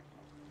shift.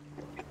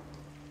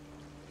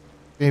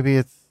 Maybe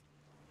it's...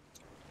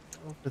 I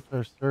don't know if it's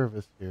our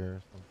service here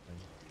or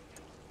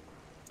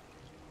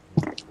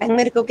something. I'm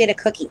going to go get a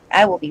cookie.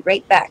 I will be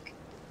right back.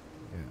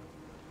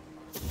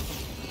 Yeah.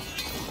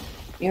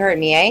 You heard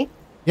me, eh?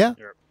 Yeah.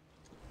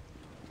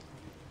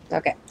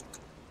 Okay.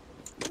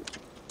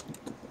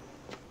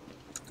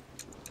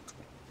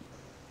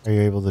 Are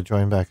you able to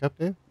join back up,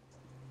 Dave?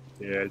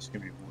 Yeah, just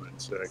give me 1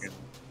 second.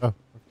 Oh. Okay.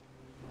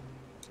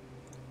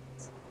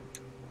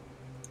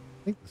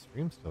 I think the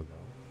stream's still going.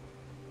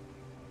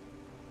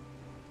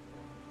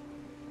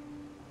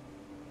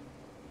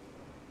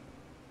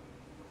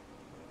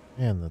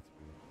 Man, that's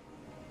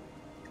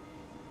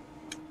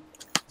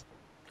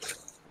weird.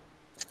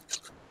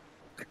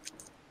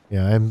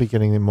 Yeah, I'm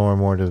beginning more and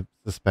more to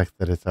suspect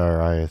that it's our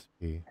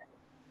ISP.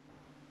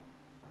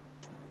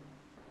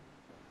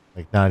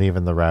 Like, not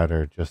even the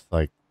router, just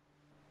like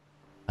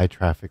high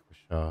traffic with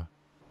Shaw or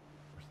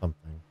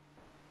something.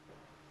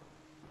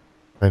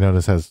 I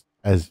noticed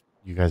as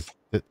you guys,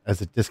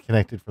 as it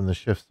disconnected from the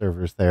shift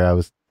servers there, I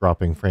was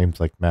dropping frames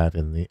like mad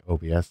in the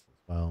OBS as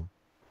well.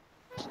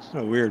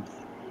 Oh, weird.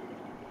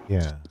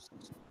 Yeah.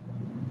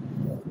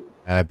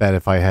 And I bet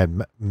if I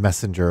had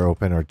Messenger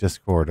open or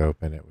Discord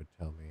open, it would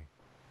tell me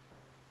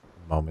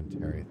a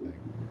momentary thing.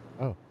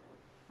 Oh.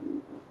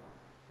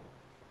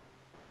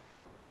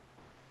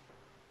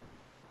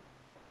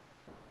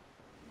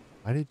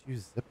 Why did you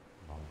zip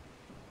them all?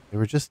 They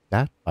were just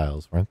DAT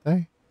files, weren't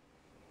they?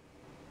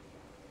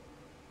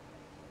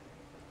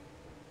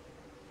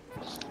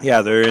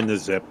 Yeah, they're in the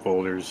zip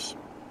folders.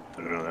 I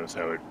don't know, that's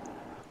how it...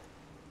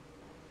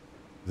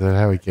 Is that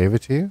how he gave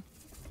it to you?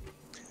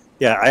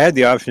 Yeah, I had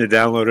the option to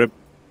download it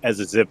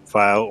as a zip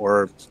file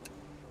or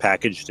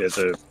packaged as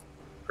a...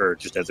 or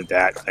just as a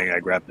DAT thing. I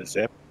grabbed the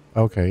zip.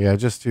 Okay, yeah,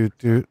 just do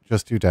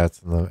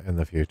DATs in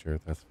the future.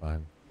 That's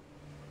fine.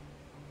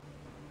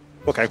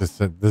 Okay. This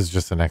is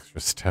just an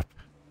extra step.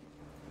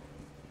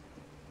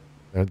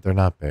 They're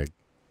not big.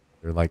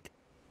 They're like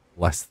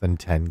less than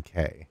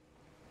 10K.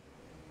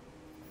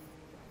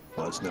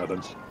 Well, it's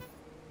nothing.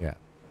 Yeah.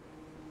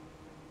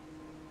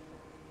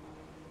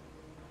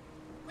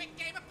 Quick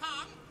game of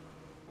pong.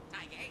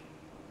 Tie game.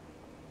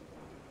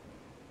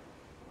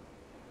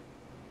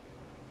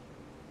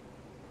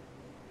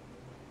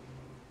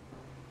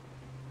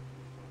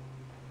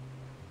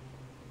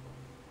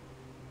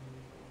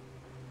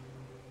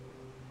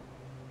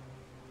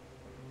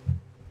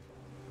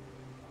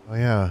 Oh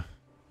yeah.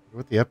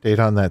 What the update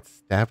on that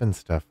stabbing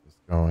stuff is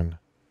going?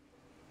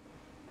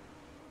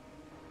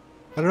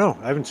 I don't know.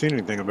 I haven't seen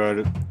anything about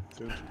it.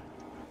 It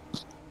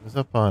was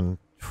up on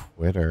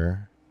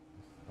Twitter.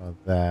 I saw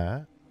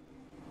that.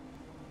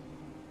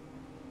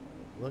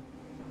 Look.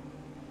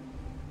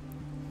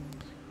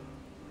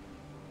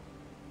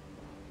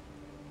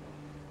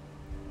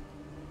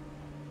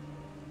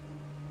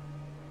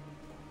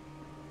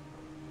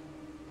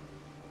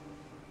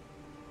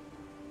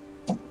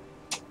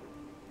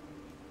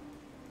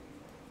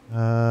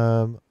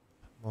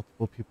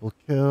 Multiple people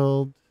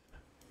killed.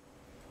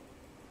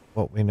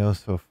 What we know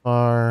so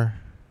far.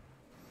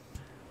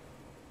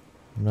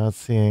 I'm not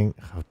seeing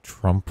how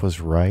Trump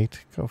was right.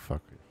 Go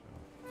fuck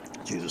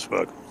yourself. Jesus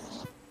fuck.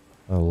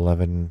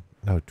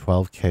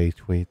 12K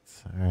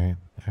tweets.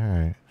 All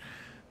right.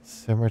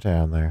 Simmer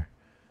down there.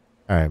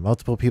 All right,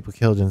 multiple people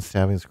killed in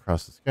stabbings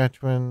across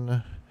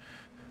Saskatchewan.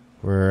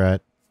 We're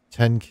at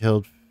 10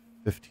 killed,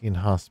 15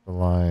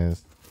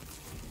 hospitalized,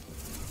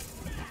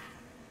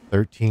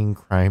 13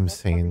 crime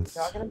scenes.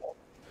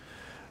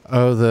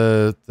 Oh,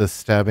 the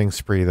stabbing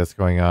spree that's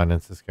going on in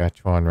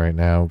Saskatchewan right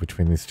now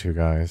between these two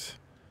guys.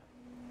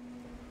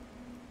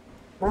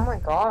 Oh my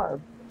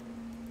god.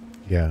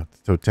 Yeah,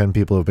 so 10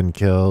 people have been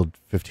killed,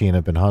 15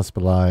 have been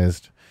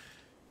hospitalized,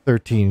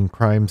 13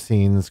 crime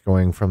scenes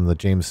going from the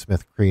James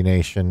Smith Cree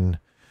Nation,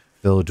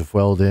 Village of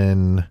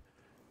Weldon,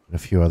 and a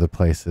few other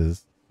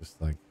places. Just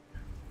like,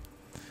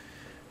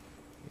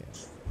 yeah.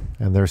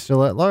 And they're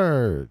still at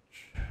large.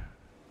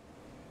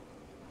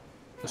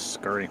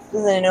 Scurry.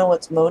 Do they know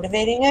what's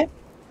motivating it?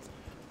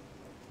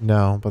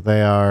 No, but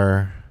they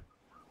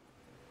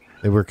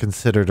were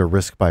considered a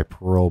risk by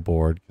parole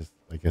board because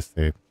I guess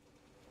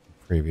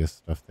previous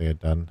stuff they had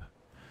done.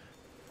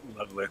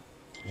 Lovely.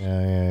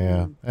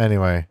 Yeah.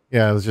 Anyway,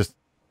 yeah, it was just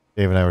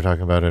Dave and I were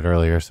talking about it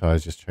earlier, so I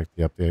just checked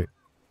the update.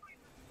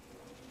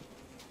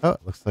 Oh, it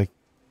looks like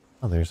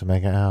there's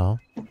OmegaAl.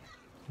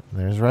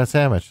 There's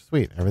RatSammich.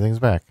 Sweet, everything's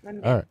back. All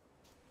right.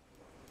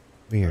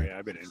 Weird. Oh, yeah,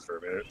 I've been in for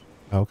a minute.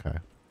 Okay.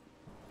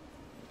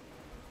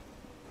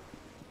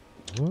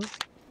 What?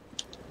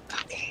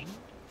 Okay.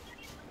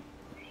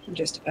 I'm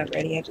just about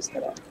ready. I just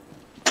gotta.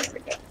 There we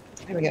go.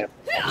 There we go.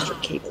 Extra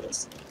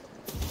cables.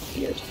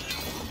 Weird.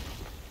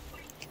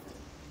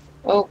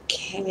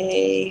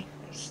 Okay.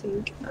 I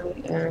think I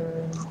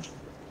am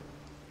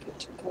good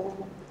to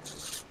go.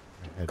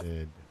 We're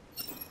headed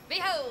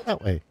Behold.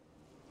 that way.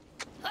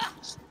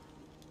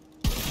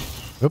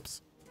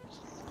 Oops.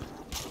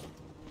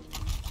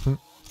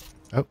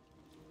 Oh.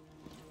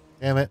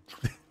 Damn it.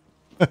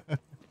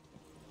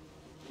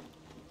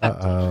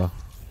 Uh-oh.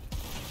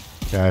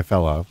 Yeah, I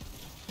fell off.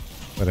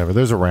 Whatever.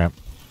 There's a ramp.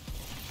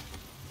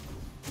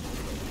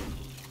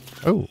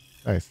 Oh,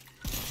 nice.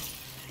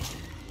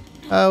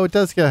 Oh, it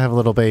does have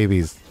little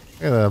babies.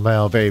 Look at the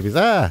male babies.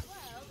 Ah!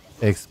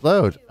 They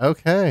explode.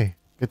 Okay.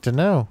 Good to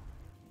know.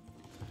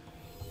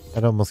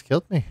 That almost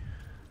killed me.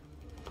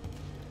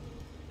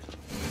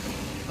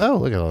 Oh,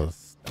 look at all this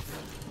stuff.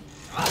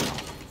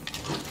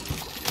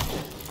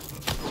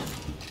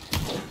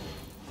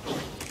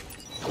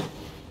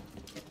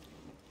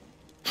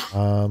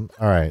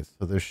 Alright,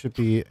 so there should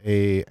be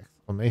a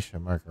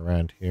exclamation mark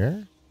around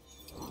here.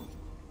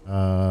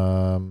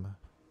 Oh,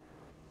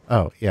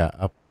 yeah,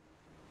 up.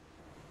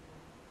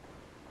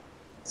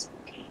 This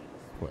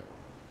way.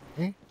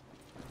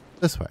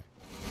 This way.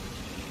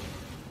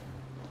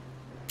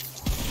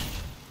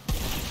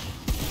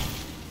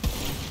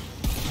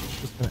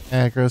 Just gonna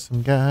aggro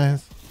some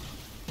guys.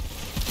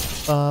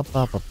 Ba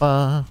ba ba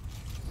ba.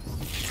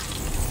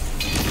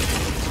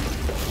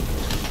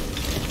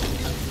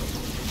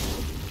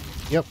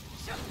 Yep.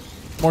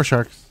 More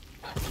sharks.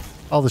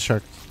 All the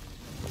sharks.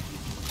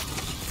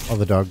 All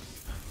the dogs.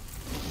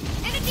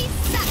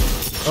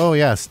 Oh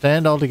yeah,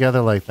 stand all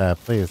together like that,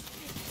 please.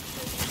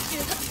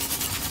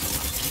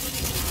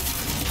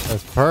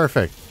 That's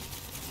perfect.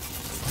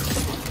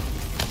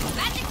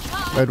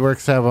 Good work,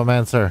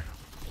 Sabomancer.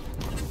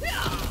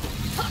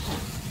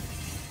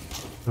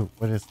 Ooh,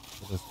 what is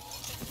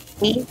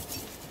Me?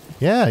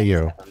 Yeah,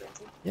 you.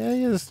 Yeah,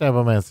 you're the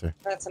Sabomancer.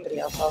 Not somebody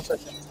else also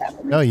takes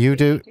Sabomancer. No, you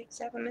do.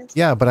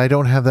 Yeah, but I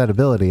don't have that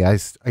ability.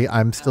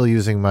 I'm still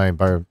using my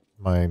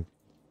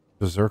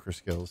berserker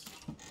skills.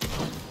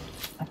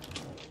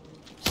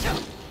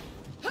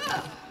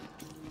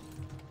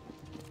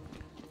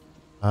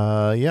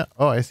 Yeah.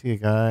 Oh, I see a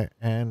guy,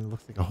 and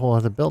looks like a whole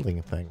other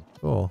building thing.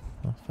 Cool.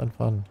 Oh,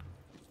 fun.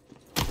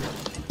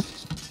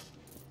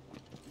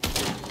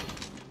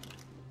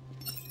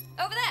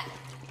 Over there.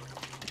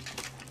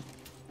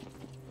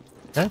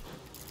 Okay.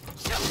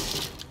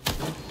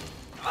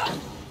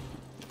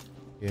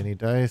 Any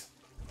dice?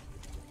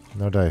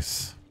 No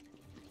dice.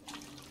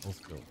 Let's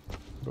go.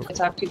 Can I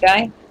talk to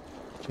Guy?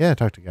 Yeah,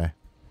 talk to Guy.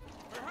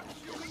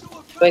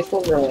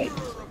 Joyful Roy.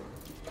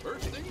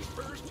 First things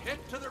first, head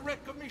to the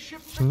wreck of me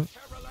ship, Caroline.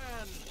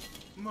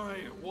 My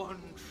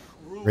one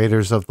true.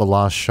 Raiders of the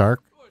Lost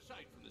Shark.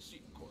 Aside from the sea,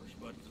 of course,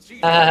 but the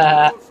sea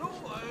also,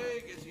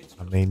 I guess it's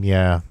I mean,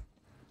 yeah.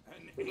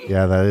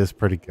 Yeah, that is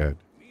pretty good.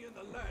 me and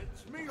the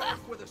lads may off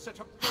with a set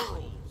of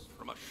pearls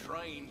from a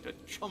shrine to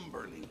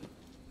Chumberley.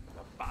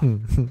 The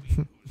bastard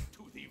whose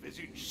toothy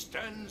visage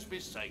stands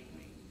beside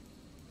me.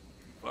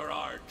 For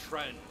our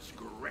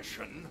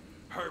transgression,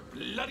 her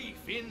bloody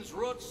fins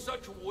wrought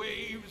such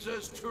waves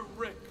as to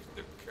wreck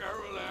the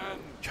Caroline,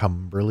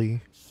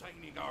 Chumberley.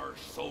 signing our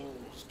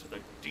souls to the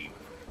deep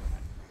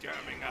and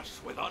damning us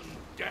with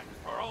undeath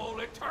for all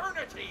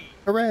eternity.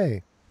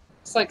 Hooray!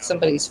 It's like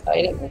somebody's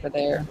fighting over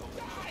there.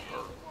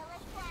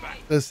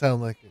 Does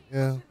sound like it,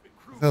 yeah.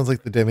 Sounds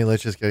like the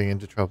Demi-Lich is getting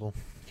into trouble.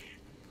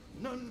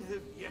 None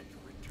have yet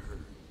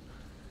returned.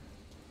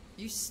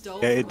 You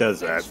stole. Yeah, it from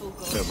does a that. vengeful No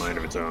ghost. mind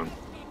of its own.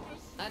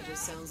 That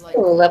just sounds like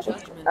Oh, level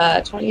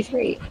judgment.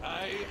 23.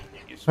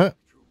 It's Huh? true.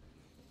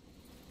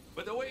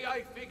 But the way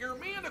I figure,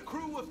 me and the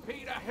crew have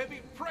paid a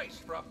heavy price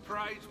for a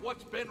prize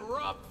what's been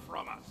robbed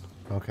from us.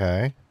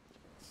 Okay.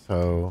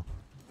 So,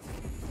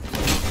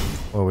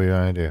 what are we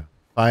going to do?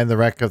 Find the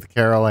wreck of the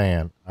Carol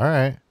Ann. All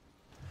right.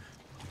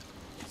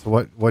 So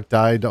what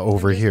died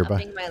over I'm just here?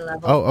 upping my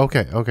level. Oh,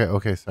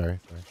 okay. Sorry.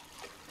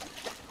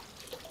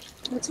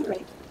 That's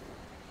alright.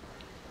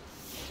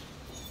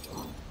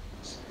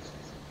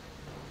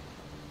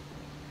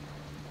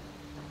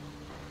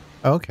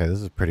 Oh, okay, this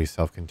is a pretty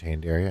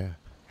self-contained area.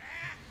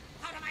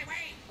 Out of my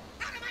way!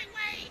 Out of my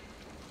way!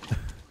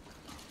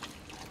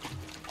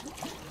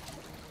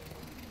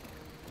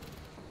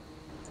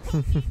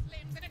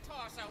 Limbs and a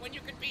torso when you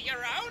could be your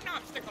own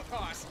obstacle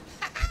course.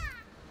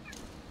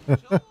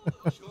 Sure.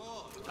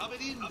 Rub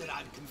it in that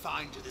I'm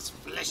confined to this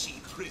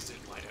fleshy prison,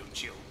 why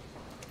don't you?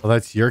 Well,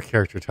 that's your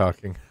character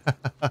talking.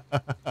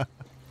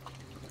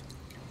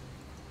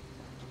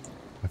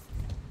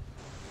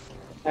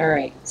 All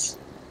right.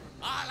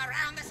 All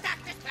around the stock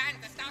this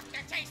plant, the stock to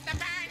chase the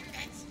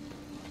bandits.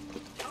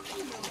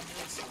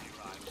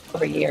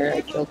 Over here,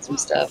 I killed some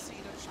stuff.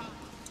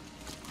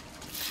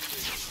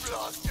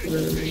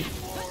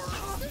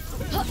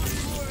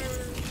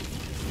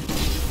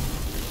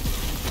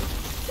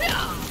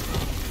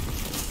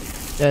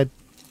 Dead.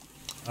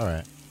 All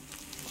right.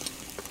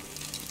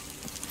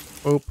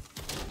 Boop.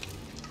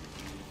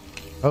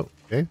 Oh,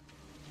 okay.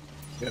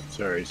 Yep,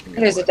 sorry.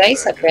 There's a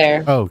dice up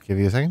there. Oh, give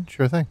you a second.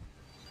 Sure thing.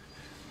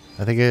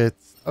 I think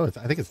it's. Oh, I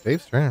think it's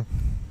Dave's turn.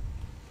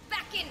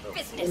 Back in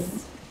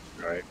business.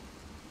 All right.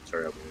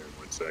 Sorry, I'll be there in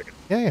 1 second.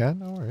 Yeah,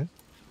 no worries.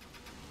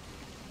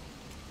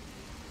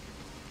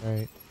 All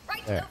right.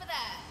 Right There. over there.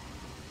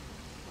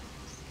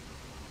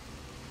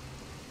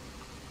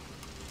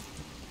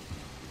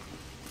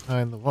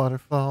 Behind the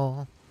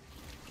waterfall.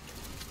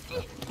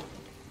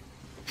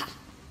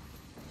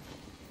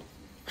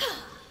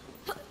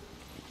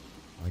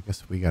 I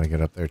guess we gotta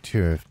get up there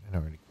too if in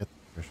order to get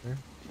there for sure.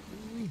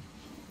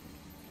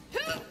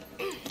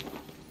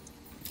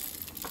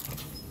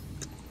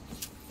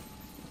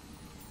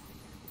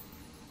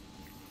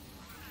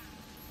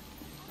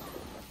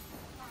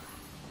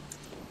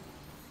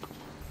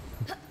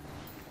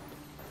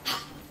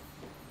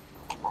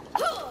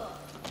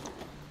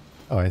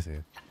 Oh, I see.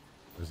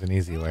 There's an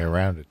easy way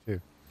around it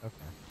too. Okay.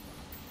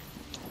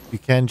 You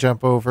can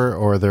jump over,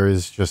 or there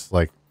is just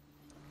like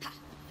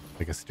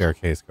a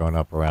staircase going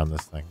up around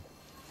this thing.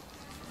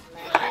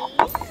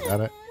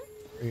 Got it.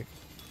 Great.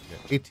 Yeah,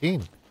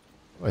 18.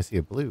 Oh, I see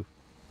a blue.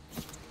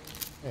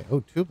 Hey,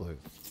 oh, 2 blues.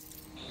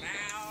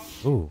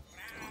 Ooh.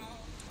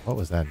 What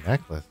was that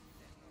necklace?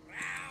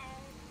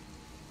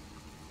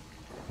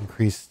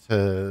 Increased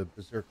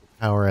berserker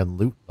power and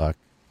loot luck.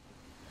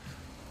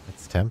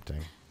 That's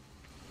tempting.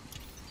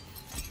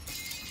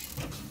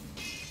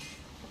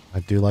 I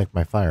do like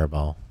my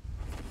fireball.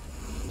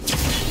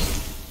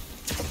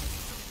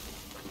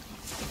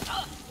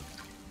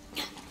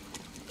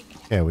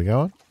 Okay, are we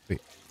going?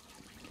 Sweet.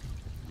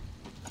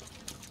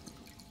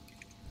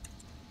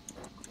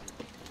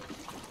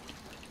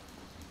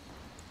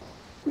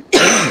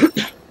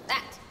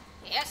 That.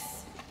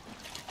 Yes.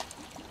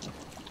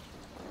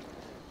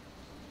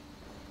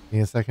 Give me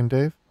a second,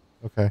 Dave?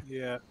 Okay.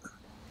 Yeah.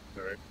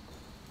 All right.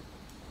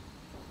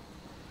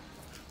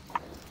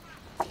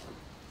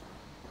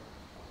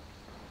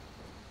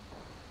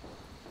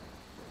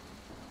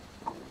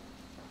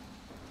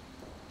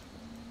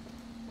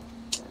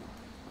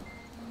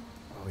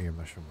 Oh, your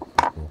mushroom looks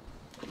so cool.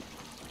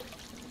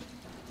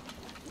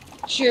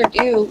 Sure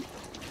do.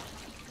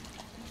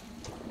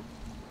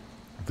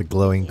 The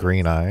glowing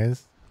green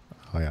eyes.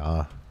 Oh,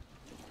 yeah.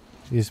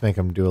 You just make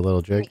them do a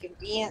little jig. Make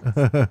him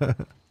dance.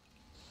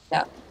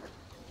 No.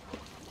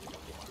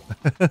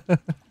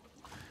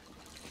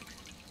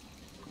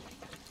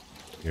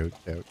 Cute,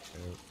 cute, cute.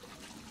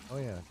 Oh,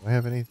 yeah. Do I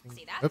have anything?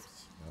 See that?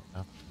 Oops.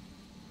 No, no.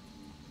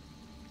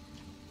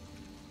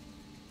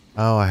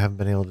 Oh, I haven't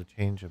been able to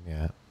change them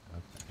yet.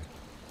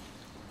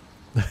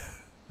 Okay.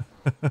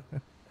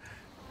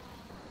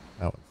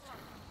 That was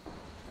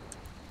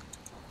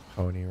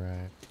pony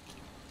ride.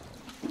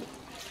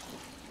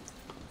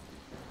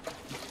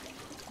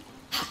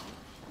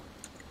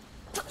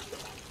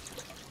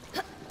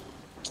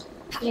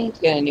 He's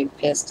got a new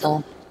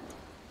pistol.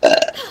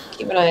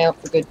 Keep an eye out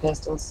for good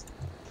pistols.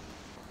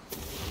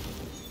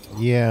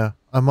 Yeah,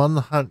 I'm on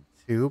the hunt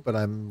too, but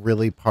I'm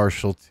really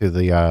partial to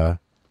the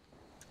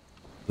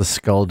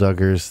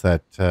skullduggers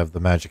that have the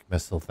magic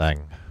missile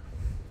thing.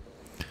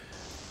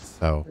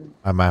 So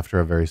I'm after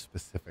a very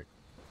specific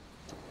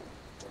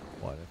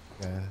one.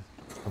 If you guys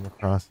come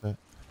across it,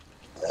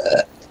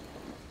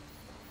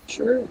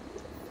 Sure.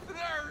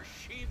 There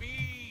she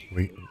be.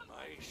 we.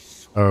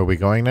 Oh, are we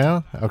going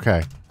now?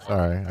 Okay.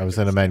 Sorry, I was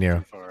in a menu.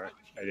 Too far.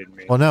 I didn't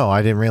mean. Well, no,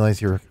 I didn't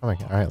realize you were coming.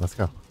 All right, let's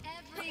go.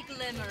 Every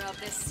glimmer of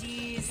the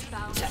sea's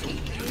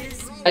bounty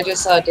is I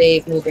just saw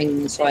Dave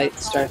moving, so I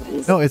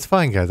started. No, it's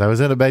fine, guys. I was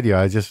in a menu.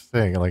 I was just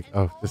saying, like,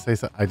 oh, just say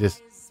something. I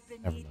just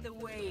never mind. the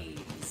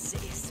waves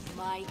is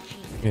my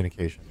kingdom.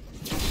 Communication.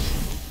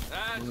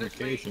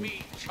 Communication.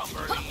 Me,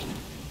 Chumberly.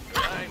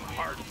 I'm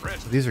hard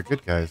pressed. So these are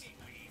good guys.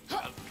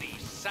 Ugly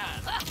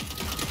sand.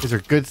 These are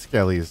good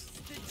skellies.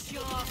 The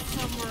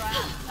jawsome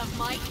wrath of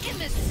my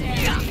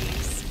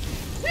emissaries.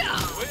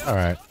 All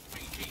right.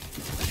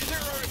 There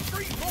are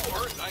 3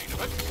 more, 9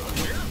 of us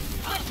here.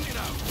 Let me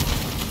know.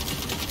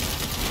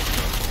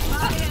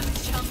 I am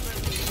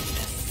Chumberly,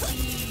 the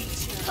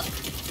siege,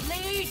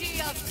 lady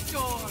of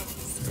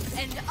storms,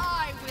 and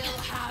I will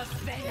have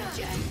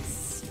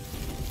vengeance.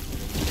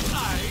 I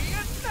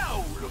now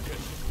look at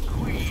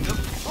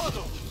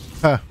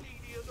Huh.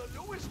 Lady of the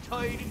lowest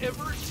tide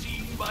ever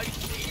seen by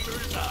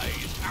sailor's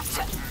eyes.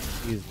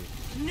 Easy.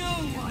 No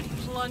one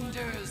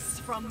plunders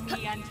from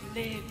me and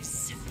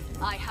lives.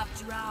 I have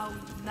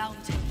drowned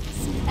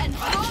mountains and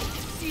rocked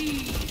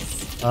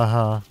seas.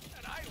 Uh-huh.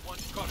 And I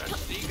once caught a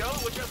seagull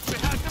with just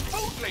behind the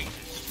boat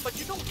laces. But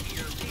you don't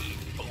hear me.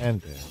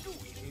 And dead.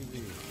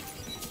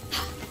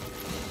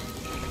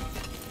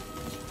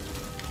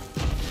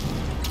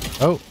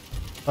 Oh,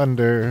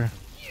 thunder.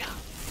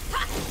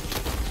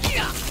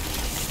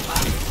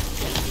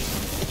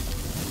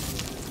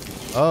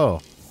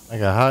 Oh, like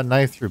a hot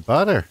knife through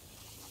butter.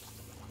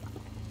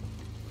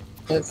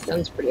 That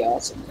sounds pretty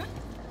awesome.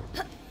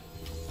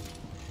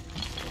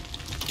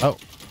 Oh,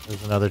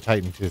 there's another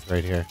Titan tooth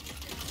right here.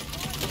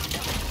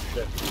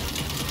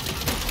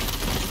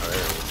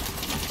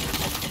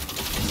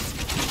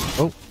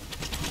 Oh.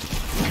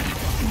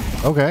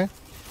 Okay.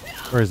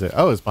 Where is it?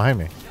 Oh, it's behind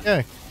me.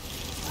 Yay.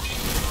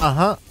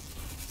 Uh-huh.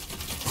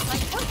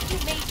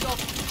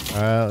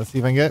 Let's see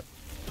if I can get...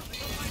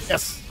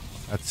 Yes!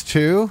 That's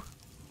 2.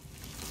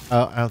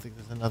 Oh, I don't think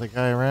there's another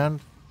guy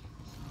around.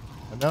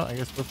 Oh, no, I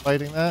guess we're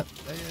fighting that.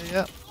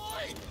 Yeah.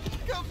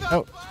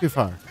 Oh, too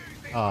far.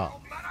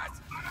 Oh.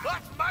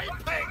 That's my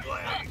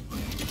penguin.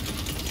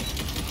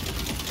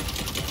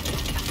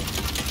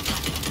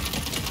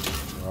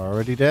 We're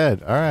already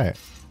dead. All right.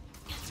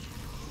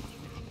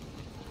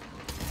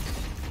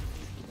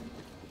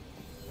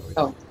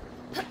 Oh.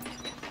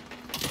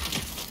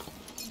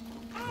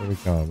 Where are we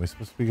going? We're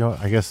supposed to be going,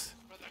 I guess.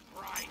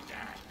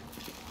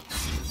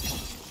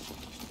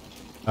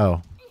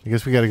 Oh, I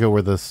guess we got to go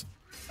where this.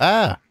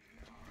 Ah!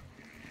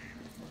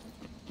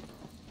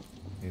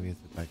 Maybe is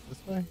it back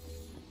this way?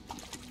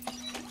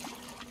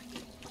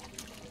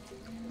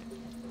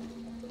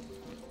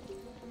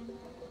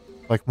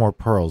 Like more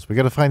pearls. We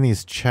got to find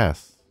these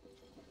chests.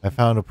 I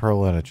found a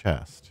pearl in a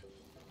chest.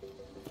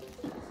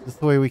 Is this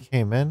the way we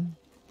came in?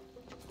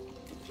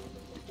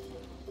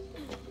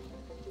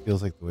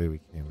 Feels like the way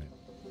we came in.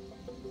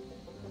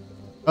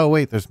 Oh,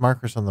 wait, there's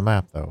markers on the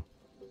map, though.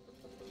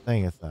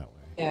 Saying it's that way.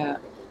 Yeah.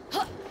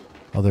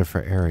 Oh, they're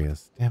for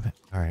areas. Damn it.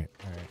 All right.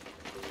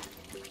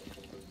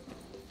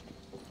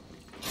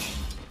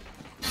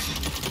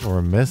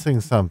 We're missing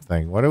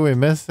something. What are we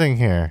missing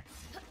here?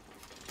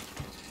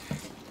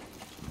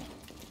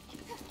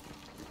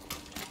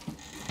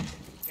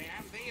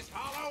 Damn these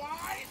hollow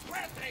eyes,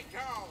 where'd they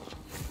go?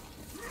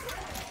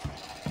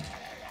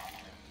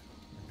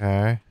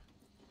 Okay.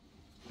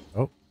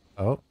 Oh.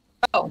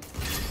 Oh.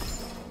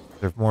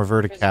 There's more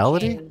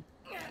verticality?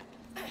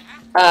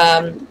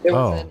 There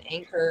was an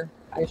anchor.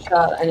 I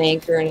shot an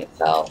anchor and it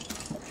fell.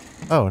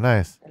 Oh,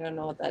 nice. I don't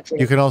know what that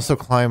did. You can also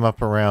climb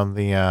up around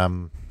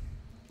the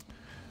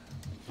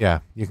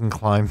yeah, you can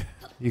climb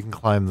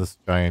this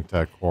giant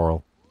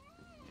coral.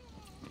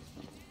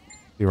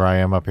 See where I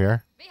am up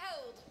here?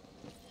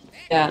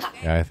 Yeah.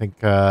 Yeah, I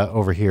think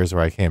over here is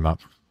where I came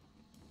up.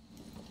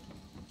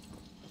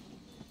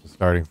 So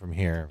starting from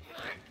here,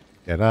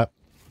 get up,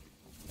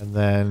 and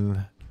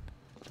then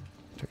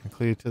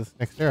technically to this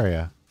next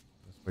area.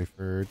 Let's wait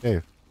for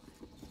Dave.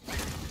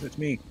 That's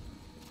me.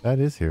 That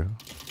is you.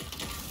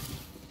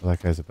 Well,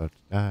 that guy's about to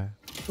die.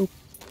 Oop.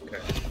 Okay.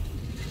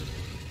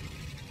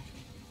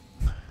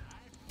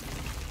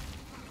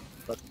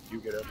 How did you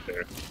get up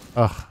there?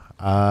 Oh,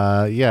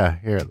 yeah.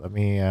 Here, let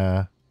me.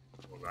 Hold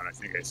on, I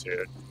think I see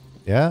it.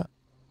 Yeah,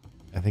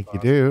 I think you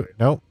do.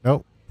 Nope.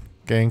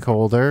 Getting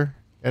colder.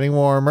 Getting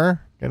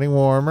warmer. Getting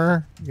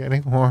warmer.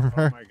 Getting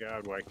warmer. Oh my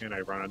god, why can't I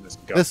run on this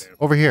goddamn... This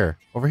over here.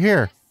 Over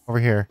here.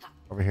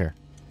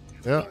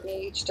 Yeah.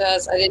 Engaged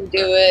us. I didn't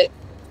do it.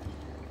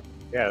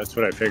 Yeah, that's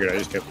what I figured. I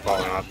just kept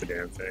falling off the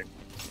damn thing.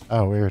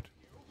 Oh, weird.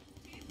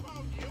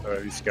 Are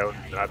these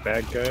skeletons not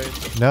bad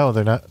guys? No,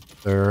 they're not.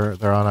 They're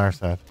on our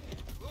side.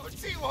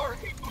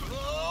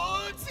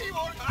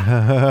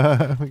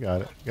 We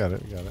got it.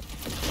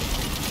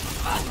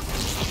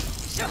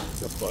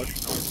 The fuck?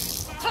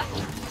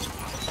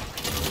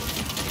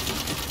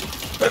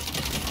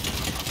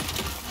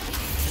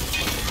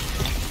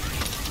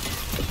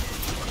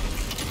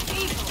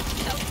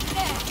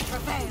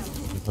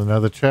 There's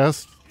another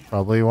chest.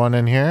 Probably one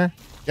in here.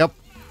 Yep.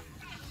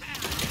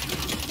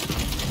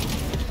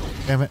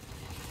 Damn it.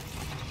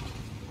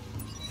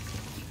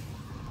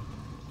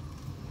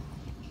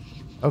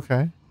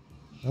 Okay.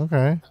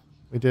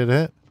 We did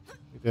it.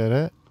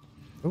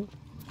 Oh.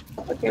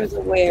 But there's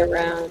a way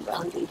around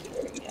onto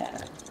here,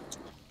 yeah.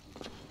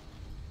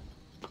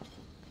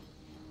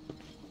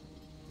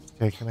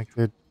 Taking a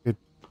good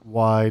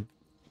wide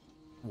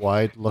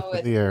look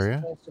at the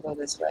area. Supposed to go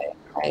this way.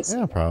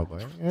 Yeah,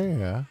 probably.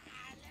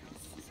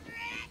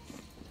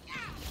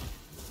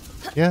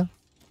 Yeah.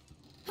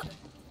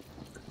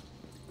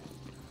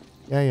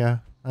 Yeah.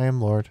 I am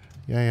Lord.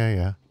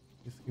 Yeah.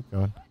 Just keep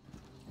going.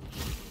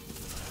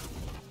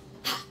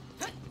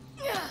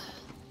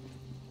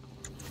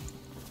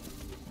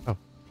 Oh,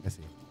 I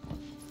see.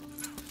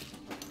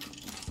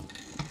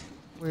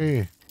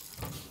 Wait.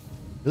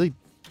 Really?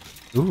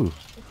 Ooh.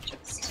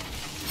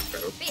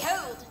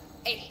 Behold,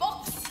 a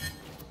box.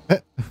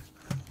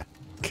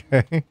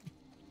 Okay.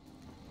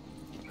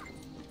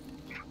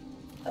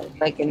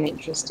 Like an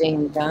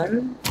interesting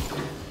gun.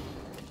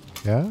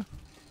 Yeah.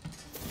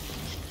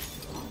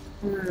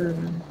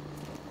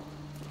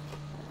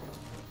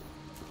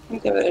 I'll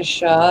give it a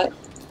shot.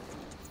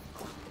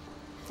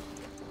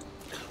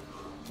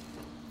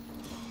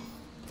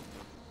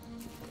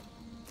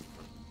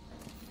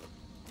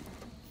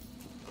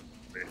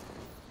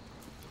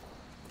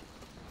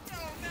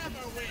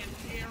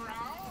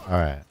 All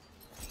right.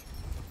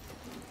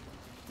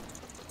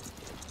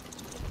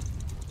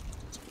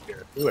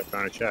 Here. Ooh, I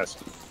found a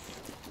chest.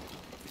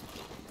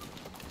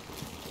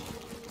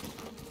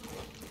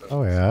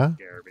 Oh yeah.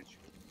 Garbage.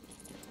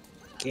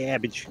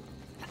 Cabbage.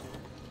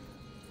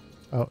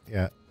 Oh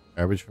yeah.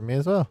 Garbage for me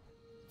as well.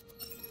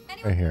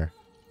 Right here.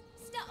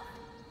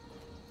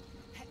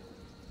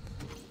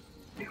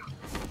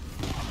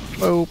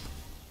 Boop.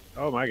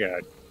 Oh my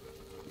god.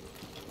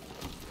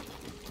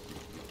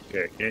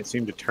 Okay, can't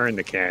seem to turn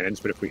the cannons,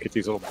 but if we hit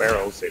these little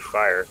barrels, they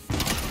fire.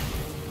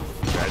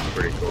 That's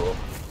pretty cool.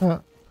 Huh.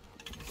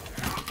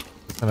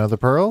 Just another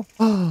pearl?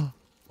 Oh,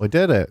 we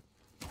did it.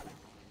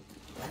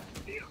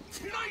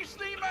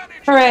 Nicely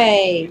managed.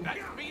 Hooray! That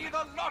be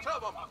the lot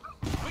of them.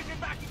 We get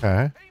back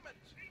Okay.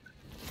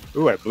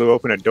 Ooh, I blew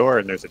open a door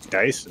and there's a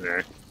dice in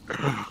there.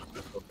 Oh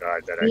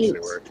god, that actually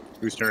worked.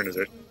 Whose turn is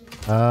it?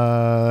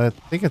 I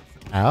think it's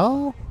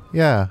Al?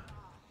 Yeah.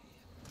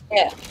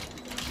 Yeah.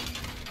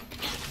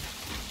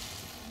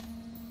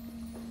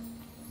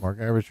 More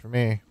garbage for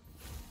me.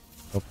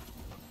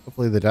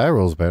 Hopefully the die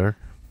roll's better.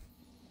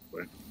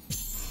 What?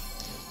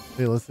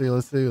 Let's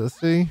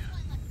see.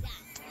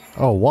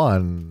 Oh,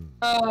 1.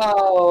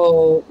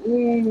 Oh.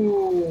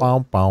 Ooh. Bow,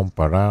 bow,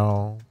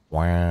 ba-dow.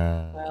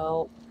 Wow.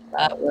 Well,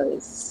 that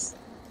was.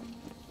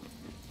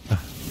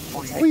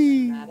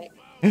 Whee! Dramatic.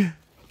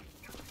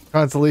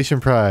 Consolation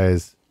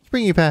prize.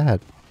 Springy pad.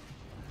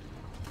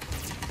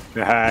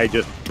 I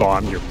just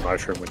bombed your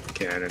mushroom with the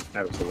cannon.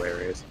 That was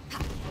hilarious.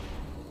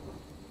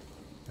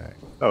 Okay.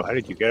 Oh, how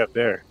did you get up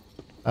there?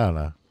 I don't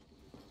know.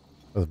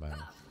 Doesn't matter.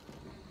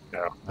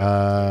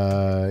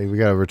 No. We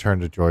gotta return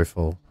to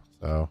Joyful,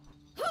 so.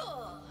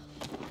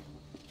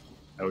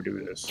 How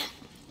do this?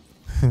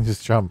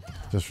 Just jump.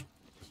 Just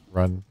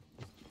run.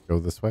 Go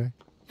this way.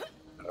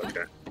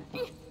 Okay.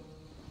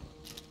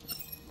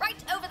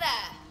 Right over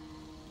there.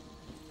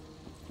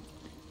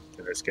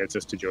 And this gets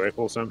us to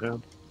Joyful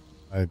somehow?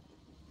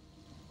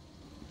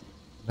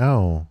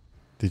 No.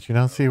 Did you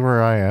not see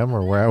where I am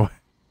or where I went?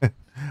 I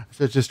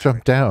should just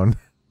jump down.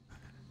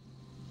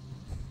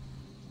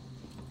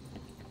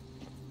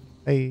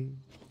 Hey.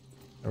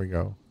 There we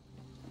go.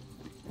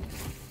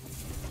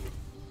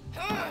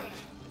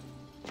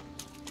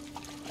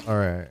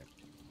 Alright.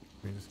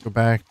 We just go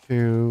back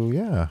to,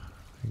 yeah,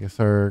 I guess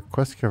our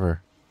quest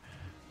cover.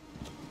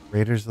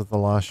 Raiders of the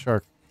Lost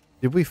Shark.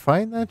 Did we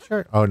find that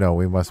shark? Oh no,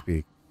 we must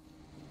be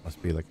like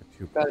a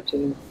 2. Go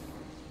to.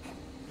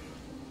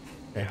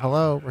 Okay,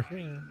 hello, we're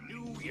here.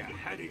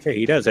 Hey,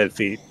 he does have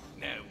feet.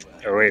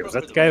 Oh wait, was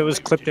that the guy that was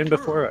clipped in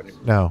before? I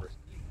didn't No.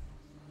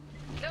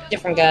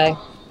 Different guy.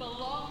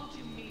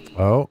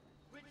 Oh.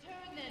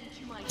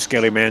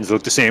 Skelly Mans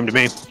look the same to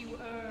me.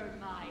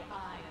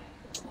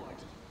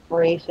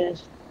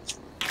 Racist.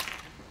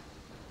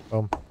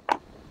 Boom.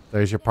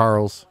 There's your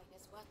pearls.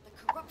 The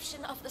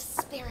corruption of the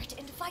spirit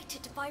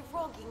invited by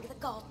wronging the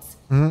gods.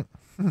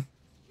 Mm-hmm.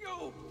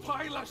 You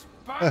pileless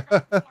bag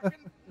of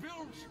fucking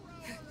bilge.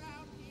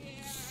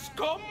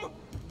 Scum!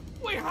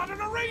 We had an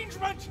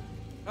arrangement!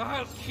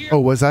 Oh,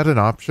 was that an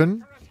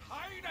option?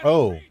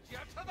 Oh.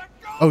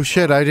 Oh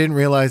shit, I didn't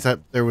realize that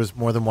there was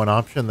more than one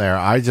option there.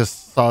 I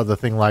just saw the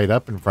thing light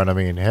up in front of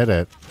me and hit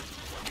it.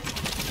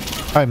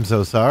 I'm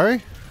so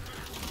sorry.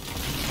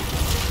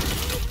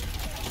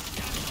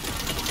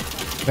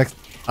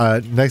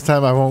 Next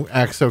time I won't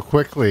act so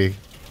quickly.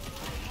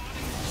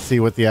 See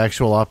what the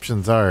actual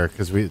options are,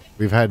 because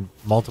we've had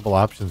multiple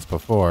options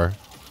before.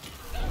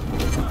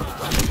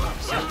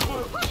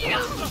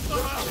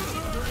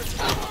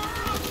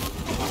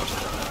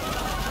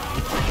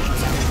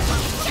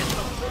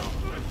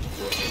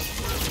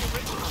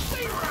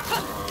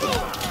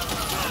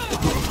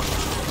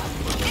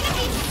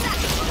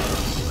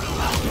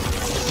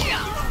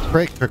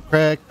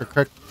 Crack.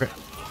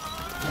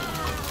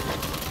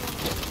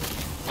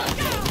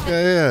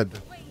 Good.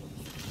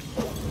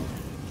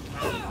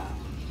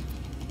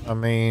 I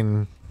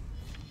mean...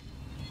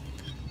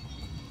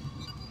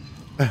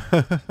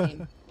 Recharged.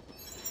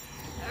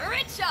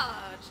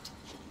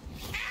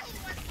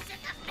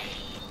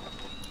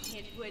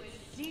 It would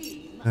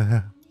seem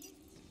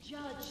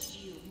judge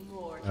you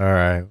more. All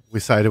right, we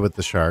sided with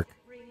the shark.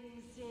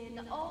 Brings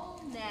in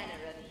all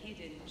manner of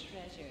hidden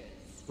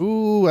treasures.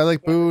 Ooh, I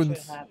like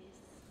boons.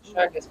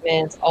 Shark is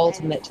man's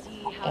ultimate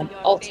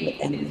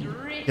enemy.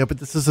 Yeah, but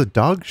this is a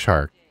dog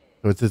shark,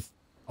 so it's its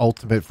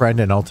ultimate friend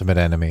and ultimate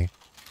enemy.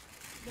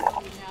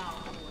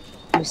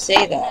 You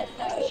say that.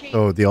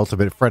 So the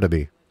ultimate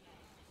frenemy.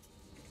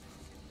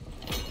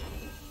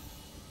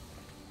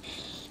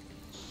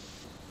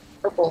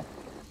 Purple.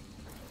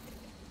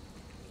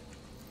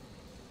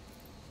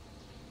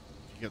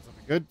 get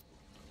something good.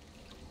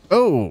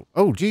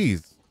 Oh,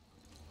 geez.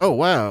 Oh,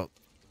 wow.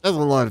 That's a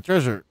lot of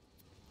treasure.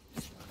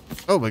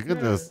 Oh, my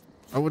goodness.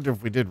 I wonder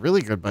if we did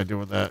really good by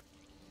doing that.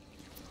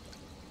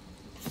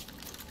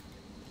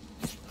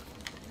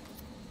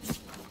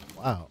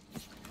 Wow.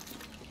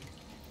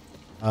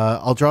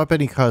 I'll drop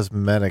any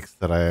cosmetics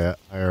that I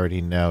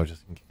already know,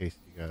 just in case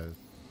you guys.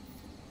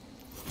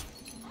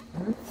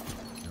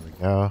 There we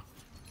go.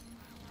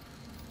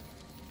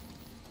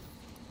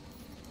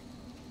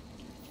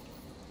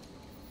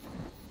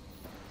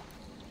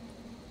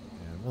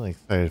 Yeah, I'm really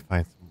excited to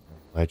find some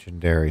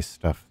legendary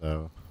stuff,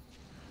 though.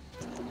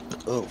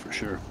 Oh, for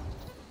sure.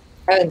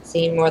 I haven't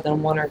seen more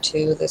than one or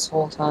two this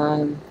whole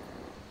time.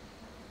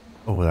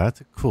 Oh,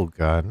 that's a cool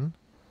gun.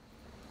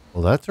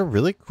 Well, that's a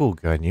really cool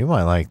gun. You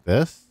might like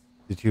this.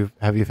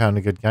 Have you found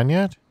a good gun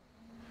yet?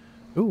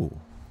 Ooh.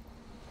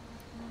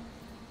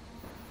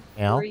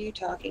 Who Al? are you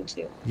talking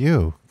to?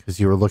 You, because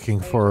you were looking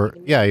for,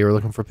 yeah, you were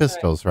looking for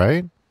pistols,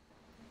 right?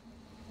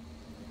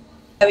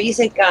 Oh, you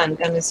said gun.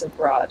 Gun is so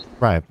broad.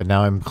 Right, but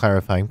now I'm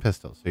clarifying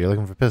pistols. So you're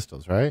looking for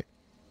pistols, right?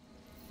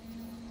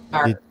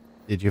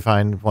 Did you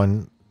find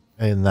one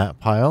in that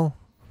pile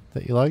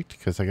that you liked?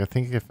 Because I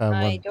think I found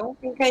one. I don't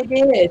think I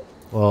did.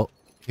 Well,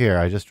 here,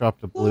 I just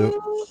dropped a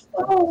blue.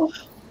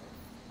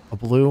 A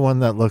blue one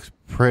that looks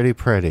pretty.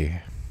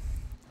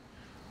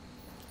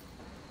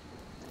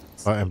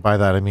 And by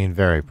that I mean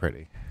very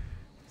pretty.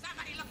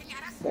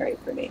 Very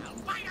pretty.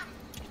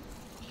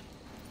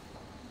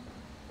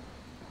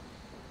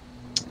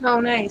 Oh,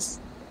 nice.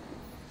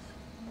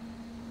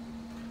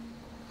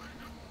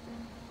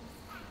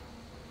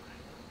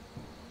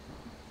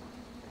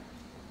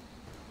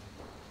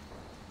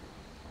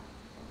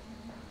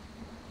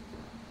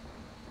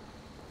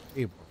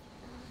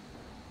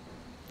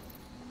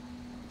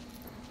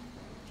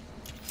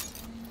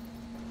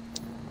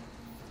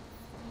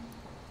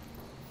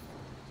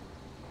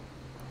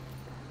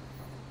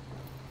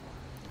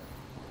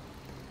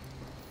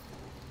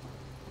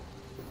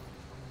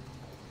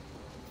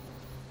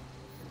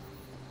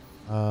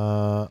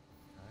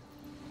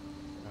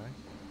 Okay.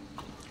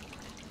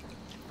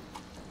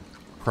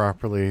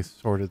 Properly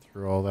sorted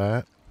through all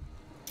that.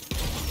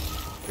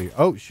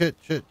 Oh, shit.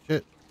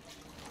 Didn't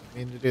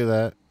mean to do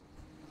that.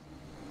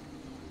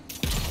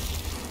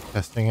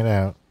 Testing it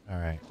out. All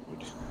right.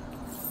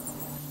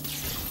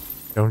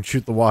 Don't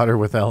shoot the water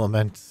with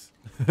elements.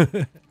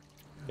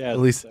 Yeah, at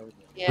least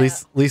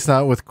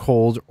not with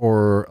cold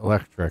or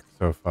electric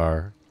so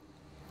far.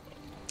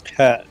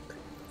 I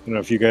don't know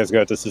if you guys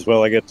got this as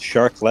well. I get the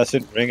Shark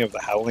Lesson Ring of the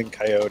Howling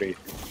Coyote.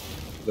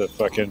 The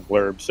fucking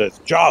blurb says,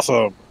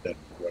 Jossum! That's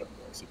what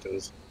it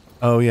is.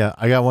 Oh, yeah.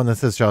 I got one that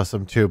says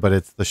Jossum, too, but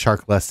it's the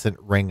Sharklescent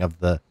Ring of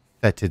the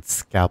Fetid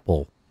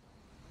Scalpel.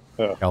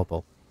 Oh.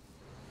 Scalpel.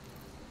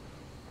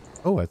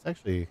 Oh, it's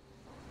actually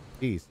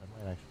peace. I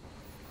might actually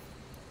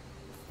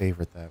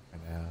favorite that for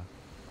now.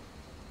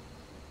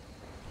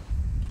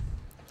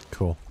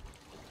 Cool.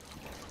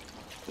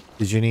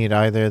 Did you need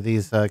either of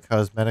these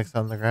cosmetics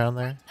on the ground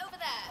there? Over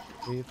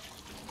there. Steve?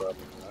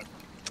 Probably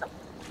not.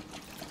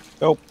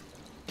 Nope.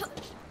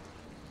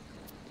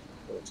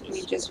 Give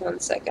me just 1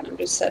 second. I'm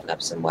just setting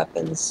up some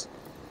weapons.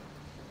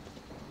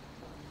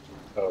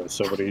 Oh,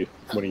 somebody,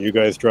 one of you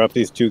guys drop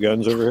these two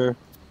guns over here?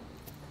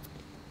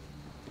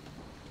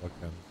 What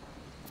gun?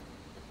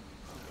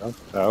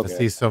 Oh, okay. I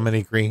see so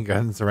many green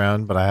guns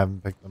around, but I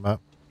haven't picked them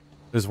up.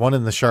 There's one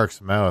in the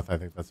shark's mouth. I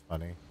think that's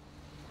funny.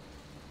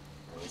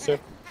 Is there?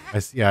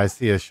 I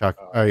see a shark.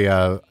 Oh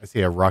yeah, I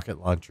see a rocket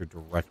launcher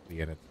directly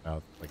in its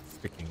mouth, like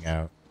sticking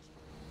out.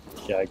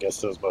 Yeah, I guess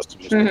those must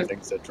have just been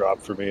things that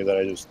dropped for me that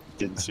I just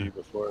didn't see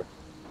before.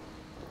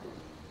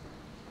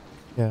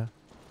 Yeah.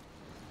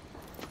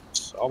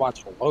 So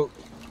much loot.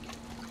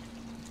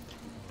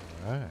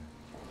 All right.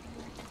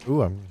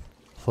 Ooh, I'm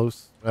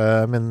close.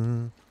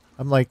 I'm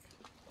like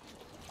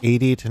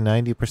 80 to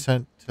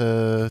 90%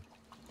 to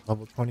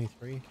level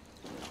 23,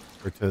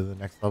 or to the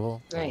next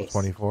level, level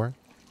 24.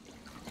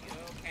 You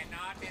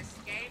cannot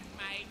escape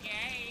my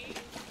gaze.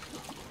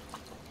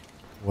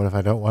 What if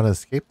I don't want to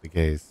escape the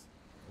gaze?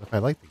 What if I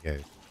like the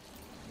gaze?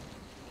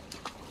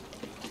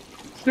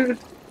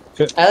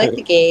 I like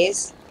the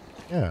gaze.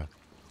 Yeah, I'm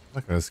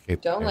not gonna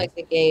escape. Don't the like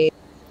the gaze.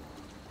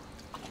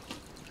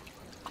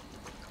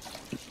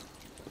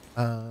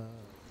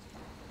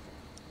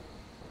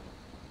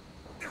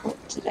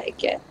 What did I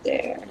get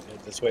there? Head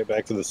this way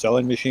back to the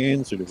selling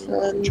machines, or do we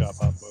want to chop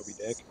off Moby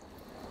Dick?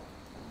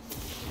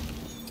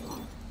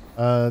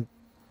 Do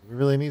we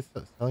really need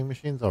selling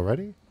machines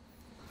already?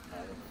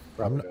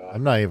 I'm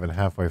not even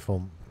halfway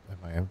full in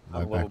my I'm a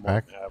little more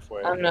backpack. than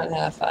halfway. I'm not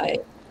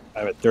half-eyed.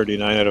 I'm at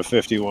 39 out of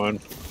 51.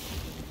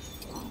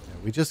 Yeah,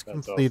 we just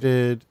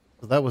completed.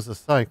 So that was a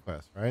side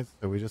quest, right?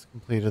 So we just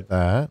completed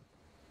that.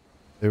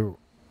 I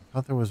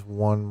thought there was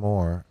one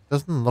more. It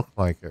doesn't look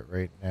like it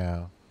right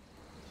now.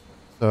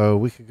 So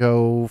we could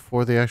go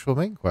for the actual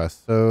main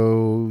quest.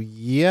 So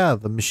yeah,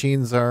 the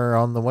machines are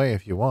on the way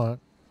if you want.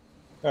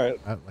 All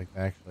right. Not like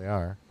they actually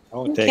are. It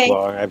won't take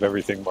long. I have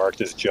everything marked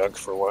as junk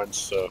for once,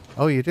 so.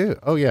 Oh, you do?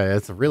 Oh yeah,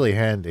 it's really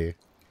handy.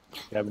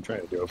 Yeah, I've been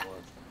trying to do it more.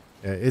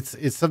 Yeah,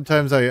 it's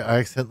sometimes I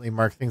accidentally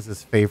mark things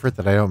as favorite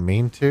that I don't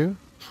mean to.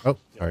 Oh,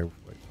 sorry. Wait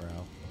for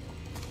Al.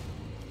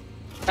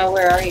 Oh,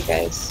 where are you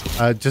guys?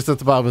 Just at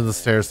the bottom of the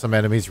stairs, some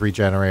enemies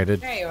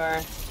regenerated. There you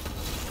are.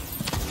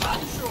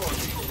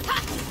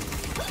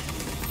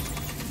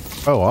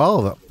 Oh,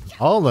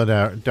 all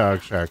the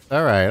dog sharks.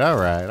 All right, all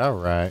right, all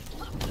right.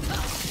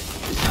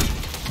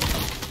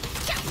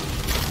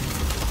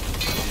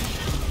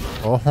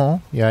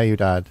 Oh, yeah, you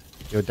died.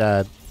 You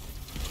died.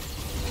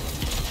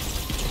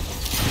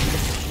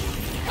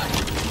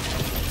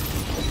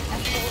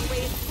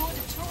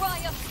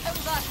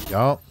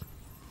 Yup.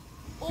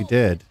 We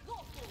did.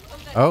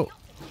 Oh.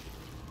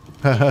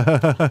 There's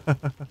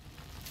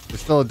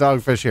still a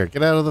dogfish here.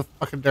 Get out of the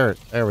fucking dirt.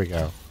 There we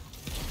go.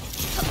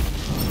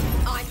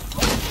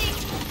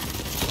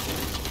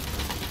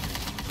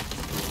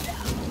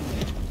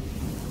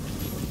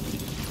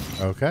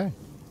 Okay.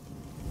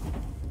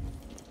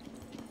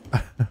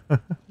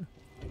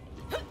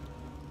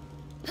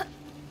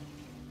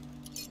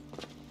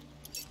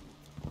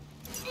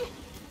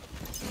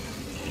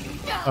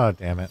 Oh,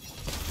 damn it.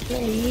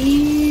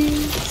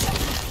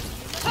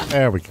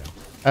 There we go.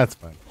 That's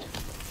fine.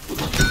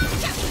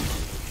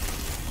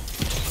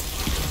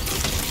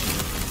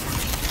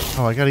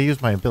 Oh, I gotta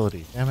use my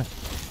ability. Damn it.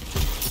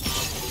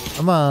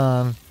 Come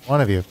on.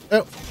 One of you.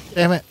 Oh,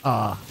 damn it.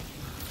 Ah.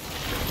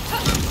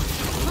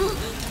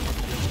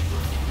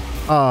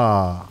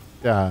 Ah.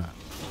 Yeah.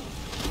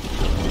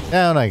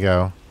 Down I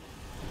go.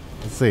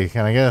 Let's see.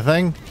 Can I get a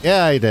thing?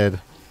 Yeah, I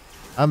did.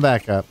 I'm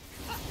back up.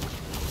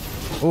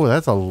 Oh,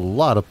 that's a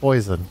lot of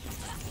poison.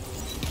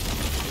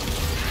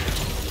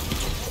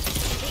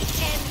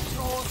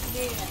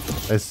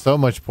 There's so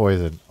much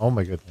poison. Oh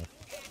my goodness.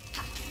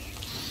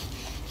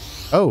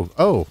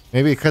 Oh,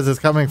 maybe because it's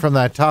coming from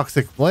that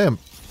toxic blimp.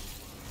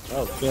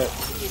 Oh shit.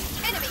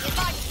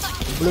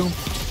 Bloom.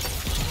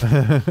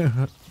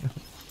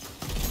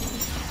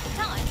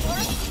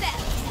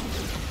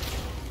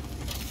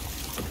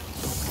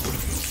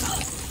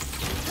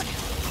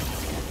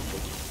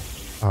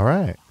 All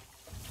right.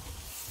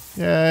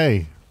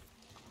 Yay.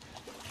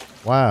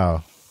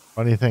 Wow.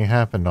 Funny thing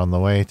happened on the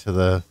way to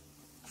the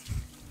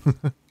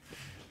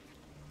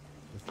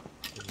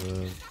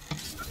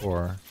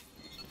store.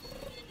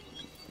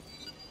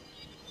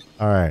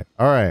 All right.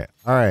 All right.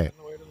 All right. On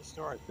the way to the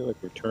store, I feel like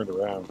we're turned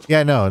around.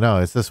 Yeah, no,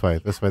 it's this way.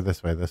 This way,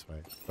 this way, this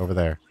way. Over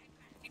there.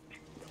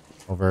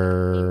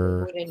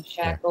 Over Wooden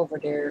shack over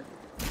there.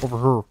 over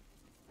here.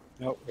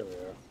 Nope, here we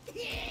are.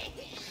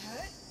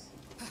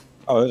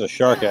 Oh, there's a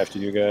shark after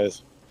you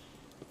guys.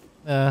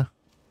 Yeah.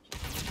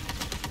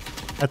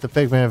 That's a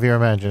figment of your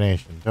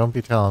imagination. Don't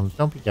be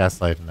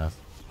gaslighting us.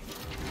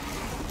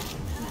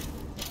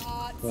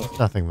 There's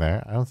nothing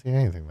there. I don't see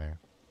anything there.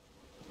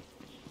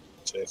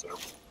 Say so.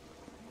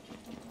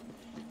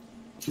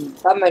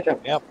 Got my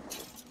jump. Yep.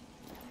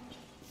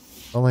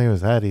 If only it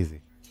was that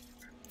easy.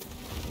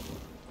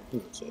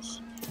 Who is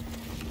this?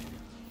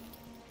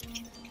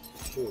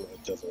 Ooh,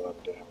 that does a lot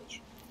of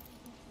damage.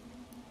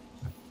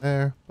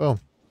 There. Boom.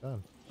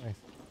 Done. Nice.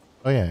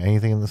 Oh yeah,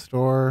 anything in the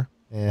store?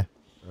 Yeah.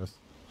 Gross.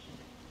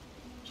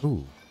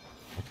 Ooh.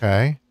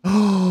 Okay.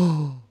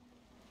 Oh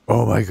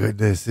my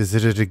goodness. Is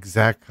it an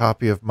exact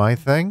copy of my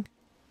thing?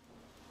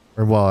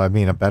 Or, well, I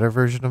mean, a better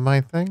version of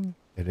my thing?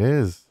 It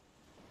is.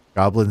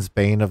 Goblin's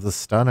Bane of the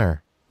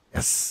Stunner.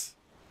 Yes.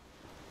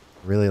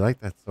 I really like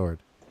that sword.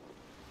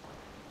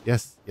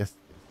 Yes, yes, yes.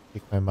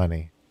 Take my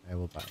money. I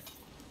will buy it.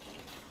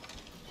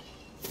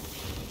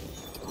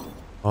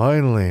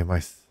 Finally,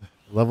 my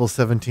level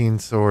 17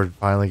 sword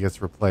finally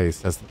gets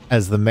replaced.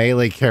 As the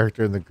melee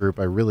character in the group,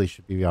 I really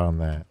should be on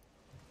that.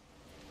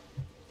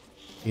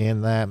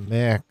 In that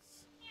mix.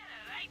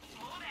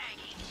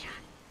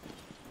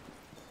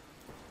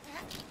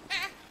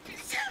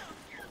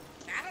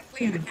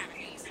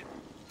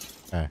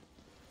 Okay.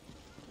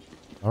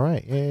 All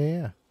right.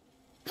 Yeah.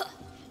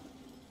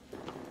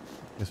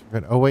 Guess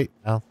we're good. Oh wait,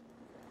 Al.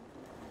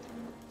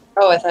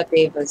 Oh, I thought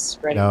Dave was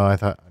ready. No, I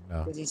thought no.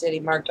 Because he said he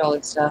marked all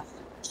his stuff.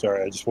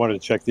 Sorry, I just wanted to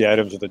check the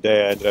items of the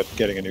day. I ended up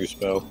getting a new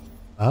spell.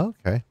 Oh,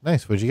 okay.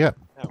 Nice. What'd you get?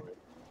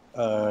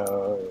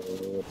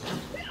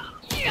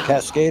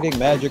 Cascading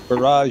Magic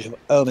Barrage of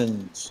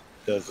Omens.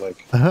 Does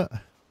like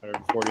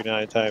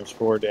 149 times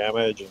 4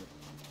 damage and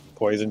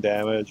poison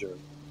damage or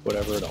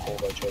whatever and a whole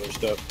bunch of other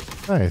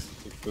stuff. Nice.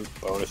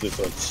 Bonuses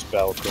like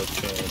spell crit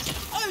chance.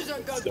 Who's a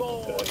good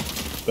boy?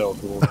 Spell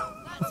cool.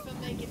 That's for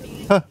making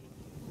me. Wow,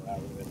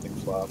 that thing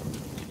flop.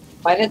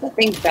 Why did the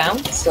thing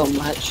bounce so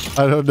much?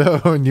 I don't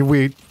know. And you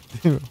wait.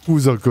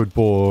 Who's a good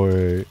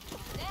boy?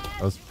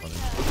 That was funny.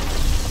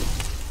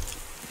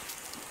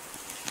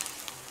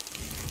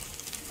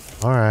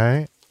 All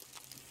right.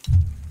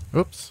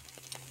 Oops.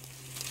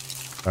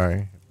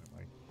 Sorry.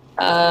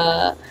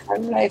 How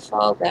did I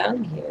fall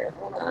down here?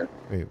 Hold on.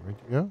 Wait, where'd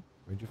you go?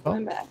 Where'd you fall?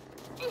 I'm back.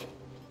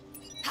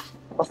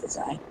 Off the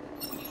side.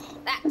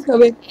 I'm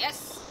coming.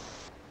 Yes.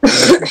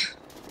 Okay.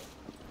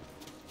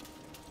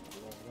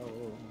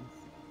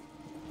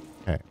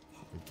 I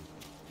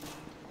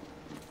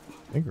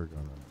think we're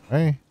going the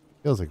right way.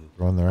 Feels like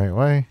we're going the right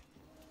way.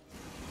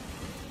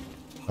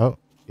 Oh,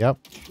 yep.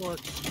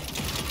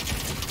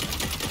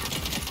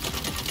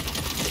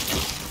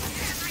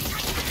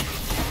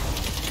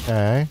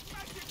 Okay.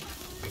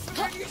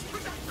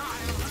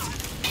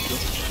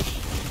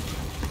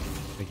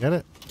 Did I get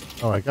it?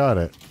 Oh, I got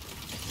it.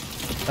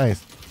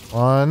 Nice.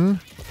 1,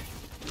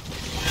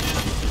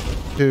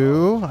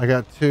 2. I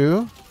got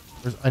 2.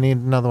 I need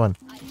another one.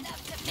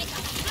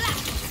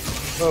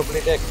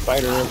 Nobody Dick,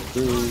 Fighter of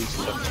Cruise.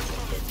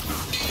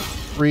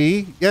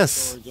 3.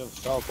 Yes. George of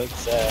Salted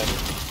Sand.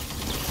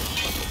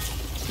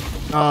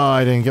 Oh,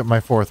 I didn't get my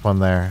 4th one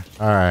there.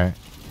 All right.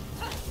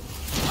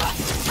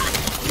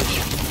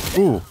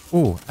 Ooh,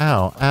 ooh,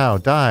 ow, ow,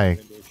 die.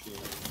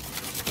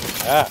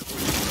 Ah.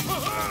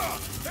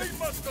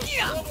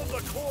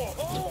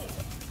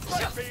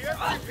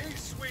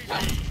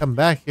 Come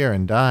back here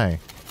and die.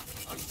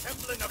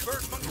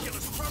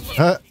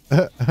 But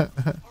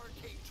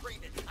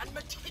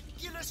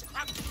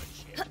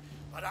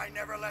I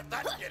never let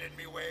that get in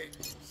me way.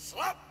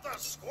 Slap the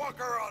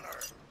squawker on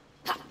her.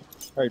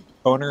 Alright,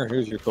 Boner,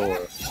 here's your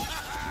core.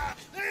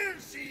 There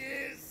she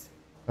is.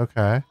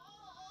 Okay.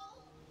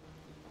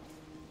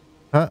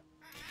 Huh?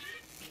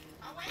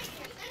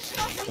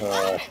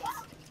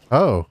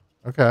 Oh,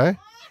 okay.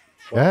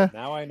 Well, Yeah.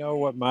 now I know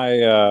what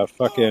my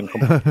fucking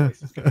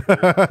voice is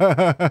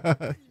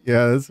gonna be.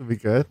 Yeah, this would be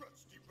good.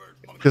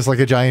 Just like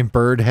a giant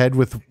bird head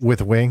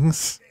with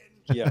wings.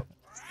 Yeah.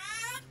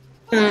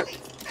 For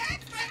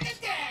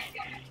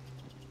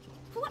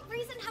what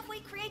reason have we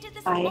created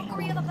this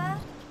mockery of a bird?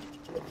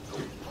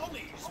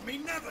 Please, me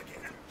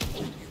navigator.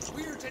 It's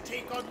weird to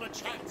take on the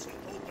chance and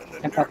open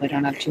the I probably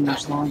don't have too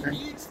much longer.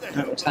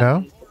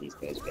 No? These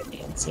guys are getting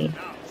antsy.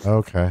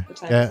 Okay.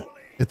 Yeah,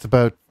 it's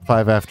about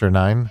 5 after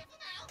 9.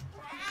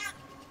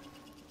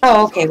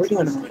 Oh, okay, we're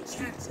doing it.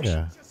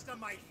 Yeah.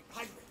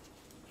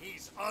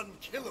 He's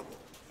unkillable.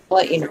 I'll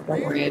let you know,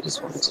 don't worry, I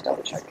just wanted to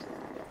double check.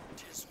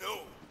 Tis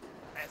known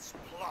as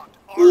plot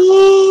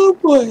Oh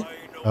boy.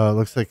 It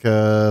looks like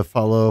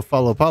follow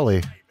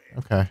Polly.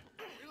 Okay.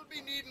 We'll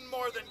be needing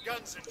more than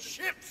guns and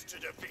ships to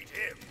defeat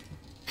him.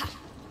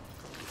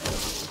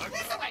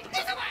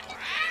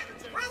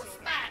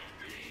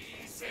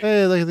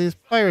 Hey, look at these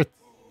pirates.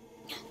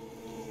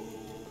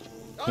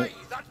 Aye,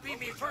 that be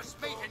me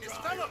first mate and his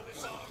fellows.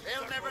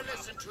 They'll never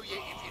listen to you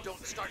if you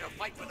don't start a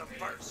fight with them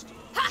first.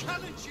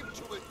 Challenge him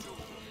to a duel.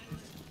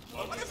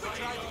 What if we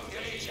try to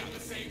kill each other?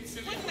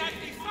 Wouldn't that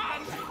be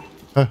fun?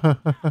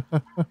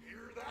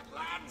 Hear that,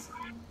 lads?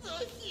 The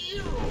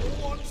hero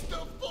wants to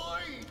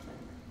fight.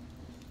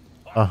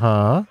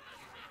 Uh-huh.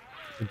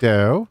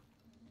 Do.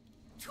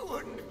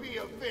 Couldn't be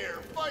a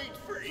fair fight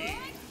for ye.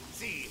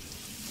 See,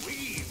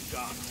 we've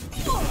got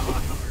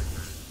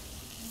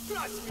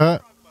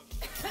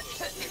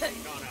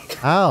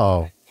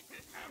Ow.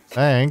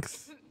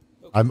 Thanks.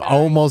 I'm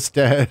almost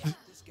dead.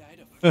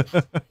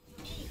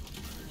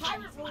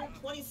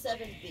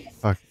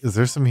 Fuck. Is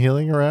there some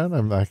healing around?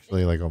 I'm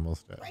actually like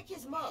almost dead.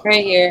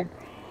 Right here.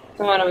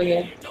 Come on over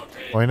here.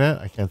 Point it?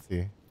 I can't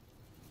see.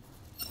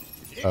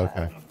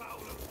 Okay.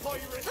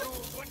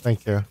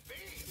 Thank you.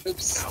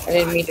 Oops, I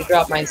didn't mean to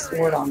drop my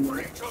sword on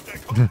you.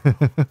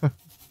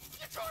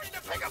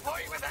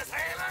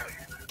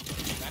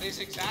 That is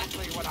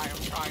exactly what I am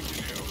trying to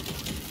do.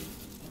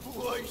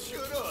 Why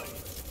should I?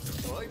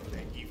 I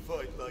bet you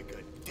fight like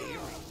a dairy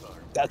farm.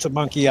 That's a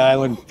Monkey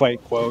Island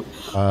fight quote.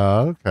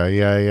 Okay.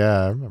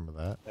 Yeah, I remember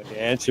that. And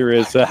the answer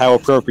is how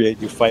appropriate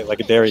you fight like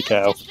a dairy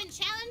cow. Been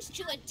challenged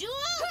to a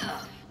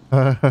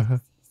duel?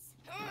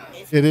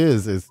 It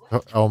is.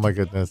 Oh my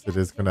goodness. It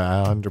is going to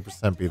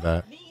 100% be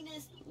that.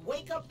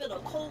 Wake up in a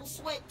cold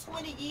sweat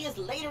 20 years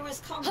later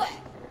is comeback.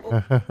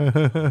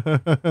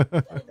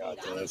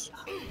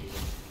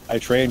 I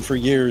trained for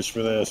years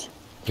for this.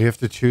 You have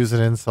to choose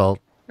an insult.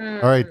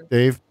 All right,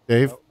 Dave,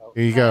 here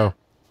you go.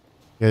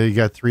 Yeah, you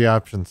got 3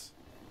 options.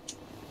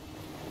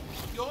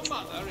 Your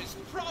mother is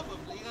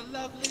probably a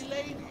lovely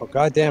lady. Oh,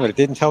 God damn it. It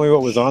didn't tell me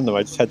what was on them.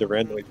 I just had to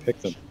randomly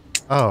pick them.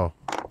 Oh.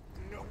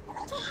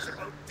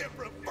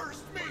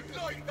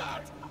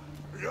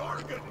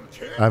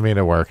 I mean,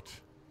 it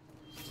worked.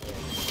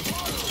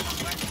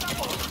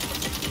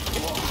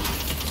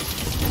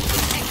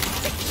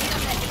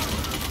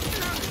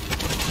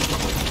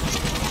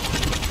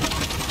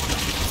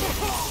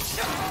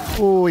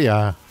 Oh,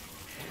 yeah.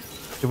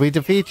 Did we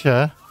defeat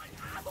you?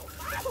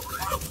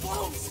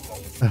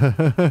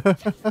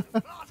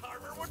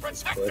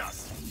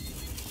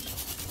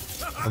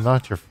 I'm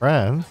not your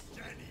friend.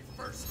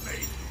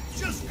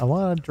 I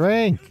want a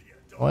drink.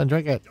 I want to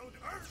drink it.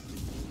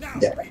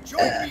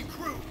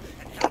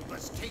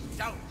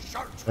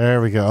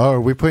 There we go. Oh,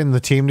 are we putting the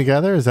team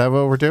together? Is that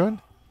what we're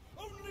doing?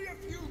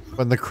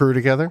 Putting the crew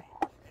together?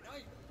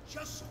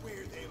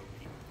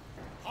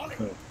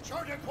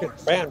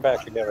 Get band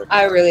back together.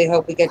 I really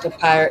hope we get to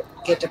pirate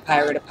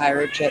a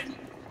pirate ship.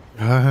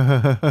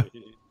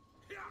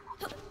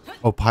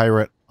 Oh,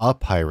 pirate a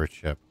pirate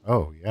ship.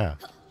 Oh, yeah.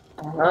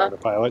 The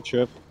pilot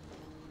ship.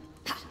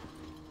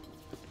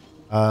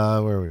 Where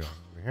are we going?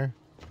 Over here?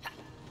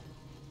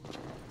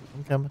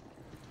 I'm coming.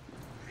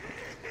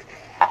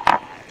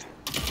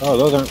 Oh,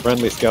 those aren't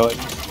friendly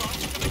skeletons.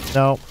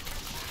 No.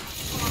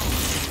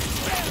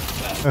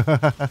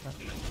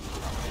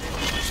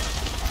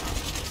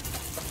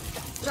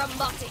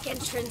 Dramatic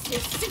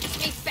entrances suits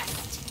me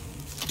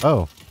best.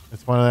 Oh,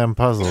 it's one of them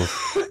puzzles.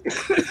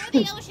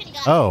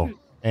 Oh,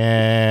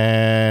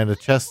 and a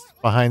chest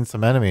behind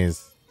some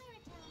enemies.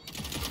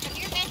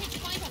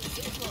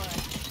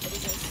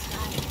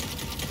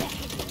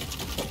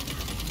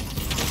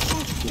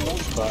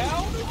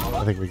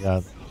 I think we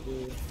got.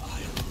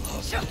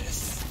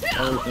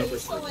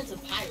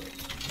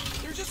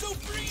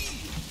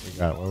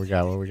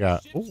 What we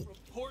got? Ooh.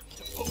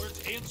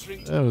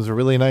 That was a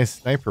really nice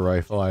sniper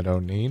rifle I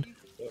don't need.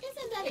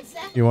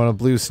 You want a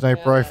blue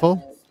sniper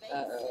rifle?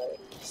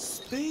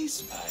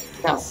 Space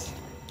pirates. No.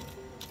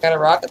 Got a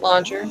rocket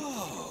launcher.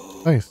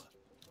 Nice.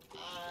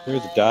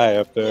 There's a die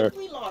up there.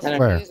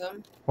 Where?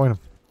 Point him.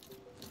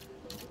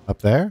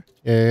 Up there?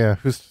 Yeah.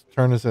 Whose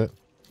turn is it?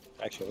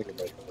 Actually, I think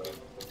it might be.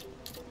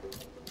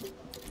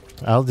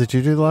 Al, did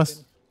you do the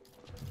last?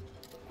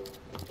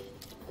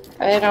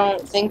 I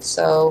don't think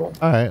so.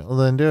 Alright, well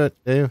then do it,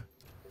 Dave.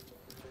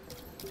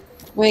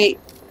 Wait.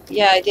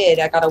 Yeah, I did.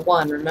 I got a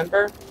 1,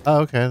 remember?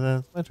 Oh, okay, then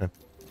it's my turn.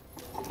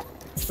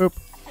 Boop.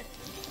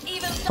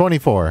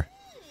 24.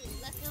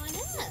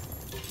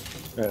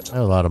 Oh,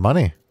 a lot of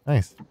money.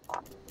 Nice.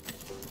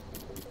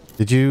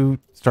 Did you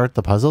start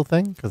the puzzle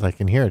thing? Because I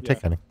can hear it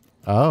ticking.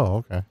 Oh,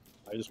 okay.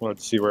 I just wanted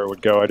to see where it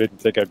would go. I didn't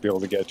think I'd be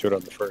able to get to it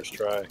on the first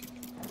try.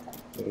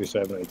 At least I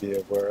have an idea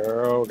of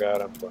where. Oh,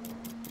 God, I'm fine.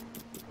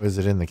 Was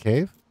it in the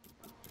cave?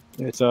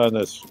 It's on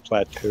this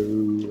plateau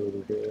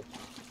over here.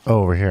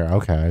 Oh, over here.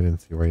 Okay, I didn't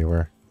see where you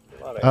were.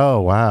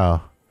 Oh,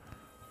 wow.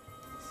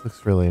 This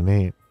looks really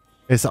neat.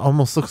 It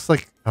almost looks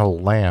like a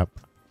lamp.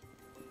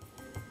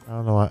 I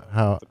don't know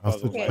how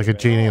like a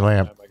genie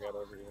lamp.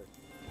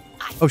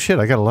 Oh shit,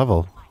 I got a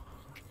level.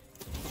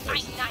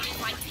 I knife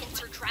my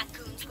pincer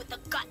dragoons with the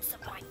guts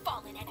of my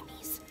fallen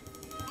enemies.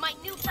 My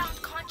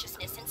newfound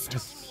consciousness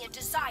instilled in me a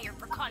desire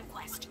for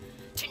conquest.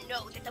 To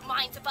know that the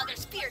minds of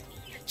others feared me,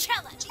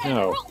 challenged and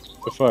No, ruled me.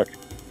 the fuck?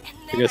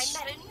 I guess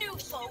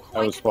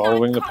I was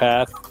following the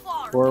path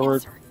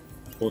forward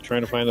while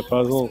trying to find the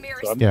puzzle,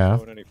 so I'm not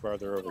going any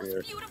farther over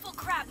here.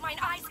 Mine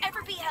eyes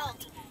ever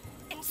beheld.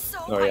 And so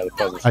oh yeah, the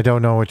puzzle. I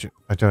don't know what you're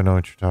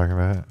talking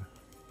about.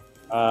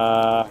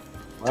 Well,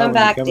 come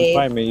back, come Dave.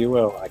 and find me, you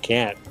will. I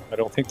can't. I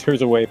don't think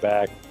there's a way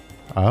back.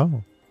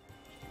 Oh.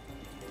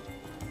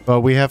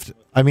 Well, we have to.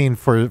 I mean,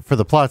 for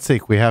the plot's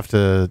sake, we have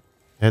to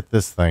hit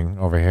this thing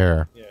over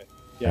here.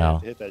 Yeah, I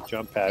have to hit that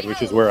jump pad,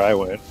 which is where I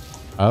went.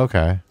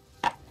 Okay.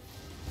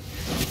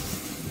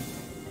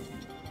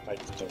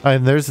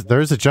 And there's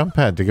a jump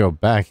pad to go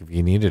back if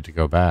you needed to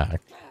go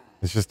back.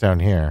 It's just down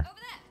here.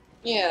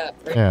 Yeah.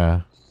 Right.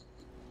 Yeah.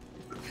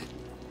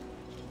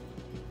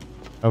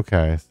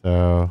 Okay,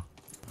 so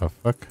oh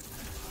fuck.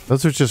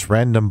 Those are just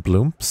random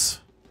bloomps.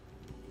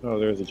 Oh,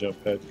 there's a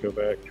jump pad to go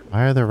back.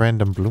 Why are there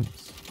random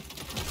bloomps?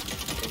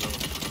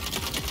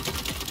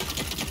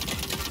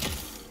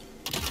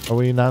 Are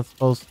we not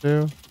supposed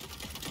to?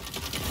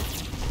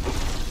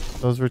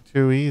 Those were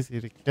too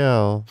easy to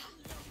kill.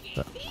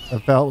 I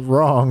felt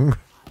wrong.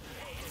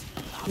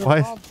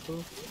 Why?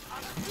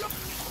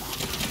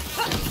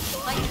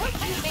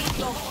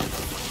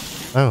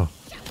 Oh.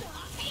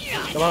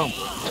 Come on.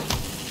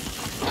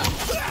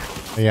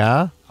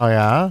 Yeah? Oh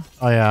yeah?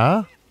 Oh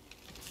yeah?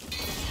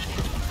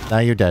 Now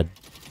you're dead.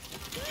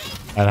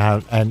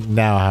 And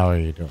now how are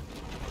you doing?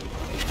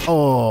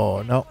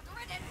 Oh no.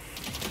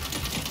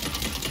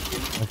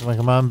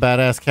 Come on,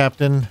 badass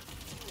captain.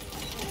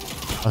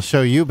 I'll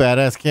show you,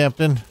 badass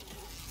captain.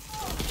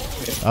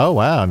 Oh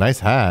wow, nice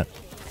hat.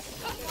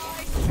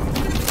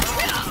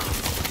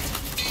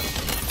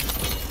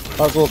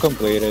 Puzzle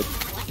completed.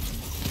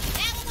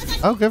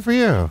 Oh, good for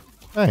you.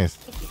 Nice.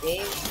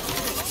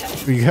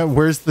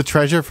 Where's the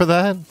treasure for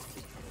that?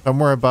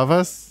 Somewhere above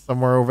us?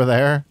 Somewhere over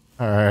there?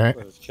 All right.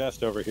 There's a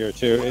chest over here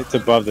too. It's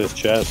above this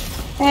chest.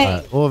 Hey.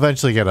 Right, we'll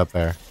eventually get up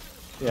there.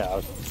 Yeah,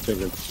 I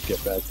figured to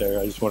get back there.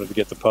 I just wanted to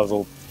get the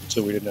puzzle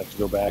so we didn't have to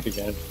go back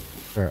again.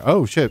 Sure.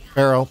 Oh shit,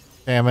 barrel.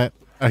 Damn it.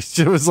 I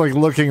was like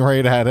looking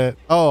right at it.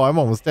 Oh, I'm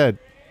almost dead.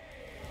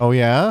 Oh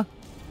yeah?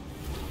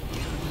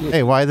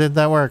 Hey, why didn't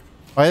that work?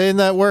 Why didn't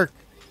that work?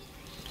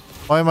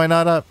 Why am I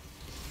not up?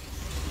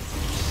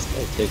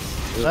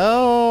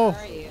 No.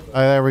 Oh,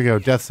 there we go.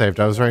 Death saved.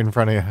 I was right in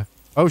front of you.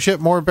 Oh shit,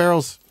 more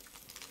barrels.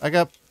 Back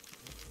up.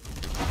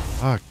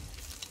 Fuck.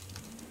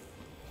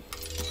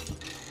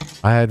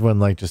 I had one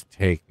like just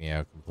take me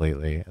out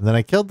completely. And then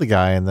I killed the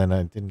guy and then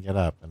I didn't get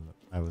up and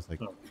I was like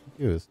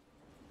confused.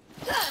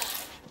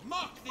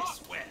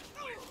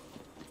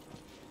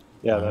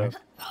 Yeah, the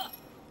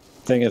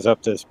thing is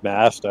up this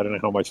mast. I don't know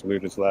how much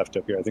loot is left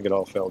up here. I think it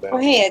all fell down. Oh,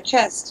 hey, a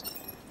chest.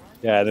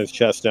 Yeah, there's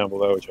chests down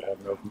below, which I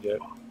haven't opened yet.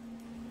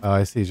 Oh,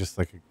 I see just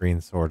like a green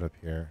sword up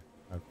here.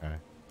 Okay.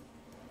 And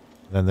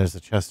then there's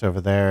a chest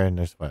over there, and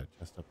there's what?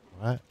 Chest up.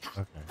 What?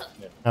 Okay.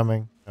 Yeah.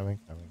 Coming.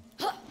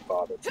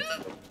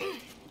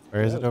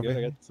 Where is it over I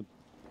here? got some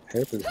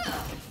papers. I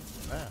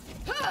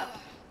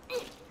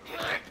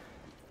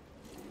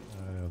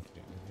don't see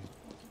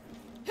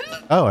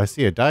Oh, I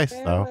see a dice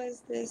Where though.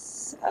 was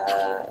this?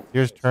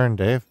 Your turn,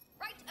 Dave.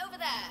 Right over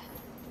there.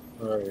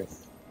 Where are you?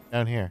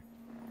 Down here.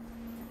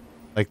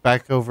 Like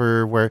back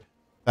over where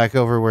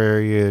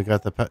you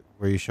got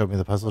where you showed me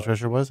the puzzle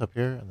treasure was up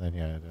here, and then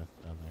yeah, it is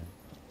down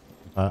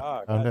there.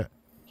 Found it.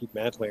 Keep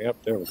mantling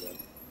up. There we go.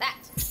 That.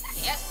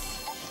 Yes.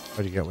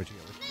 What do you get? What you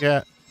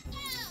get?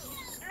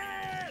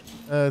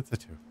 It's a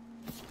 2.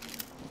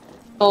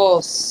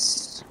 Oh.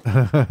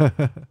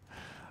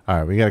 All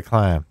right, we gotta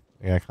climb.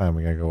 We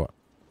gotta go up.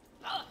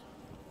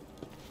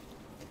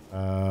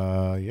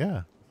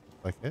 Yeah,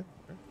 like it.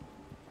 Sure.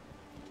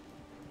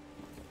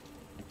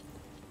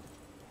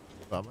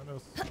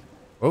 Dominoes.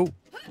 Whoa,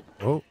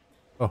 whoa,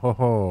 oh, ho,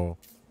 ho.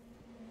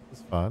 This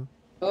is fun.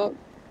 Oh,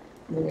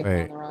 moving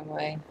Wait. on the wrong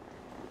way.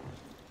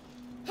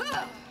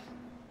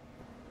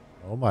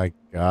 Oh my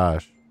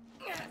gosh.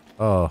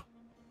 Oh,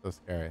 so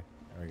scary.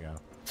 There we go.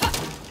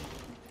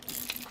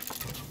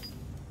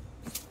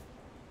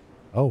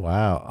 Oh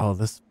wow. Oh,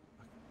 this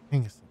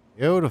thing is so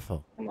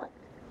beautiful. Come on.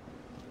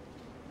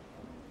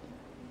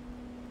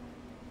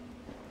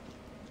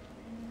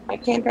 Why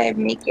can't I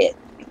make it?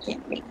 I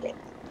can't make it.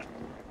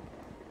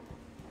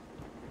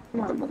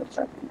 Come on,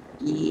 motherfucker.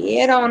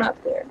 Get on up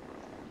there.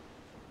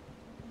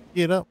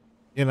 Get up.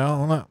 Get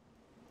on up.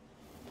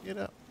 Get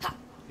up.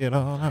 Get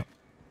on up.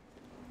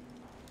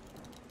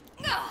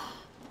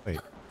 Wait,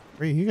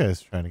 where are you guys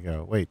trying to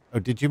go? Wait, oh,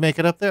 did you make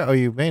it up there? Oh,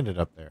 you made it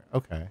up there.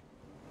 Okay.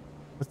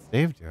 What's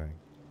Dave doing?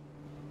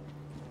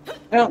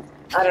 I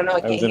don't know. I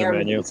can't hear him.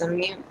 Menu. It's on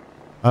mute.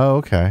 Oh,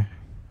 okay.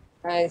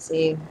 I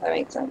see. That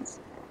makes sense.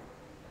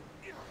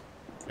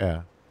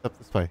 Yeah, up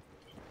this way.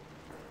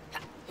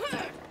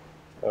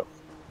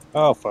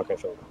 Oh fuck! I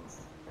fell down.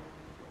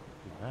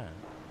 Do that.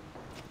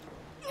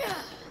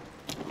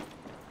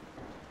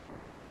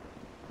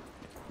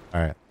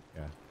 All right.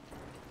 Yeah.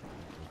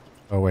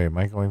 Oh wait, am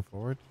I going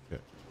forward?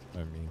 Shit, I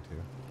mean to.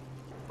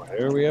 Why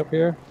are we up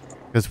here?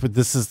 Because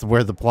this is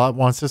where the plot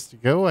wants us to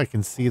go. I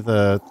can see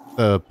the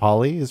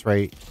poly is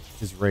right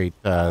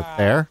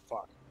there.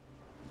 Fuck.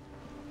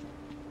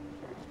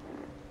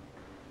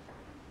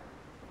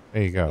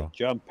 There you go.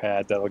 Jump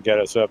pad that'll get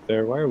us up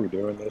there. Why are we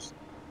doing this?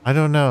 I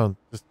don't know.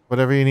 Just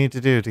whatever you need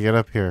to do to get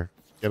up here.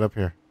 Get up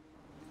here.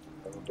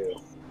 Don't do.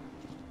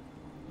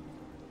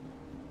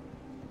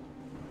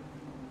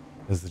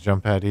 Is the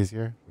jump pad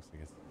easier? Looks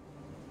like it's...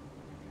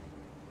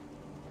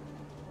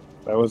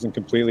 If I wasn't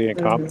completely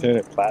incompetent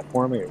at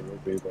platforming, it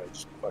would be, but I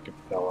just fucking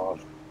fell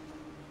off.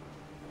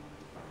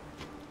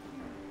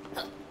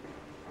 I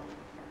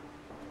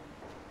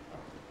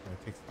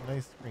take some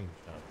nice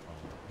screenshots on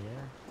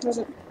here. There's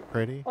a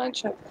Pretty.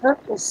 bunch of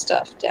purple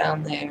stuff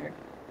down there.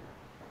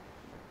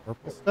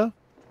 Purple stuff?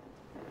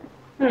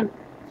 Hmm.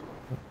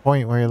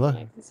 Point where you look.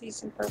 I can see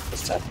some purple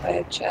stuff by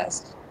a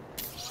chest.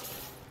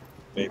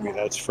 Maybe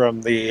that's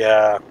from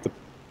the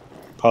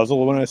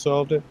puzzle when I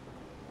solved it.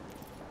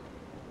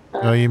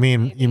 No, you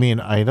mean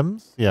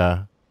items?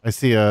 Yeah. I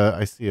see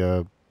a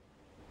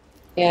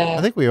Yeah.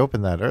 I think we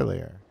opened that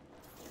earlier.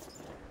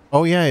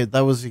 Oh yeah,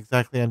 that was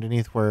exactly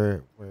underneath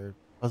where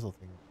puzzle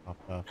thing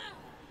popped up.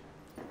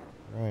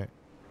 All right.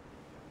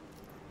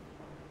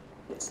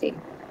 Let's see.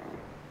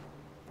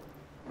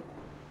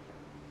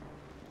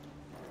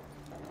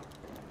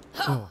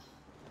 Oh.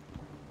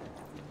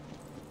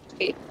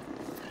 Wait.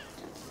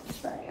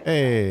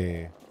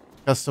 Hey,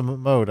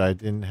 custom mode I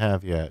didn't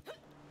have yet.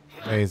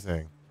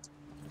 Amazing.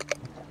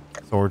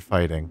 Sword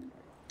fighting.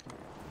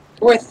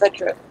 Worth the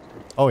trip.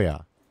 Oh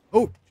yeah.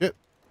 Oh shit.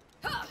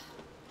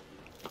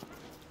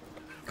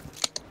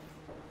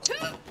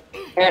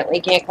 Apparently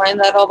can't climb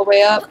that all the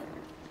way up.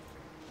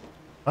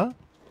 Huh?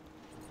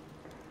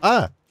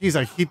 Ah, geez,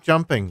 I keep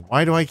jumping.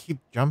 Why do I keep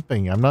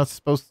jumping? I'm not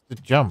supposed to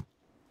jump.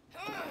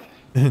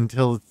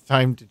 Until it's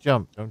time to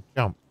jump. Don't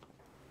jump.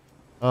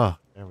 Oh,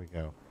 there we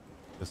go.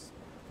 Just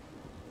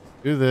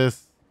do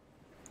this.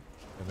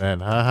 And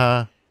then,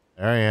 haha.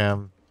 There I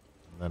am.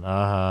 And then,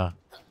 haha.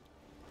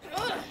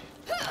 Here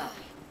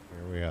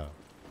we go.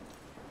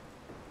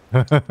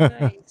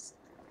 Nice.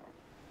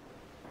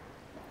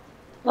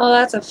 Oh,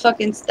 that's a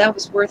fucking... That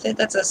was worth it.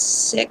 That's a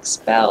sick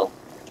spell.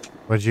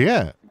 What'd you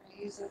get? I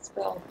use that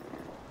spell.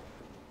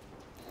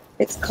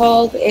 It's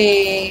called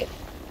a...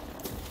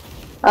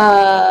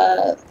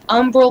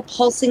 Umbral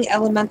Pulsing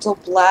Elemental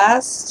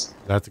Blast.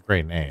 That's a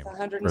great name.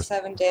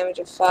 107 damage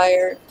of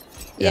fire.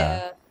 Yeah.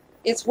 Yeah.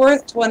 It's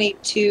worth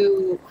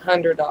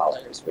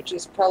 $2,200, which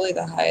is probably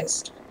the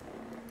highest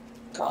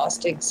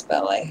costing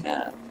spell I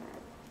have.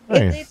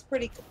 Nice. It's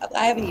pretty...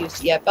 I haven't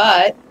used it yet,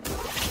 but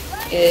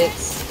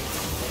it's...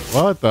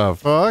 What the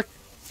fuck?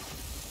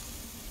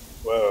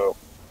 Whoa.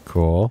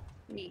 Cool.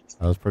 Neat.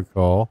 That was pretty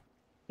cool.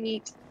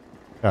 Neat.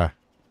 Okay.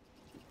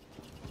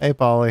 Hey,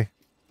 Polly.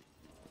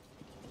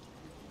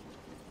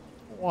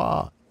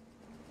 Wow.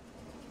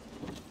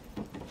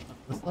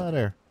 This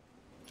ladder.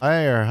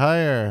 Higher,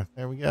 higher.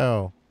 There we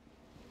go.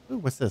 Ooh,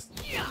 what's this?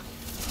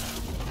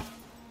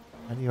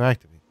 How do you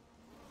activate?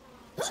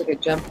 It's like a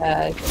jump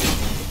pad.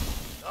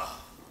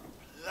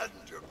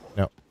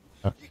 No.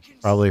 Okay.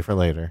 Probably for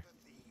later.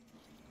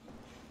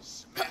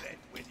 Smell it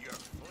with your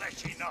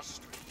fleshy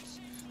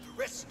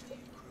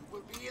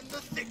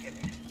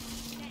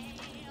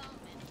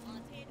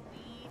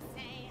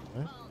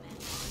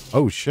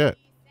Oh shit!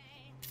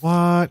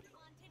 What?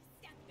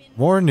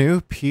 More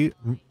new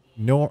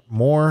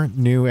more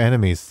new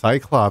enemies.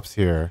 Cyclops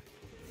here.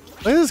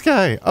 Look at this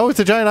guy. Oh, it's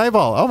a giant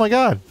eyeball. Oh my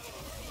god.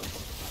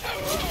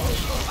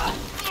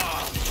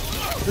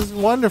 This is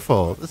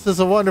wonderful. This is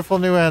a wonderful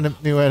new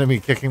enemy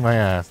kicking my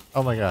ass.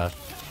 Oh my gosh.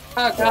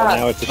 Oh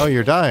god. Oh,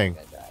 you're dying.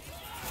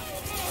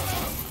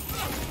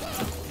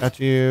 Got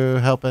you.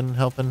 Helping.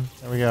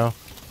 There we go.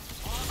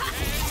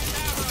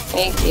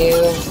 Thank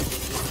you.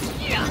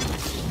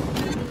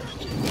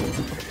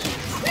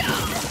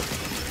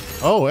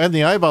 Oh, and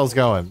the eyeball's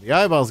going.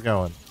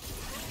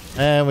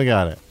 And we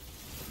got it.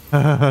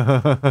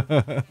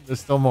 There's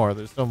still more.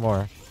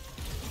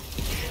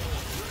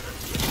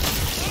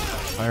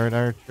 Pirate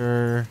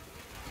Archer.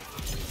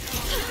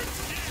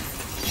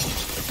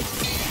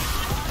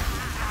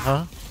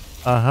 Huh?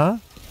 Uh-huh.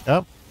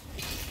 Yep.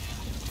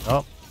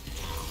 Oh.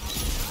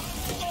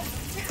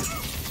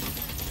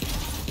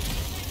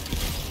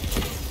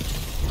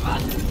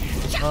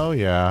 Oh,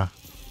 yeah.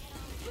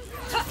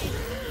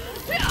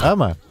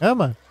 Come on.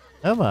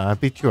 I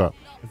beat you up.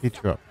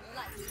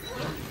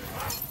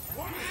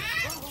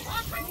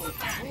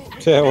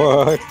 Say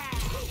what?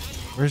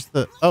 Where's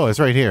the... Oh, it's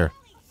right here.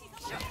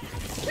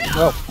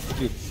 Oh.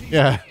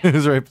 Yeah, it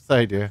was right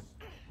beside you.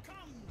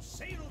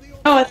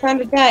 Oh, I found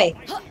a die.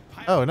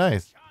 Oh,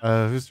 nice.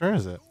 Whose turn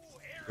is it?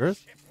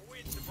 Yours?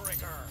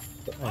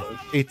 Oh,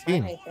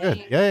 18.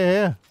 Good.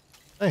 Yeah.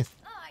 Nice.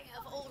 I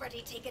have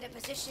already taken a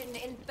position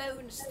in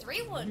Bones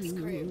 3-Wood's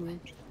crew.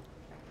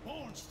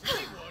 Bones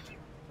 3-Wood?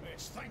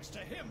 It's thanks to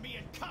him me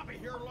and Cabby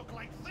here look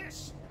like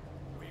this.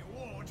 We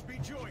won't be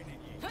joining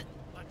you.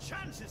 The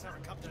chances are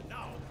come to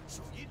now,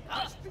 so you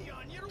must be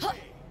on your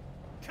way.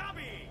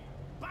 Cabby,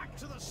 back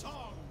to the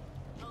song.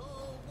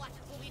 Oh, what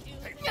will we do?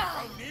 They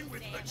thrown in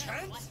with the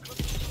chance?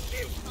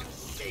 You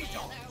sea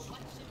dogs.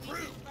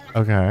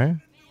 Okay.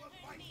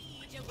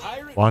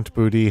 Want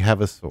booty,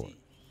 have a sword.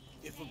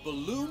 If a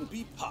balloon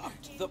be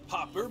popped, the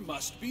popper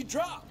must be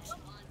dropped.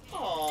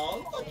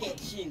 Oh, look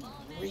at you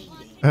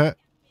reading.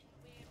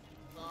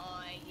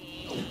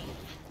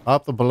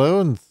 Pop the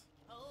balloons.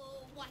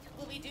 Oh, what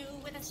will we do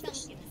with a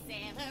sunken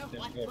sailor?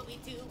 What will we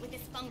do with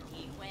this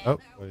funky weather?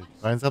 Oh, did you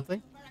find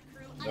something?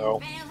 No.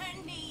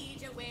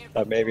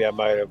 Maybe I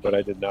might have, but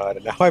I did not.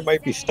 And now I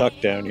might be stuck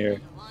down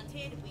here.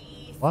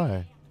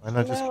 Why? Why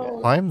not just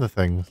climb the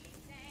things?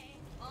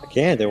 I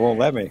can't. They won't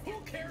let me.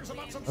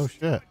 Oh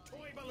shit.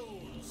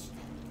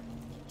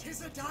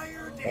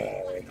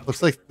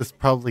 Looks like this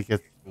probably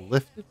gets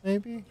lifted,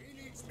 maybe?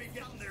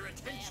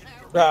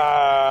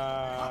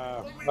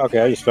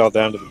 Okay, I just fell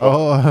down to the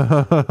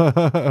bottom.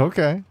 Oh,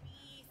 okay.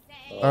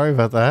 Sorry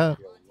about that.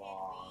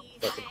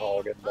 Fucking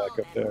hall getting back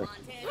up there.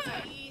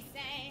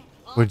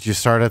 Would you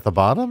start at the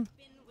bottom?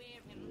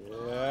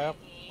 Yeah.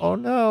 Oh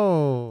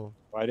no.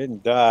 I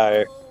didn't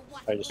die.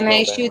 I just Can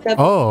I shoot the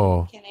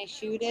Oh. Can I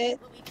shoot it?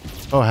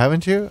 Oh,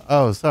 haven't you?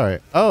 Oh, sorry.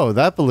 Oh,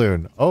 that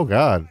balloon. Oh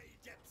god.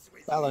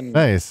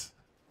 Nice.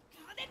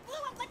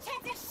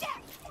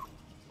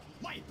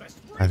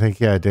 I think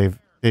yeah, Dave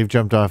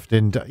jumped off,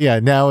 didn't yeah,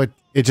 now it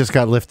just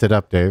got lifted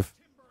up, Dave.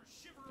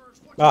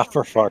 Ah,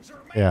 for fuck.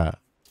 Yeah.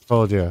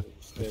 Told you.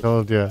 I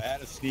told you. I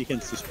had a sneaking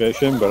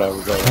suspicion, but I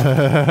was like,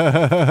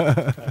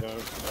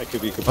 I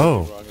could be completely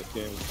wrong this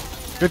game.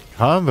 Good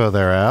combo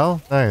there,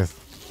 Al. Nice.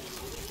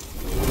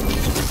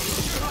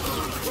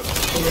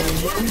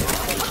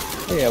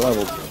 Yeah,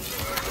 level 2.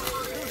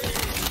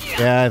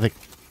 Yeah, I think.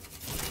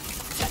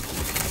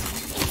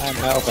 I'm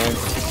helping.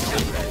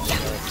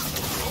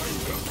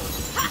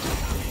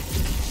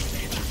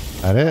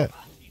 That it?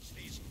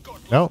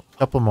 No,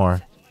 couple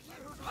more.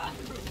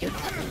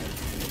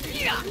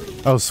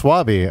 Oh,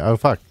 Swabby. Oh,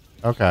 fuck.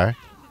 Okay.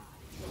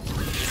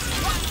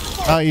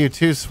 Not you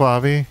too,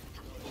 Swabby.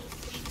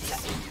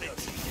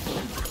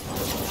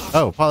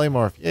 Oh,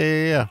 polymorph.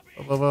 Yeah.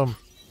 Boom, boom, boom.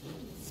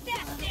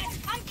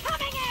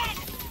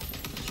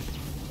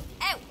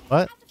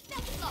 What?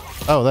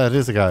 Oh, that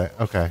is a guy.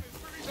 Okay.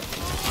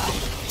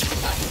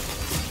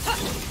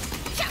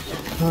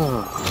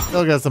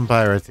 Still got some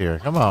pirates here.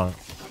 Come on.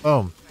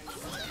 Boom.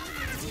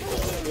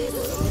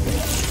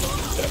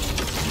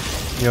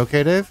 You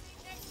okay, Dave?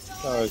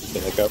 Oh, just a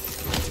hiccup.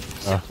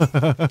 Oh.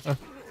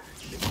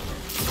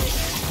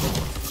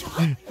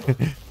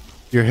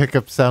 Your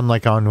hiccups sound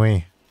like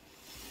ennui.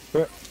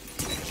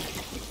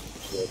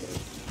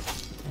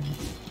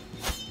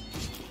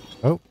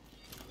 Oh.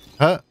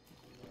 Huh?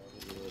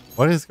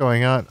 What is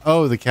going on?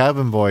 Oh, the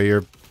cabin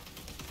boy.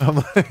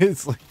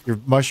 It's like your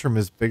mushroom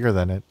is bigger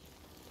than it.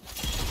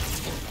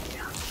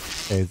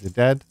 Okay, is it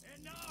dead?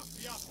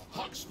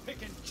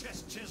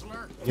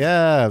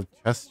 Yeah,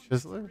 chest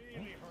chiseler.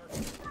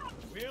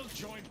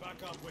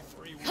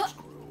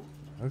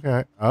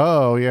 Okay.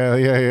 Oh,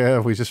 yeah.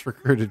 We just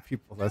recruited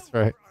people. That's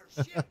right.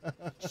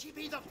 She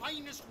be the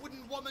finest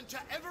wooden woman to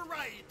ever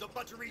ride the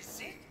buttery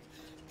sea.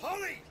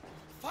 Polly,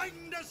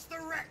 find us the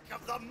wreck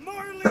of the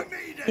Marley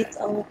Maiden. It's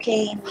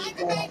okay,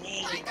 Miguel.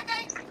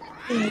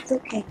 It's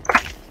okay.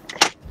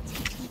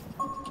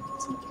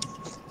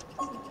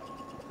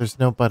 There's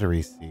no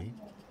buttery sea.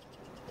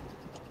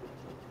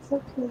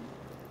 It's okay.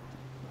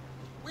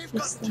 We've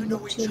gotten to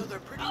know each other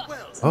pretty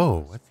well. Oh,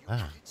 what's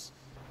that?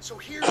 So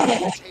here's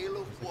the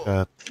tale of Like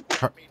woe.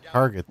 a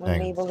target When thing.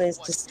 Mabel is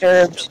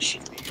disturbed.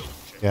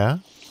 Yeah?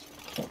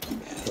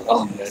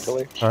 Oh,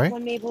 Mentally? Sorry?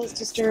 when Mabel is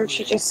disturbed,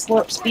 she just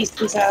slurps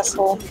Beastie's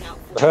asshole.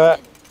 I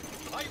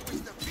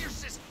was the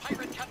fiercest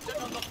pirate captain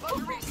on the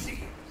Buttery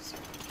Seas.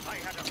 I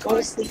had a Go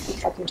to sleep, you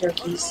fucking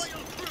turkeys.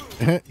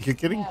 You're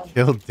getting Yeah.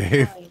 killed,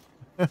 Dave. Fine.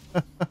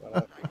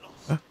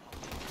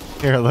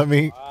 Here, let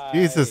me. Why?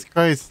 Jesus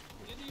Christ.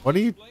 What are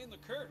you. Explain the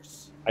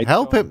curse. I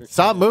Help don't him.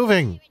 Stop understand.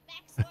 moving.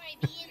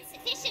 Backstory be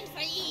insufficient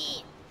for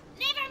ye.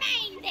 Never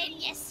mind then,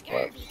 you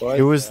scurvy. What?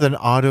 It was an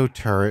auto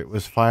turret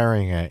was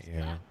firing at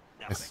you.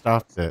 I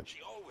stopped it.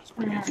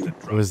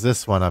 It was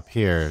this one up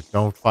here.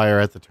 Don't fire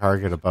at the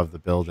target above the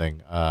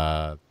building.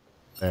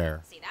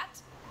 There. See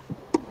that?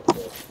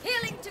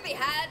 Healing to be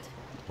had.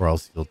 Or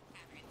else you'll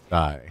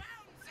die.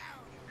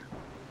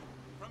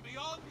 From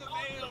beyond the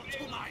veil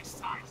to my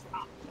side.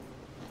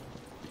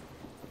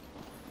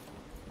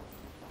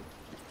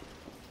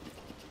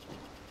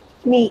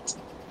 Neat.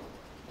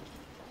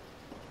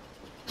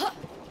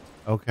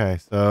 Okay,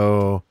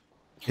 so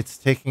it's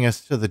taking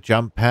us to the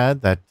jump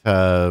pad that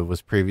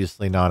was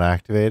previously not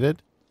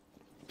activated.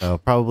 So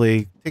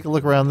probably take a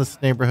look around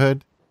this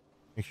neighborhood.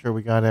 Make sure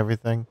we got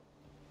everything.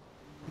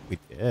 I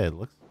think we did.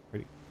 Looks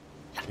pretty.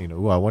 You know,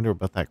 ooh, I wonder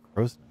about that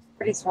crow's nest.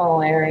 Pretty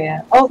small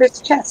area. Oh, there's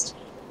a chest.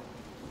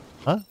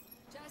 Huh?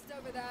 Just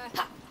over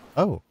there.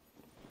 Oh,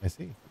 I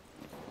see.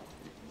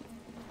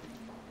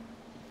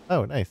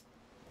 Oh, nice.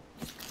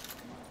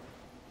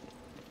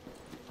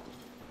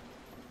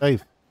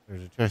 Dave,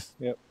 there's a chest.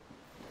 Yep.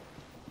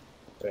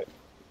 Okay.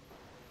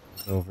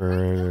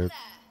 Over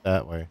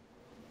that way.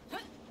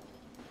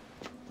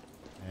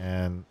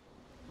 And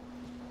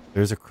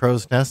there's a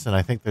crow's nest, and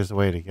I think there's a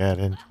way to get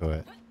into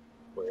it.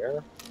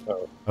 Where?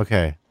 Oh.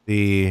 Okay,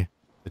 the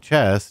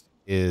chest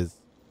is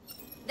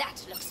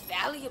That looks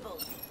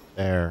valuable.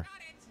 there.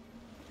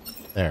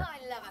 There.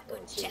 I love a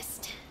good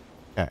chest.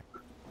 Okay.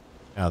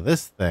 Now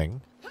this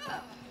thing.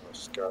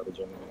 There's garbage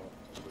in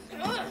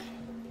there.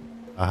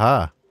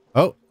 Aha.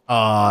 Oh,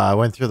 I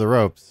went through the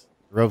ropes.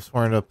 The ropes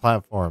weren't a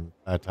platform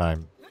that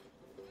time.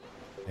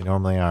 They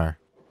normally are.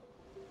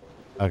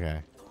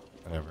 Okay.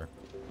 Whatever.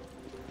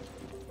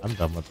 I'm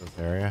done with this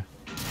area.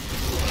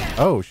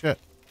 Oh, shit.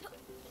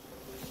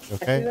 You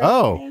okay?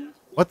 Oh!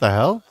 What the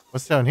hell?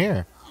 What's down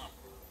here?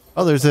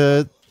 Oh, there's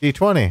a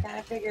D20.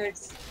 I figured.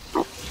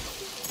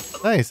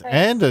 Nice.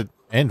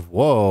 And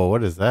whoa,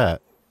 what is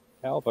that?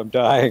 Help, I'm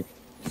dying.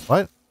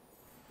 What?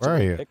 Where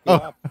are you? Pick me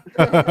Oh.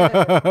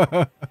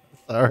 up.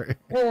 Sorry.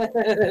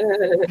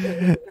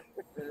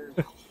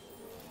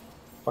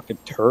 Fucking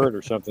turd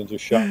or something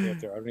just shot me up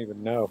there. I don't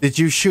even know. Did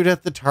you shoot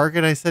at the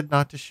target I said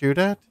not to shoot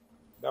at?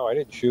 No, I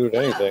didn't shoot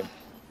at anything.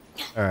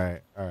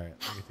 Alright. Let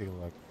me take a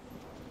look.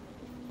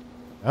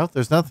 No,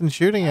 there's nothing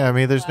shooting at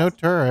me. There's no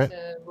turret.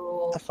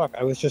 What the fuck?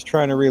 I was just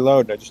trying to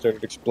reload and I just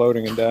started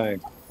exploding and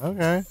dying.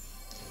 Okay.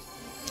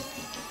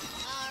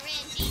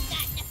 RNG's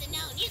got nothing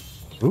on you.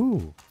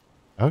 Ooh.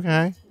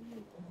 Okay.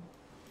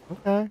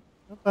 Okay.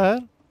 Not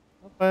bad.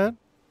 Not bad.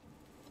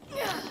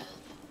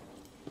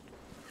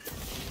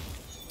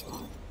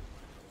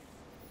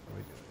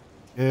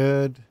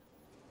 Good.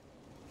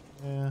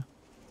 Yeah.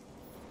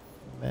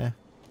 Meh.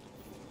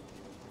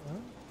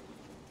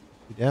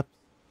 Depth.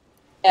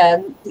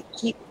 Yeah,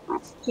 keep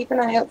an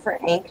eye out for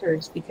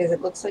anchors because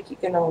it looks like you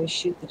can always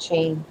shoot the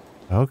chain.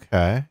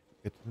 Okay.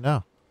 Good to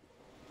know.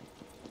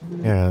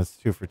 Yeah, that's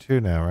 2 for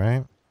 2 now,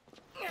 right?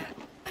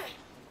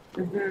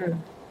 Mm-hmm.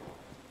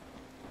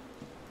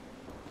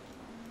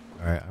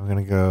 Alright, I'm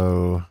gonna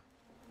go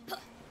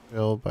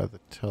chill by the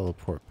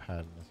teleport pad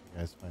unless you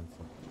guys find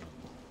something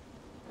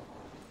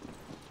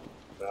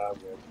else.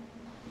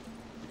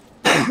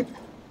 Nah, I'm good.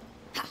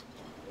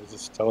 Is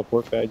this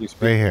teleport pad you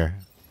speak? Right here.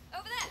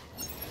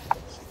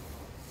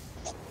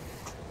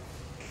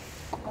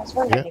 I was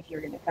wondering if you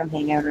were going to come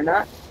hang out or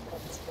not.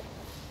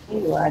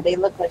 You are. They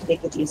look like they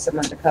could use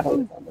someone to cuddle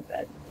with on the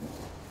bed.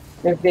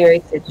 They're very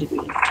fidgety.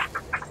 I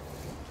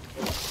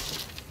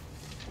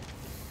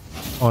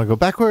want to go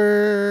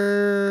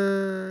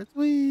backwards.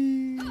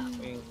 Whee!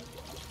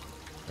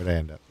 Where'd I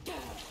end up?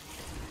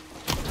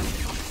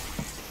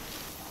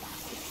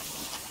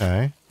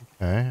 Okay.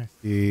 Okay. I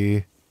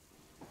see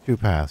 2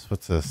 paths.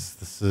 What's this?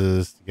 This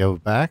is to go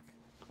back.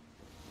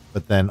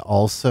 But then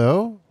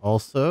also,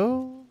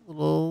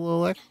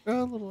 little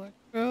extra.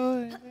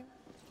 Anything?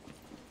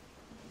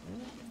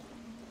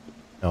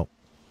 Nope.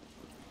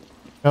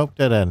 Nope.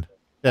 Dead end.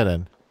 Dead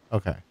end.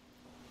 Okay.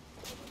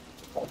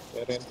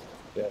 Dead end.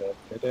 Dead end.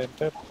 Dead end.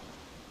 Dead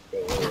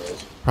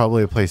end.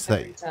 Probably a place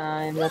that. Every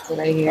time. That's what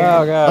I hear.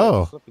 Oh god.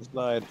 Oh. Slip and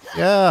slide.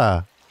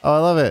 Yeah. Oh, I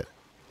love it.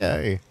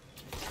 Yay.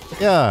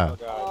 Yeah. Oh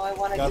god. Oh, I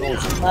want to Got get old.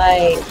 some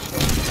light.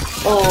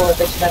 Oh, I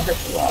bet you that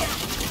hurts a lot.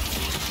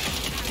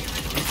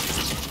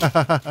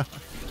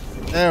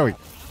 There we go.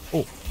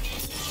 Oh,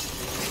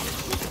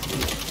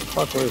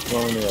 Fuck, where's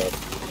blowing me up?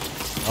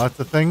 lots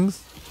of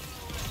things.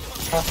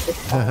 Lots of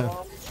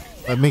bombs.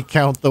 Let me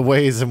count the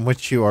ways in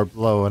which you are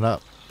blowing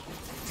up.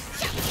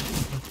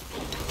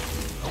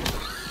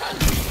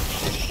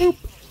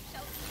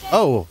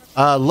 Oh,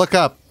 look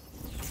up.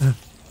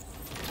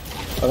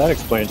 Oh, that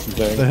explains some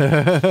things.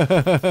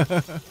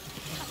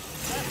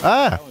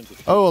 Ah.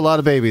 Oh, a lot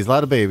of babies. A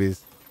lot of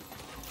babies.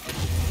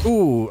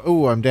 Ooh,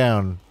 I'm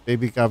down.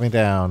 Baby got me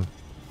down.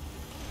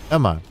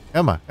 Come on.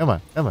 Come on. Come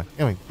on. Come on.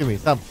 Give me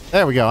some.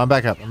 There we go. I'm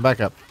back up. I'm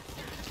back up.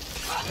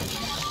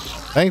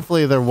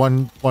 Thankfully, they're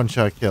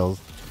one-shot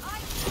kills.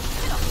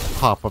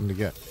 Pop them to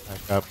get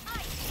back up.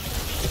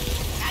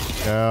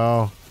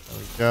 There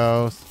we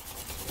go.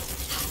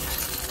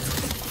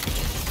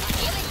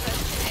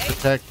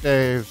 Protect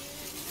Dave.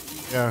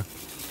 Yeah.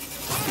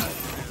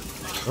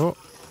 Oh.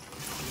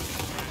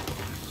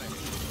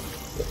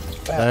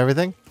 Is that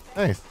everything?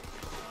 Nice.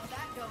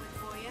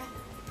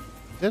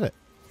 Did it.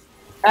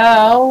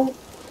 Oh.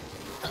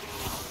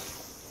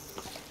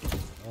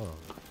 Oh,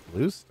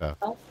 blue stuff.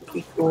 That would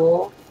be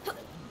cool.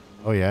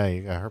 Oh, yeah,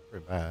 you got hurt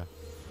pretty bad.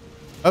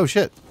 Oh,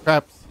 shit.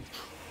 Traps.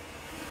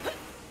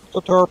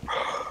 The tarp.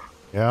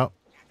 Yeah.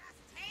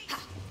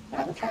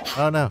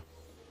 Oh, no.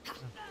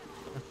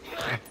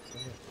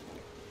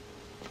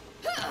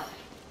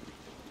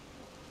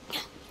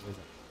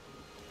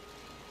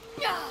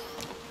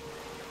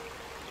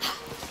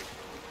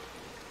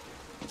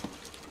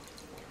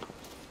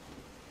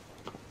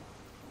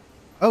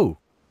 Oh,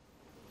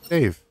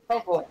 Dave. Oh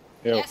boy.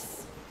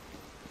 Yes.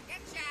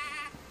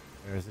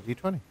 There's a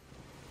D20. There's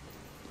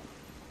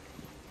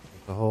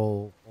the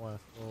whole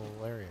last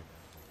little area.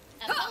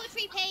 A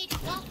poetry page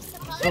walks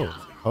upon.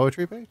 Oh,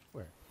 poetry page?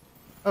 Where?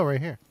 Oh,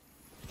 right here.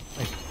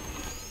 Nice.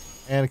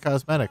 And a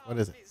cosmetic. What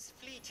is it?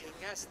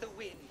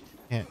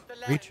 Can't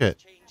reach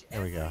it.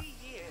 There we go.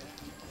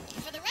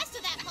 For the rest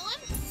of that poem,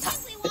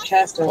 The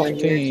chest over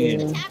here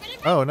too.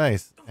 Oh,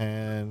 nice.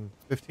 And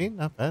 15?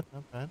 Not bad.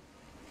 Not bad.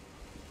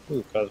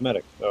 Ooh,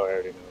 cosmetic. Oh, I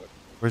already know it.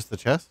 Where's the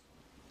chest?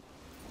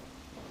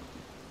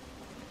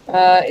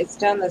 It's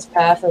down this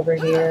path over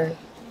here.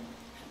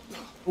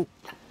 Ooh.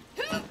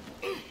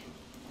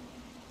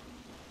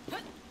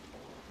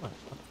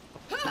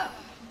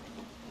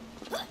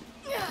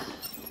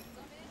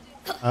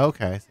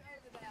 Okay.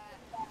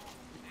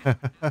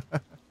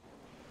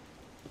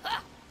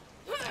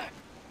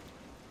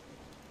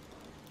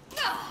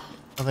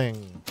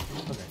 Nothing.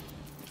 Okay.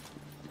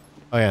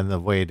 Oh yeah, and the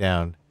way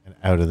down and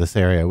out of this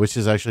area, which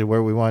is actually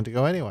where we wanted to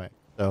go anyway.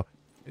 So,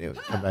 anyway,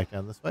 come back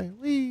down this way.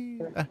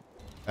 Whee!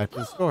 Back to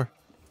the store.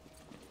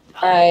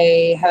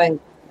 I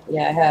haven't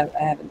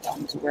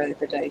gotten to where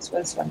the dice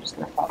was, so I'm just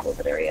gonna pop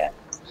over there yet.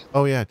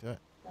 Oh yeah, do it.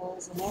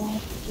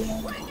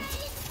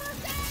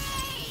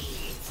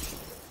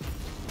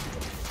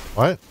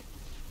 What?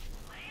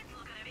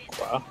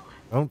 Wow.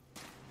 Don't.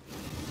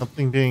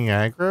 Something being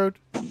aggroed?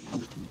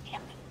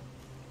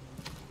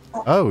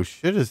 Oh,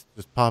 shit is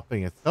just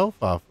popping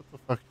itself off. What the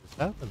fuck just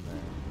happened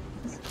there?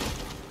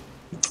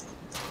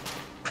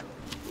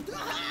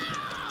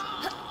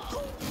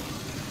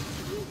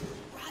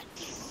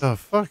 The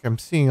fuck? I'm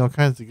seeing all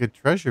kinds of good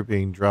treasure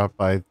being dropped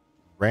by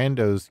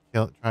randos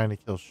trying to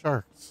kill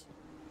sharks.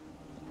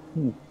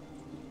 There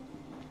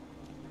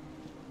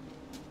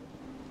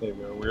you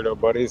go. Weirdo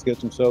buddies get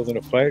themselves in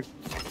a fight.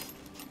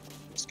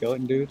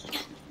 Skeleton dudes.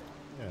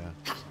 Yeah.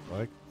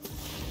 Like.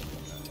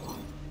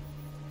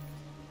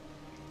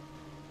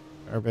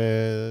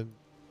 Garbage.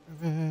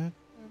 Garbage.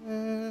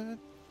 Garbage.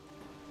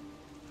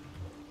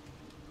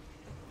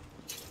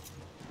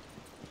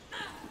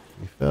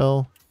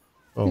 Refill.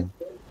 Boom.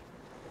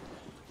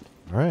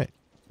 Alright.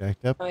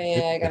 Jacked up. Oh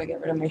yeah, I gotta get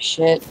rid of my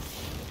shit.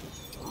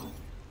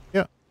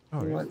 Yeah.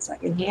 Oh, 1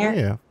 second here. Oh,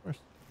 yeah, of course.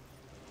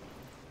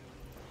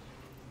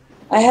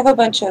 I have a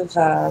bunch of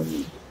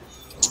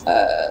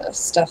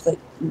stuff that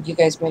you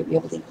guys might be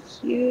able to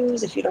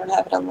use if you don't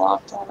have it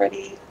unlocked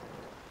already.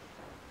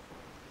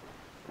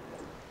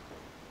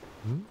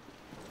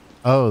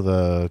 Oh,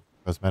 the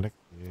cosmetic?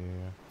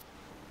 Yeah.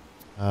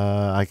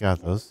 I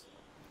got those.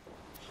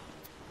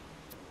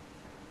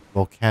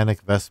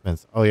 Volcanic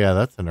vestments. Oh, yeah,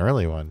 that's an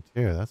early one,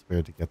 too. That's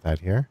weird to get that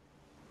here.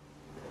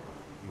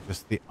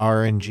 Just the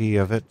RNG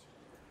of it.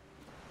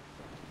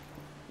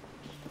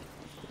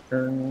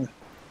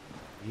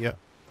 Yep.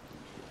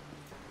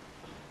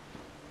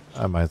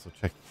 I might as well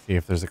check to see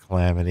if there's a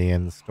calamity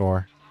in the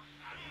store.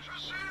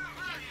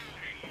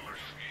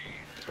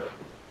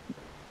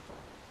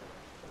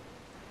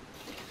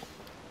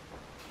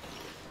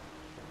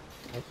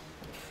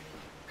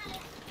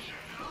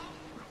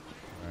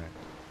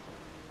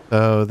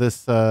 So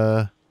this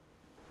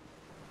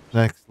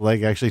next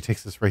leg actually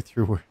takes us right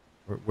through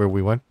where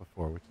we went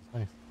before, which is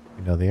nice.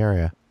 We know the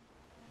area.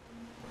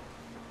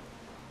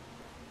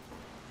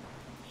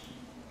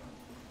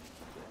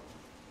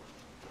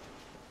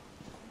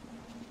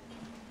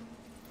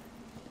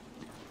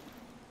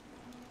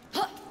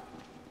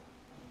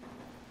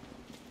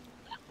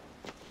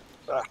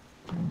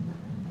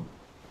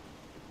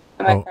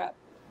 Oh, crap.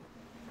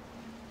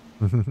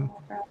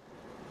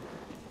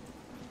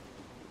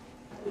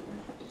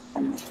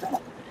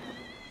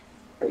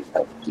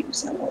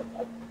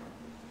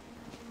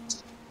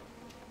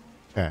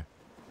 Okay.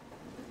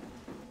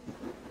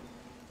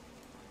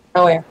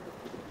 Oh, where?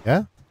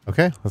 Yeah?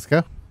 Okay, let's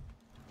go.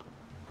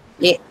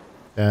 Yeah.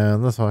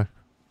 Down this way.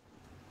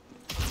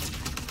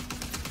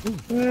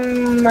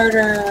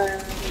 Murder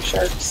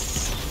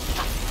sharks.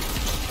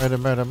 Murder,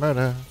 murder,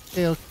 murder.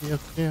 Kill, kill,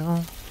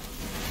 kill.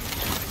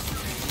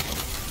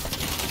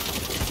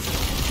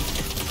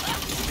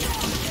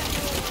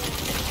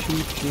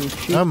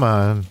 Come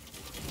on.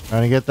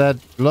 Trying to get that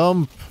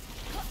blump.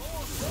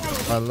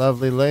 My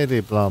lovely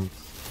lady blumps.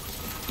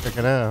 Check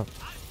it out.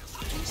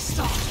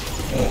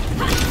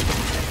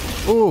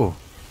 Ooh.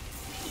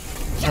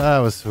 That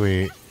was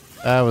sweet.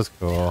 That was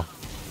cool.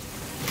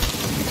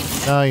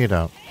 No, you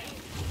don't.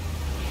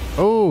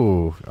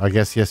 Oh, I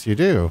guess yes you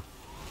do.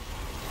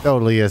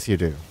 Totally yes you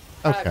do.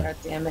 Okay. Oh, God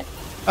damn it.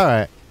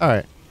 Alright,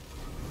 alright.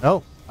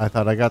 Nope, I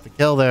thought I got the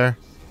kill there.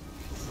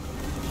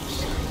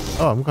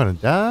 Oh, I'm gonna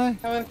die?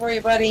 Coming for you,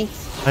 buddy.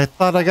 I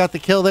thought I got the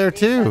kill there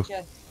too.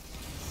 Gotcha.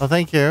 Oh,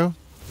 thank you.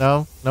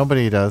 No,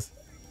 nobody does.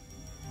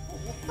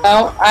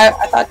 Oh, I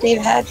thought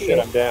Dave had you. Shit,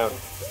 I'm down.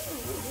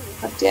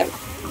 God damn it.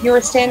 You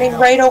were standing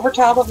right over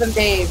top of him,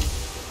 Dave.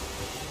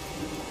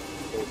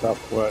 Top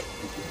of what?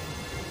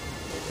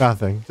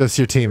 Nothing. Just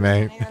your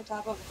teammate. Standing on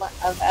top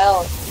of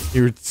L.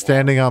 You were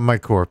standing on my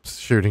corpse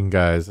shooting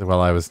guys while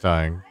I was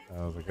dying.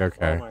 I was like,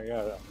 okay. Oh my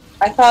god.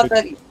 I thought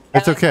that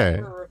It's okay.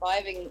 you were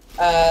reviving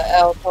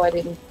L, so I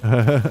didn't. Oh,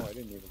 I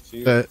didn't even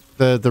see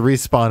the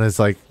respawn is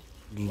like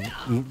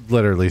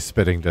literally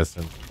spitting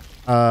distance.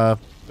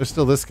 There's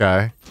still this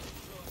guy.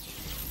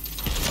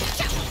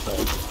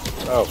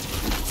 Oh.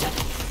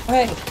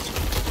 Hey.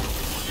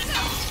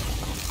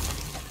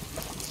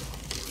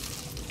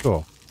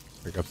 Cool.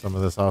 Pick up some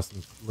of this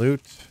awesome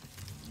loot.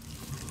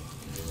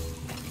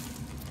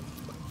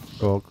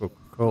 Cool, cool,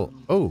 cool.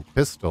 Oh,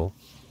 pistol.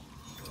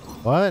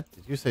 What?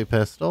 Did you say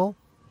pistol?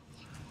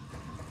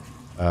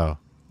 Oh.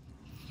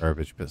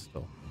 Garbage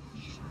pistol.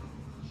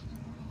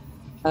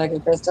 I like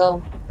a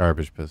pistol.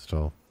 Garbage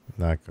pistol.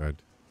 Not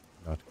good.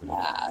 Not good.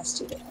 Ah, it's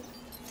too bad.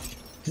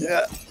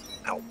 Yeah.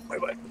 Ow, my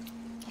butt.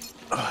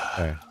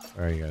 Okay.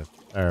 Where are you guys?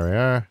 There we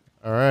are.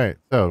 Alright.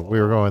 So, we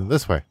were going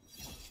this way.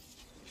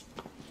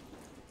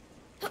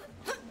 We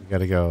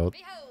gotta go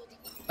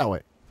that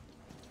way.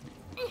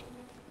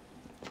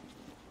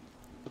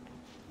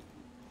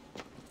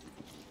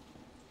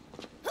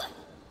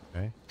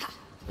 Okay. What's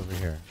over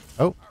here?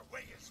 Oh.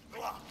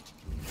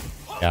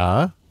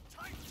 Yeah.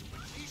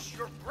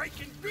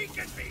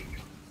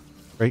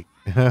 Great.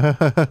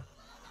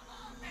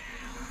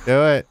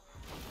 Do it.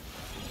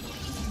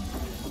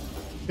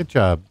 Good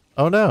job.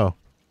 Oh no.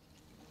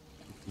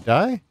 Did you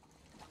die?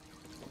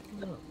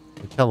 You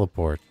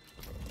teleport.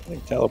 I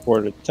think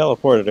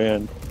teleported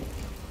in.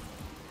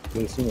 I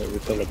assume it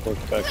would teleport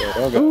back out.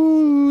 Oh god.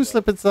 Ooh,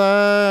 slip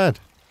inside.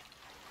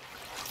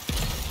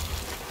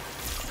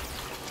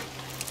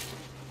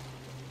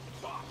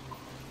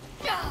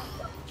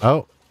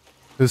 Oh.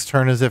 Whose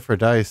turn is it for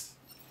dice?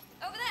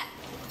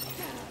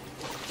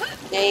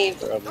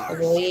 Dave, I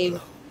believe.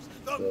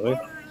 Really?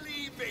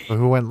 Well,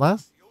 who went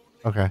last?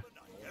 Okay.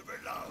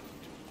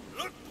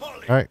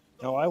 Alright.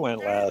 No, I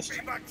went last.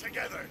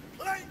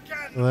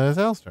 Well, there's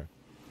Alistair.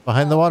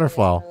 Behind the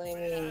waterfall.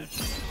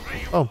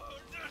 Oh.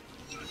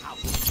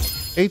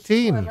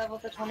 18. Level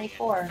to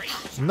 24.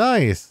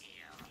 Nice.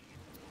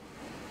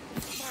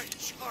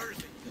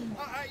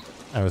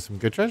 That was some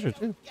good treasure,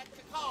 too.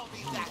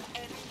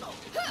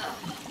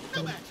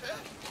 I'm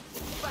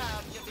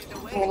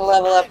gonna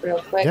level up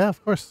real quick. Yeah,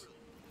 of course.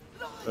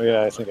 Oh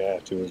yeah, I think I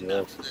have to as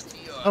well.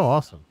 Oh,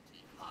 awesome.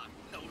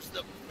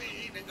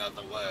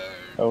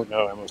 Oh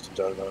no, I must have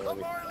done it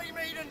already.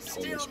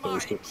 Still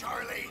spaced it.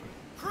 Charlie.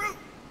 Crew,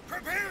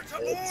 prepare to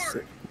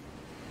board.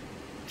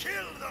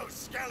 Kill those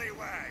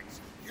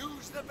scallywags.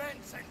 Use the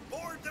vents and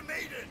board the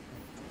maiden.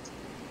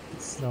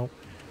 Nope.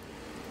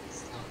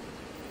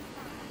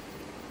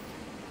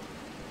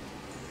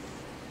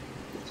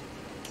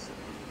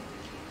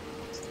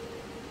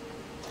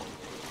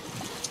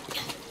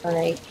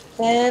 Alright,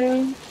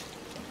 then.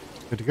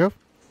 Good to go?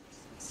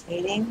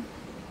 Saving.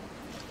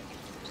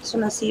 Just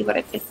want to see what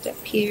I picked up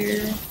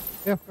here.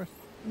 Yeah, of course.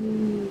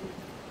 Hmm.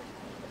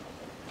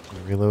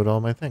 Reload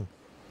all my things.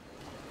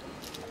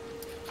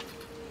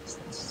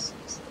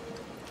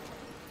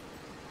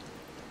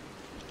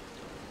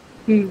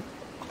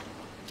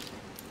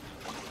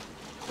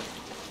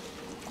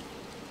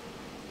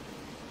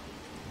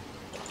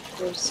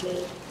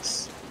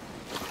 Versus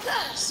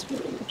this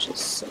one, which is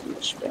so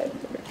much better.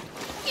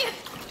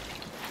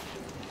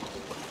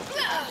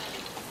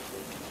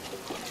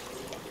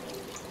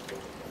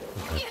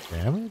 Is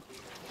that damage?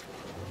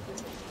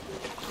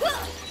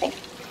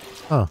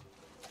 Huh.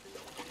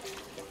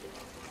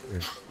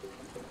 Weird.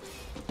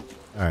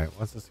 Alright,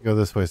 wants us to go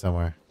this way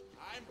somewhere.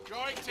 I'm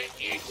going to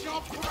eat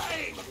your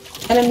brain.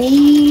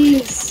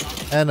 Enemies!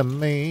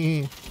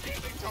 Enemy!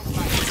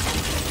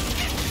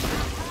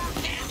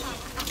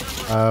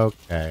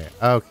 Okay,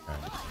 okay.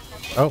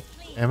 Oh,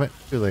 damn it.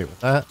 Too late with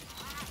that.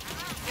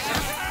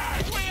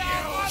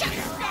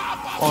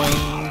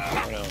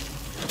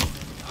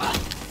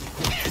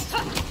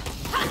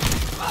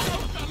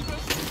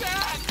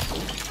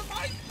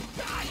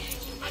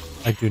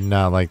 I do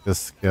not like this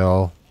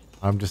skill.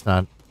 I'm just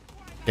not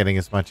getting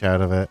as much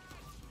out of it.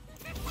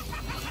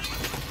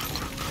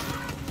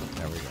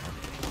 There we go.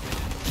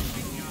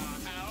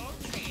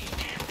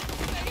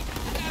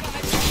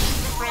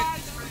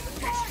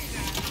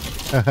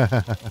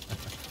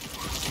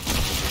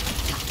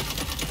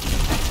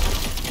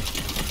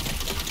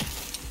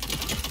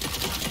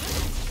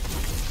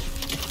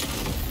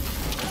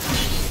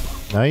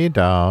 No, you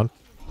don't.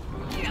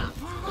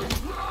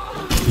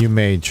 You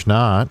mage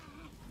not.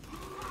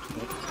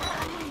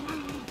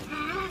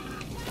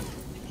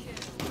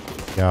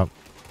 Yep.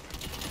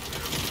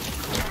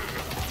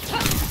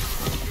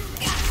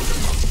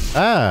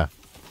 Ah!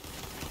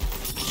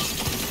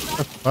 What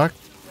the fuck?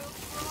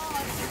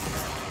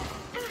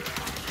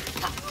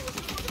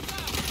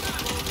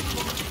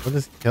 What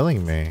is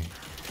killing me?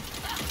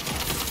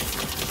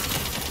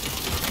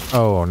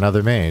 Oh,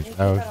 another mage.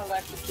 Oh. Got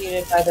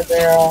electrocuted by the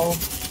barrel.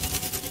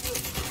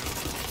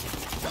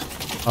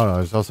 Oh no,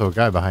 there's also a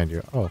guy behind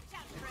you. Oh.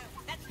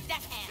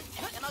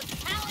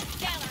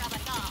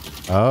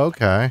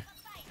 Okay.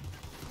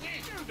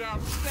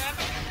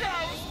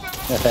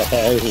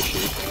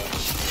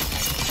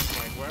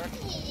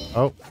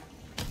 Oh.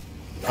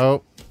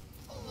 Oh.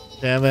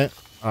 Damn it.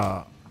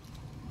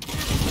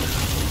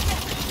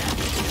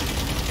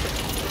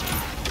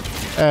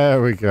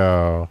 There we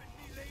go.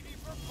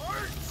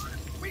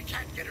 We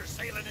can't get her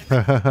sailing in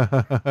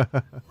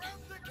the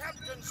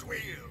captain's wheel.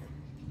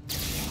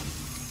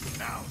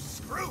 Now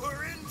screw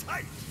her in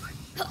tight.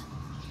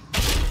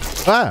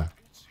 Ah!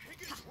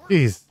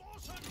 Jeez.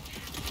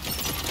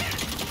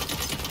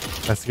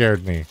 That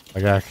scared me.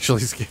 Like,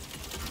 actually scared.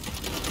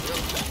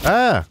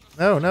 Ah!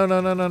 No, no, no,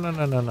 no, no, no,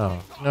 no, no,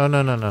 no. No,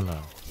 no, no, no,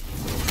 no.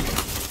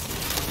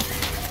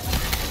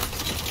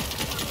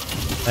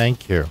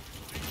 Thank you.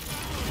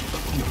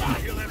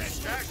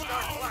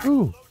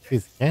 Ooh,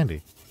 piece of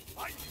candy.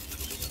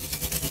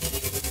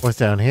 What's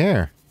down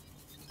here?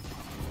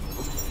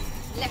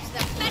 Let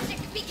the magic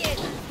begin.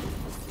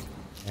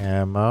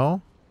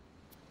 Ammo.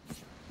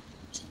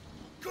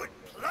 Good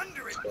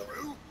plundering,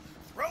 crew.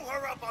 Throw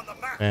her up on the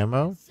map.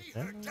 Ammo?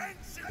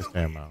 Just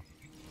ammo.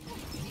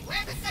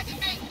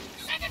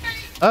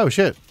 Oh,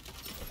 shit.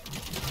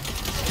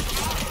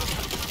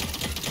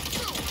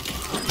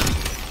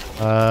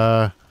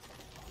 I'll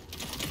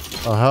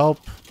help.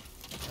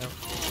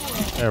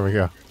 There we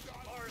go.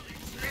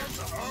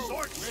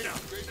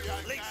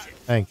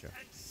 Thank you.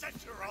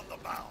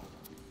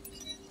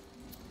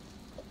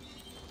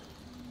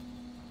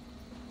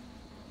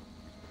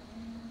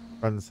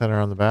 Front and center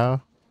on the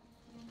bow.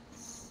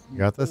 You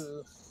got this?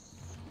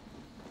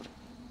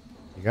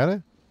 You got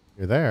it?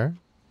 You're there.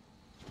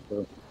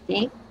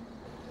 Me?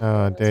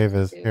 Dave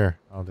is here.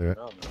 I'll do it.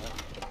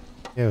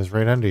 Yeah, it was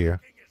right under you.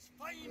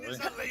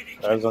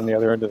 I was on the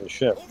other end of the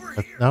ship.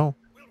 No.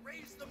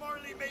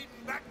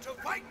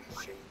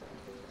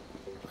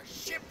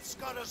 Ship's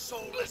got a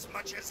soul as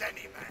much as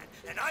any man,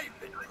 and I've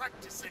been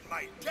practicing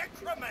my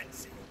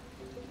decromancy.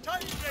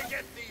 Time to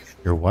get these.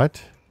 Your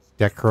what?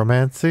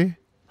 Decromancy?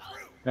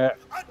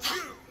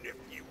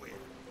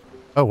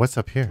 Oh, what's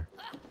up here?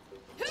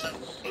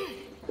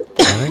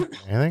 Anything?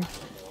 Anything?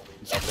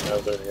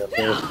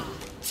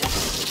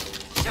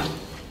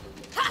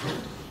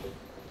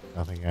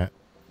 Nothing yet.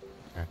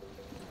 Okay.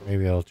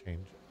 Maybe it'll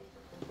change.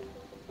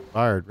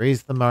 Bard,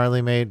 raise the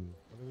Marley Maiden.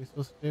 What are we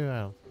supposed to do? I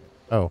don't see it.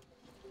 Oh.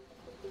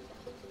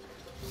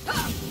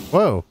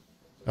 Whoa!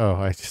 Oh,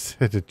 I just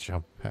had to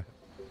jump back.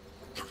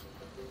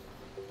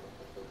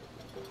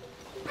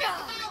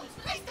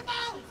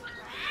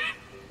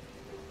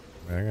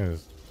 I'm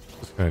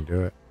just gonna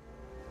do it.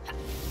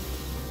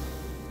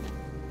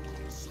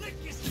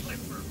 Slickest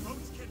clipper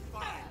boats can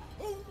find.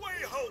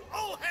 Away ho!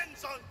 All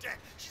hands on deck.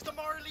 She's the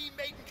Marley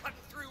Maiden cutting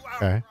through our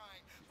brine.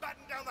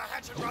 Batten down the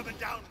hatch and rubbing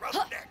down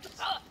roughnecks.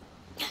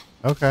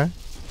 Okay.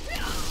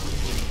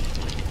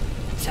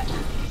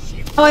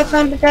 Oh, I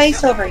found the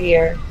dice over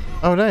here.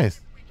 Oh, nice.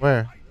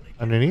 Where?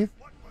 Underneath?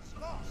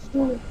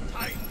 Oh,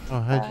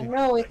 how'd you...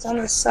 No, it's on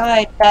the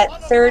side.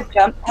 That third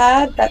jump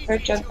pad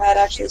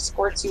actually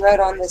squirts you out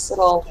on this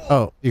little...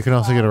 Oh, you can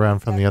also get around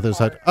from the other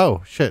side.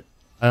 Oh, shit.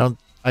 I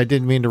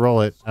didn't mean to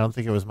roll it. I don't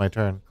think it was my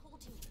turn.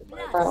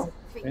 Oh.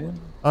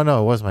 Oh,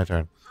 no, it was my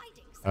turn.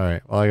 All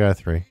right. Well, I got a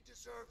 3.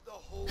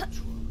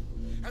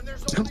 And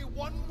there's only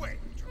one way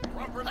to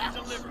properly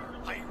deliver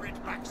pirate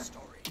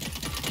backstory. A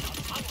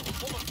tunnel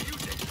full of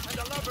music and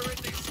a lover in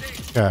these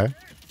states. Okay.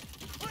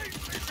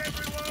 Places,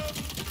 everyone.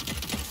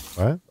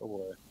 What?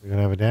 We're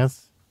gonna have a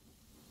dance?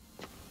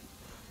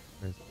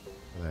 Where's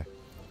they?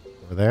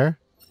 Over there?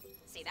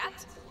 See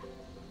that?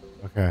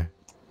 Okay.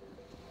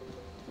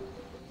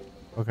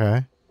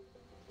 Okay.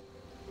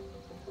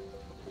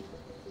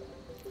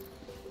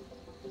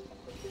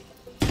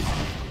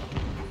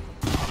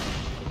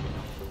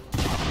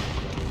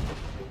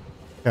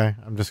 Okay,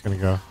 I'm just gonna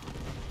go.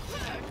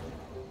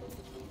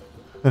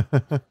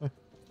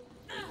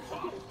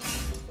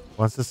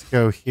 Wants us to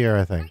go here,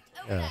 I think.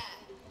 Yeah.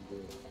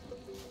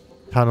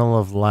 Tunnel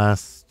of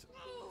Last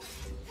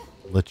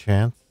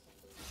LeChance.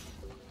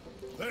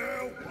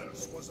 There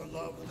once was a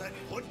love that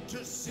put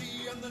to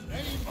sea, and the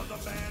name of the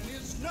man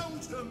is known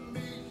to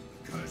me.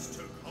 Curse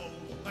took hold,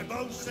 my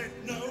bow said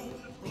no.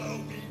 Blow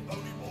me,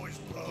 bony boys,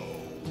 blow.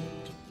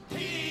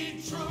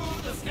 He drew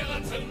the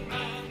skeleton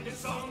man, his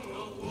song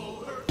will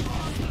blow her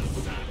across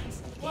the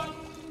sands. One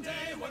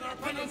day when our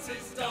penance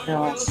is done,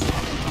 we'll sing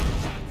our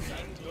chants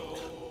and go.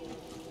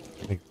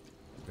 I think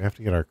we have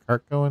to get our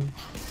cart going.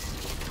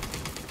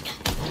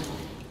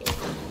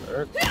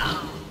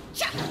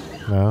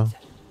 No.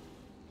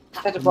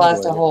 Had to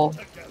blast a hole.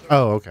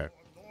 Oh, okay.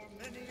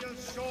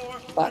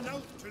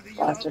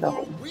 Blasted a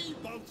hole.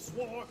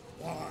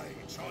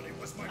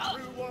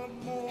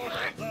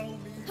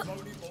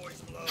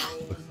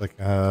 Looks like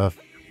a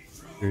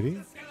shooty.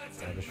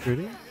 Not a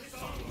shooty.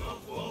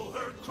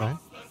 Okay.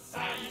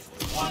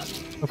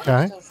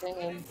 Okay. Still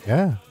singing.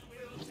 Yeah.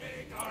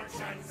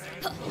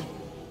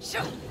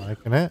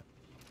 Liking it.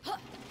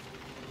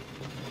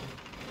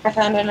 I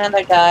found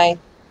another die.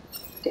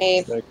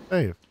 Dave.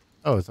 Dave.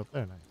 Oh, it's up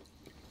there. Nice.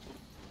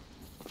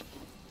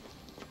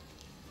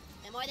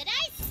 No more the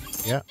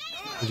dice. Yeah.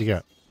 What'd you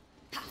get?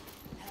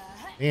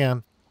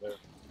 And. All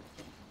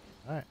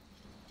right.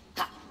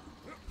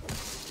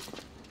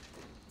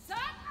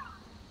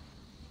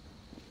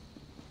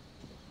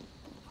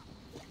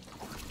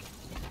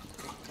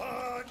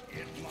 But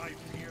in my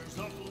fears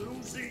of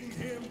losing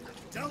him,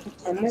 dealt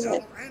with hell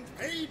and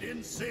paid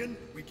in sin,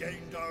 we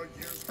gained our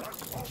years but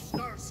lost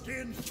our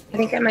skin. I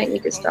think I might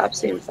need to stop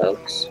soon,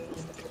 folks.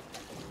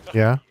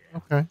 Yeah.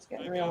 Okay. It's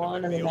getting real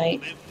on in the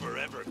night.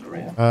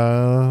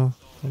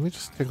 Let me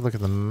just take a look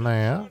at the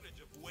map.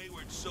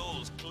 Wayward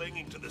souls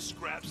clinging to the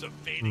scraps of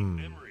fading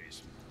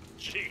memories.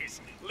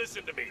 Jeez,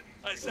 listen to me.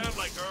 I sound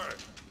like her.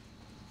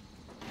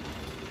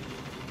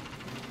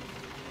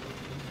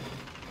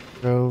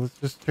 So let's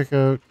just check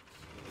out.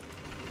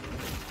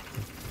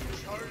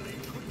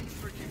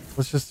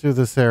 Let's just do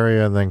this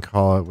area and then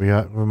call it. We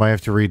might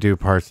have to redo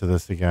parts of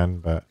this again,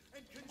 but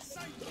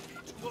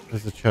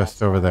there's a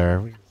chest over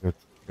there. We can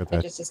get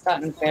that. It's just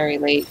gotten very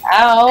late.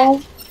 Ow!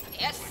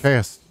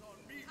 Yes.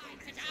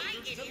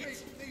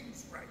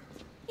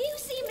 You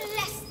seem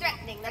less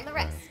threatening than the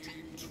rest.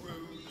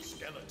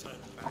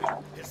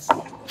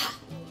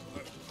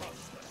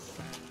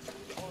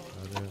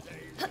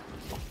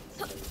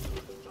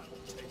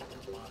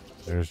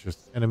 There's just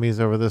enemies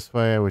over this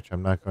way, which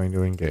I'm not going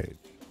to engage.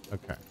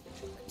 Okay.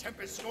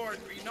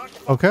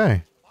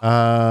 Okay.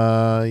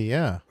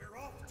 Yeah.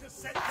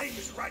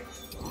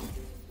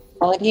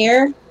 All in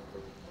here?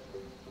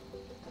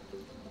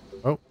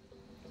 Oh.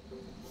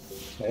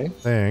 Okay. I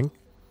think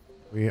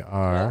we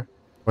are.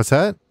 What's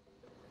that?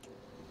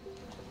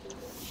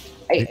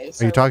 Are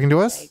you talking to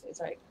us?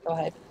 Sorry, go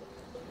ahead.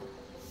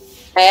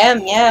 I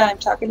am, yeah, I'm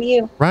talking to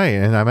you. Right,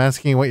 and I'm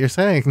asking what you're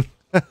saying.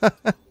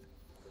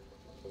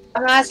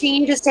 I'm asking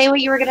you to say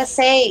what you were going to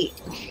say.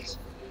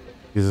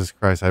 Jesus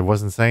Christ, I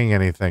wasn't saying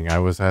anything. I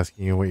was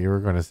asking you what you were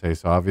going to say,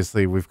 so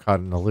obviously we've caught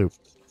in a loop.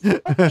 How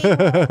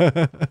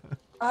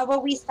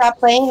about we stop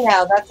playing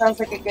now? That sounds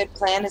like a good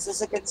plan. Is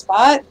this a good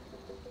spot?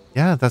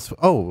 Yeah, that's...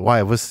 Oh, why,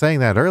 I was saying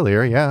that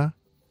earlier, yeah.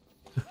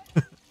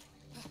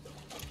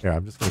 Yeah,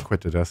 I'm just going to quit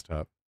the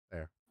desktop.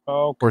 There.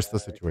 Okay. Force the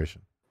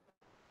situation.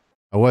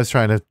 I was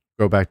trying to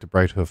go back to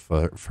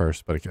Brighthoof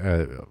first, but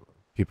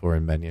people are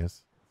in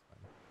menus.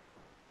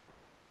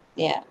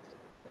 Yeah.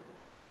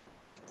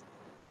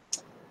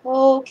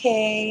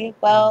 Okay.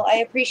 Well, I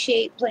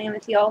appreciate playing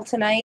with y'all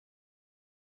tonight.